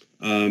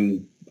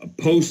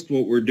post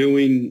what we're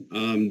doing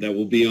that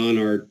will be on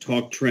our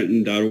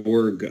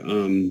talktrenton.org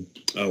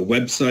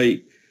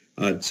website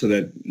so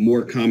that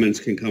more comments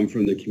can come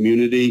from the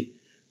community.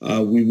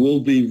 We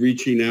will be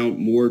reaching out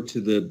more to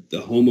the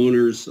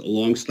homeowners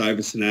along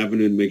Stuyvesant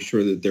Avenue to make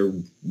sure that they're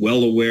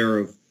well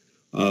aware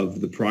of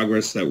the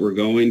progress that we're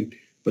going.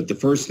 But the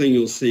first thing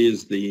you'll see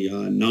is the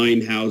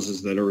 9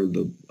 houses that are in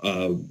the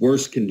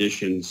worst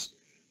conditions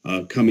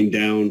coming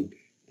down.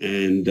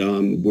 And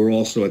we're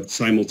also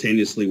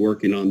simultaneously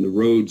working on the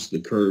roads, the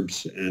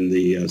curbs, and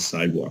the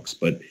sidewalks.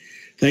 But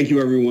thank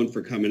you, everyone,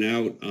 for coming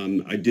out.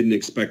 I didn't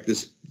expect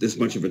this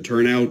much of a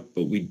turnout,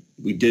 but we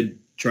did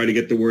try to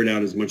get the word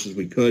out as much as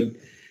we could.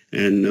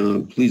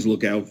 And please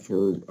look out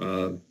for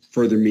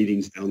further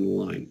meetings down the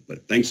line.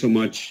 But thanks so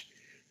much,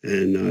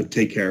 and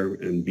take care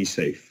and be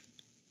safe.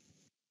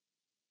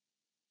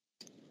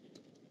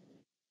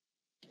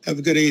 Have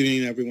a good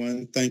evening,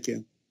 everyone. Thank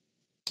you.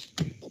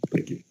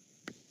 Thank you.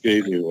 Good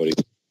evening, everybody.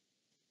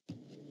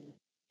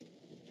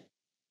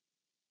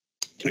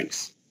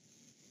 Thanks.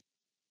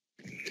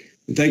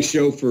 And thanks,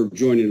 Joe, for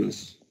joining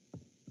us.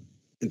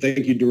 And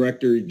thank you,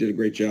 Director. You did a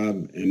great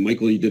job. And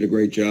Michael, you did a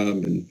great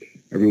job. And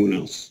everyone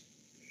else.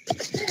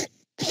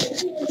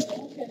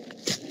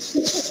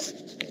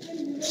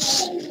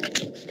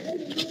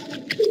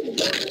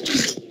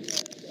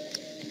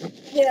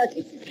 Yeah,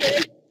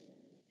 TCCA.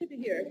 Good to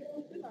hear.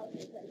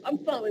 I'm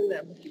following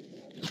them.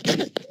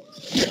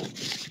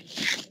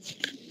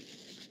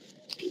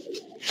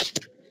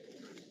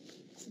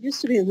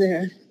 Used to be in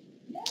there.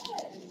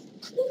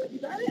 You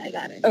got it? I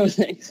got it. Oh,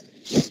 thanks.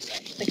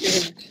 Thank you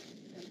very much.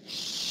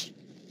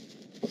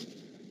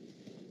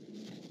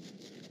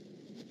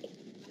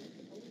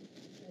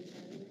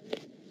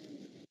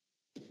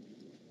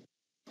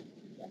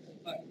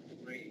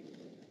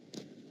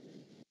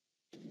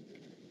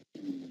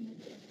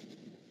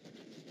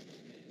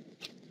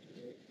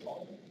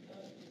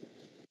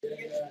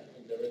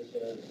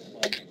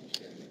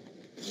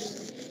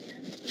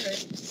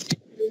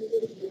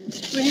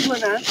 We need one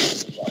now. I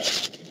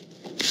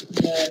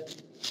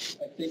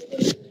think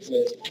it's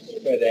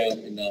spread out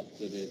enough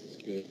that it's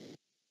good.